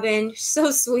you, Robin.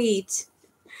 So sweet.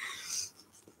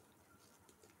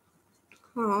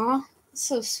 Aw,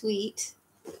 so sweet.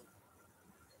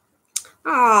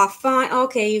 Aw, fine.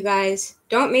 Okay, you guys.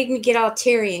 Don't make me get all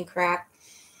teary and crap.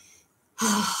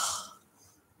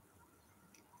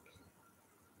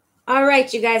 All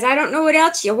right, you guys. I don't know what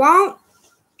else you want.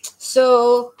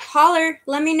 So holler.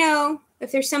 Let me know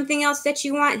if there's something else that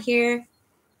you want here.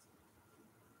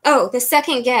 Oh, the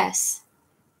second guess.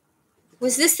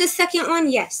 Was this the second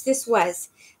one? Yes, this was.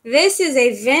 This is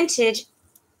a vintage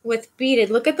with beaded.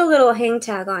 Look at the little hang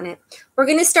tag on it. We're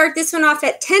going to start this one off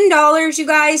at $10, you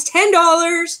guys.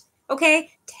 $10. Okay,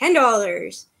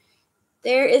 $10.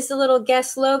 There is the little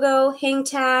guest logo hang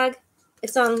tag.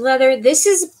 It's on leather. This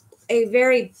is a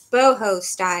very boho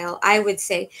style, I would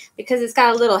say, because it's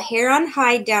got a little hair on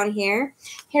hide down here.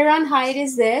 Hair on hide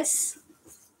is this.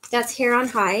 That's hair on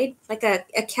hide, like a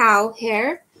cow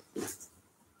hair.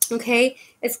 Okay,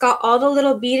 it's got all the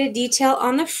little beaded detail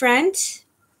on the front.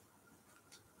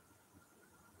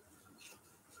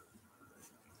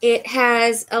 It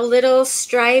has a little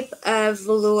stripe of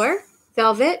velour,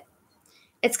 velvet.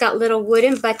 It's got little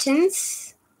wooden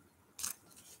buttons.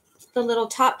 The little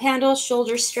top handle,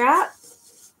 shoulder strap.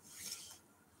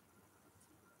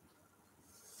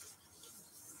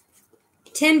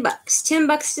 $10.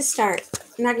 $10 to start.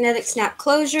 Magnetic snap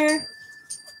closure.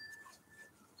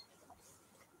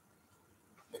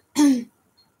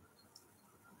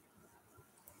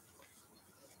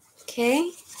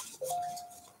 Okay.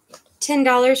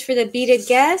 $10 for the beaded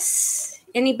guess.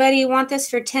 Anybody want this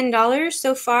for $10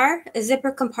 so far? A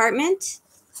zipper compartment.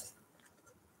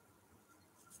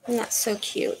 And that's so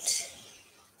cute.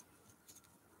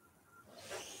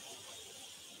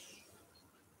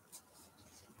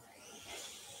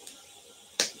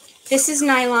 This is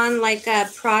nylon, like a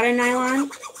Prada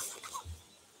nylon.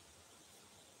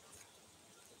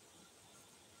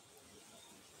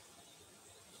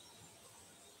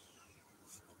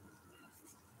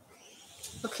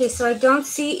 Okay, so I don't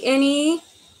see any.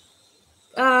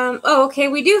 Oh, okay,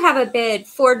 we do have a bid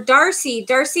for Darcy.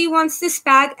 Darcy wants this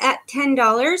bag at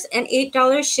 $10 and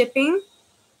 $8 shipping.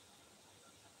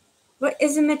 What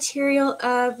is the material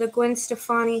of the Gwen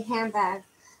Stefani handbag?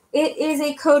 It is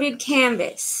a coated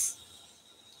canvas.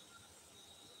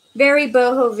 Very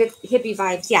boho hippie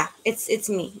vibes. Yeah, it's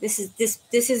me. This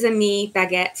is a me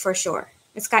baguette for sure.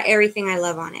 It's got everything I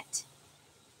love on it.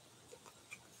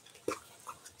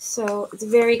 So it's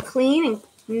very clean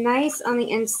and nice on the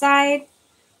inside.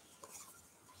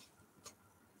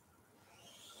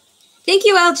 Thank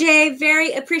you, LJ.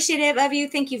 Very appreciative of you.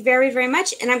 Thank you very, very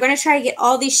much. And I'm going to try to get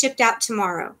all these shipped out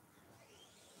tomorrow.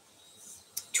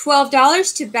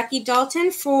 $12 to Becky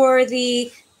Dalton for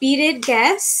the beaded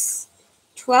guess.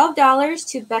 $12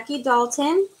 to Becky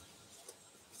Dalton.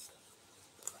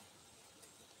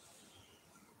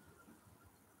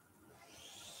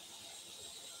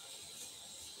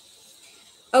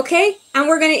 Okay, and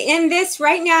we're going to end this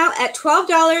right now at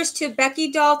 $12 to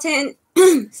Becky Dalton.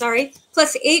 Sorry,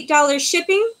 plus $8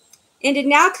 shipping. And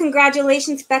now,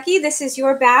 congratulations, Becky. This is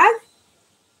your bag.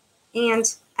 And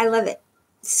I love it.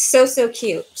 So, so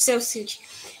cute. So, so cute.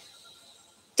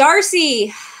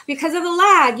 Darcy, because of the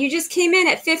lag, you just came in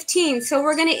at 15. So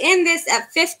we're going to end this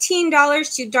at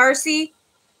 $15 to Darcy.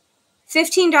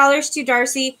 $15 to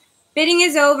Darcy. Bidding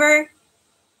is over.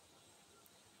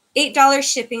 $8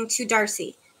 shipping to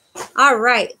Darcy. All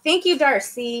right. Thank you,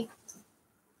 Darcy.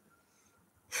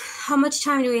 How much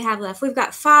time do we have left? We've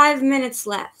got 5 minutes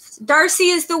left. Darcy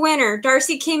is the winner.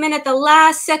 Darcy came in at the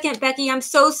last second, Becky. I'm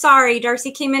so sorry.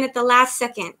 Darcy came in at the last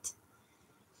second.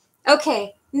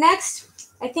 Okay, next,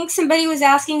 I think somebody was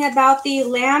asking about the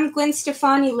Gwen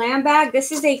Stefani lamb bag.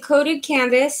 This is a coated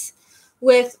canvas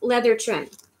with leather trim.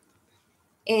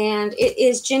 And it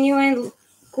is genuine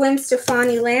Gwen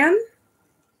Stefani lamb.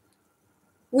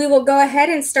 We will go ahead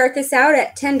and start this out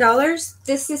at $10.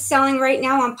 This is selling right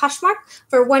now on Poshmark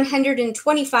for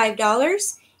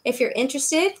 $125. If you're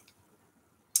interested,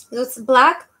 it's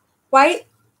black, white,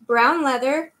 brown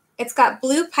leather. It's got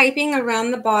blue piping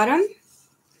around the bottom.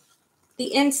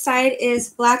 The inside is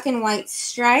black and white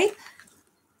stripe.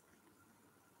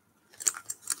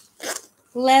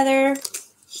 leather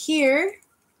here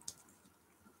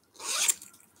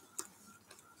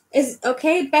is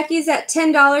okay. Becky's at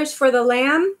 $10 for the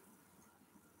lamb.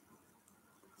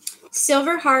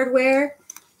 Silver hardware.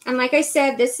 And like I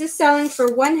said, this is selling for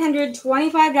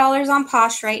 $125 on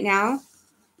Posh right now.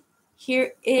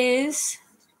 Here is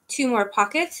 2 more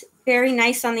pockets. Very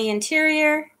nice on the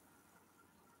interior.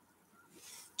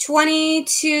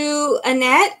 $20 to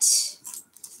Annette.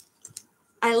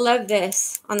 I love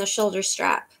this on the shoulder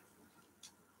strap.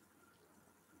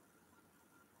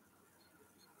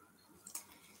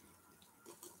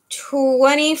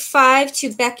 $25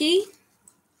 to Becky.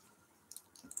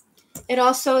 It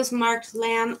also is marked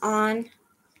lamb on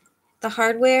the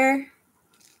hardware.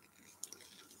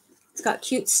 It's got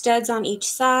cute studs on each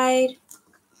side.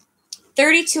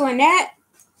 $30 to Annette.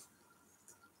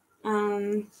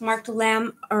 Marked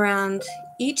lamb around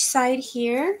each side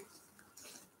here.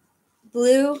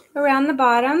 Blue around the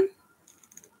bottom.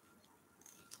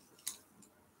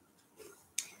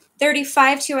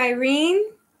 $35 to Irene.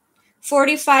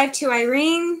 $45 to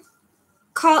Irene.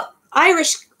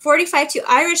 $45 to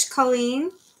Irish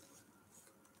Colleen.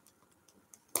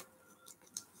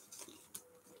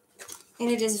 And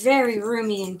it is very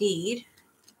roomy indeed.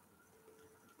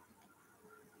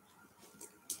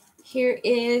 Here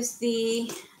is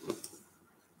the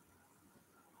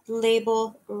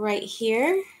label right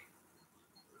here.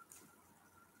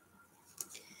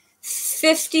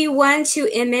 $51 to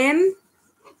MM.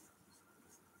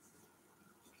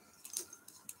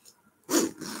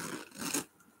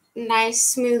 Nice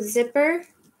smooth zipper.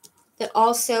 That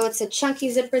also, it's a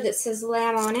chunky zipper that says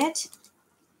lamb on it.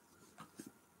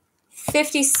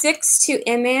 $56 to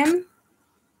MM.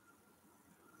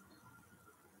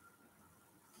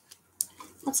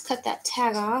 Let's cut that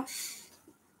tag off.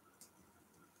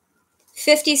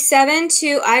 $57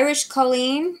 to Irish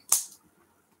Colleen.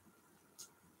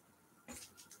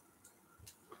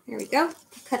 There we go.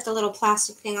 Cut the little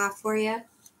plastic thing off for you.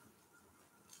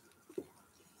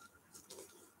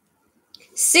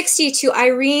 $60 to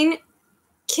Irene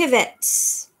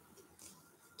Kivets.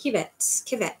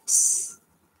 Kivets.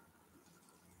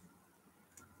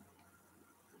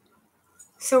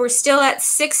 So we're still at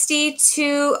 $60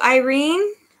 to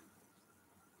Irene.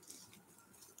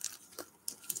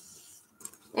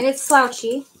 And it's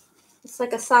slouchy. It's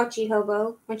like a slouchy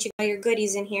hobo once you got your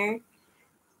goodies in here.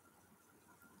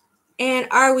 And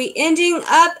are we ending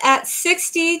up at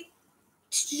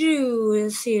 62?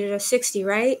 Let's see, 60,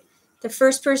 right? The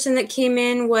first person that came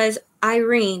in was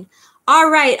Irene. All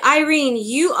right, Irene,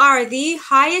 you are the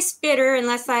highest bidder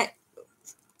okay,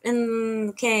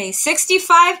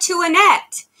 $65 to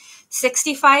Annette.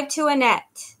 $65 to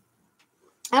Annette.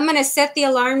 I'm going to set the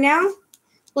alarm now.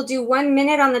 We'll do 1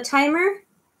 minute on the timer.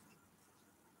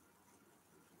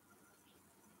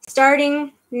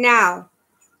 Starting now.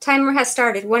 Timer has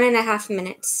started, 1.5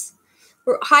 minutes.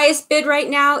 Our highest bid right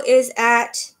now is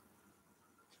at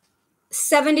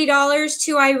 $70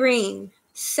 to Irene.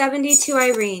 $70 to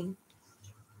Irene.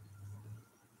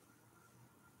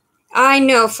 I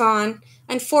know, Fawn.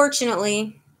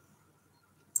 Unfortunately.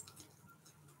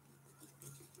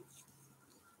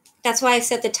 That's why I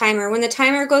set the timer. When the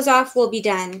timer goes off, we'll be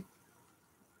done.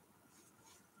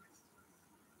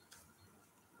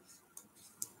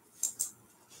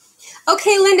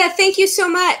 Okay, Linda, thank you so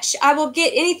much. I will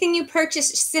get anything you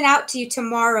purchased sent out to you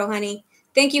tomorrow, honey.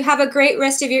 Thank you. Have a great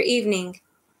rest of your evening.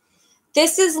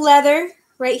 This is leather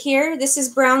right here. This is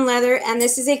brown leather, and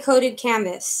this is a coated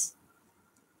canvas.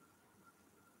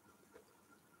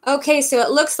 Okay, so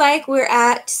it looks like we're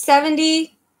at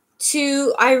 70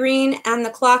 to Irene, and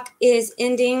the clock is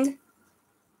ending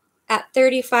at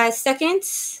 35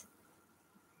 seconds.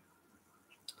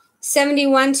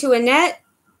 71 to Annette.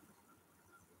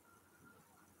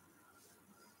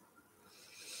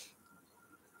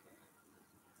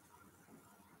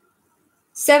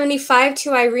 $75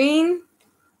 to Irene.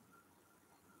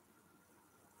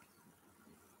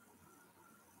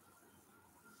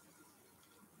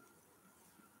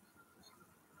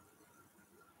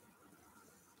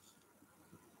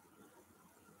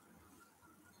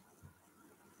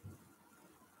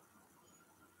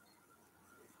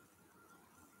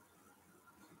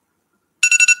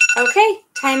 Okay,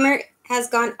 timer has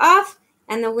gone off,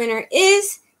 and the winner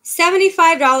is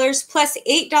 $75 plus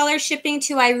 $8 shipping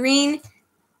to Irene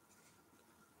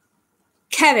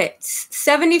Kivets.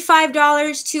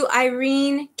 $75 to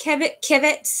Irene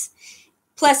Kivets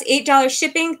plus $8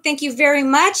 shipping. Thank you very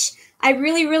much. I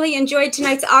really, really enjoyed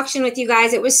tonight's auction with you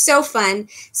guys. It was so fun.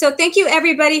 So thank you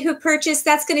everybody who purchased.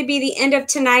 That's going to be the end of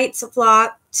tonight's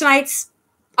vlog, tonight's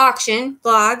auction,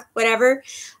 blog, whatever.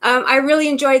 I really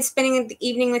enjoyed spending the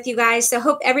evening with you guys. So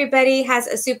hope everybody has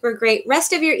a super great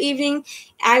rest of your evening.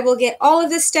 I will get all of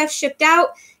this stuff shipped out.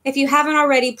 If you haven't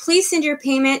already, please send your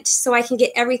payment so I can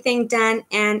get everything done.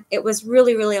 And it was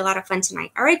really, really a lot of fun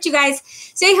tonight. All right, you guys,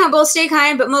 stay humble, stay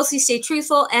kind, but mostly stay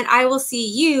truthful. And I will see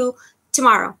you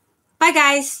tomorrow. Bye,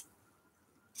 guys.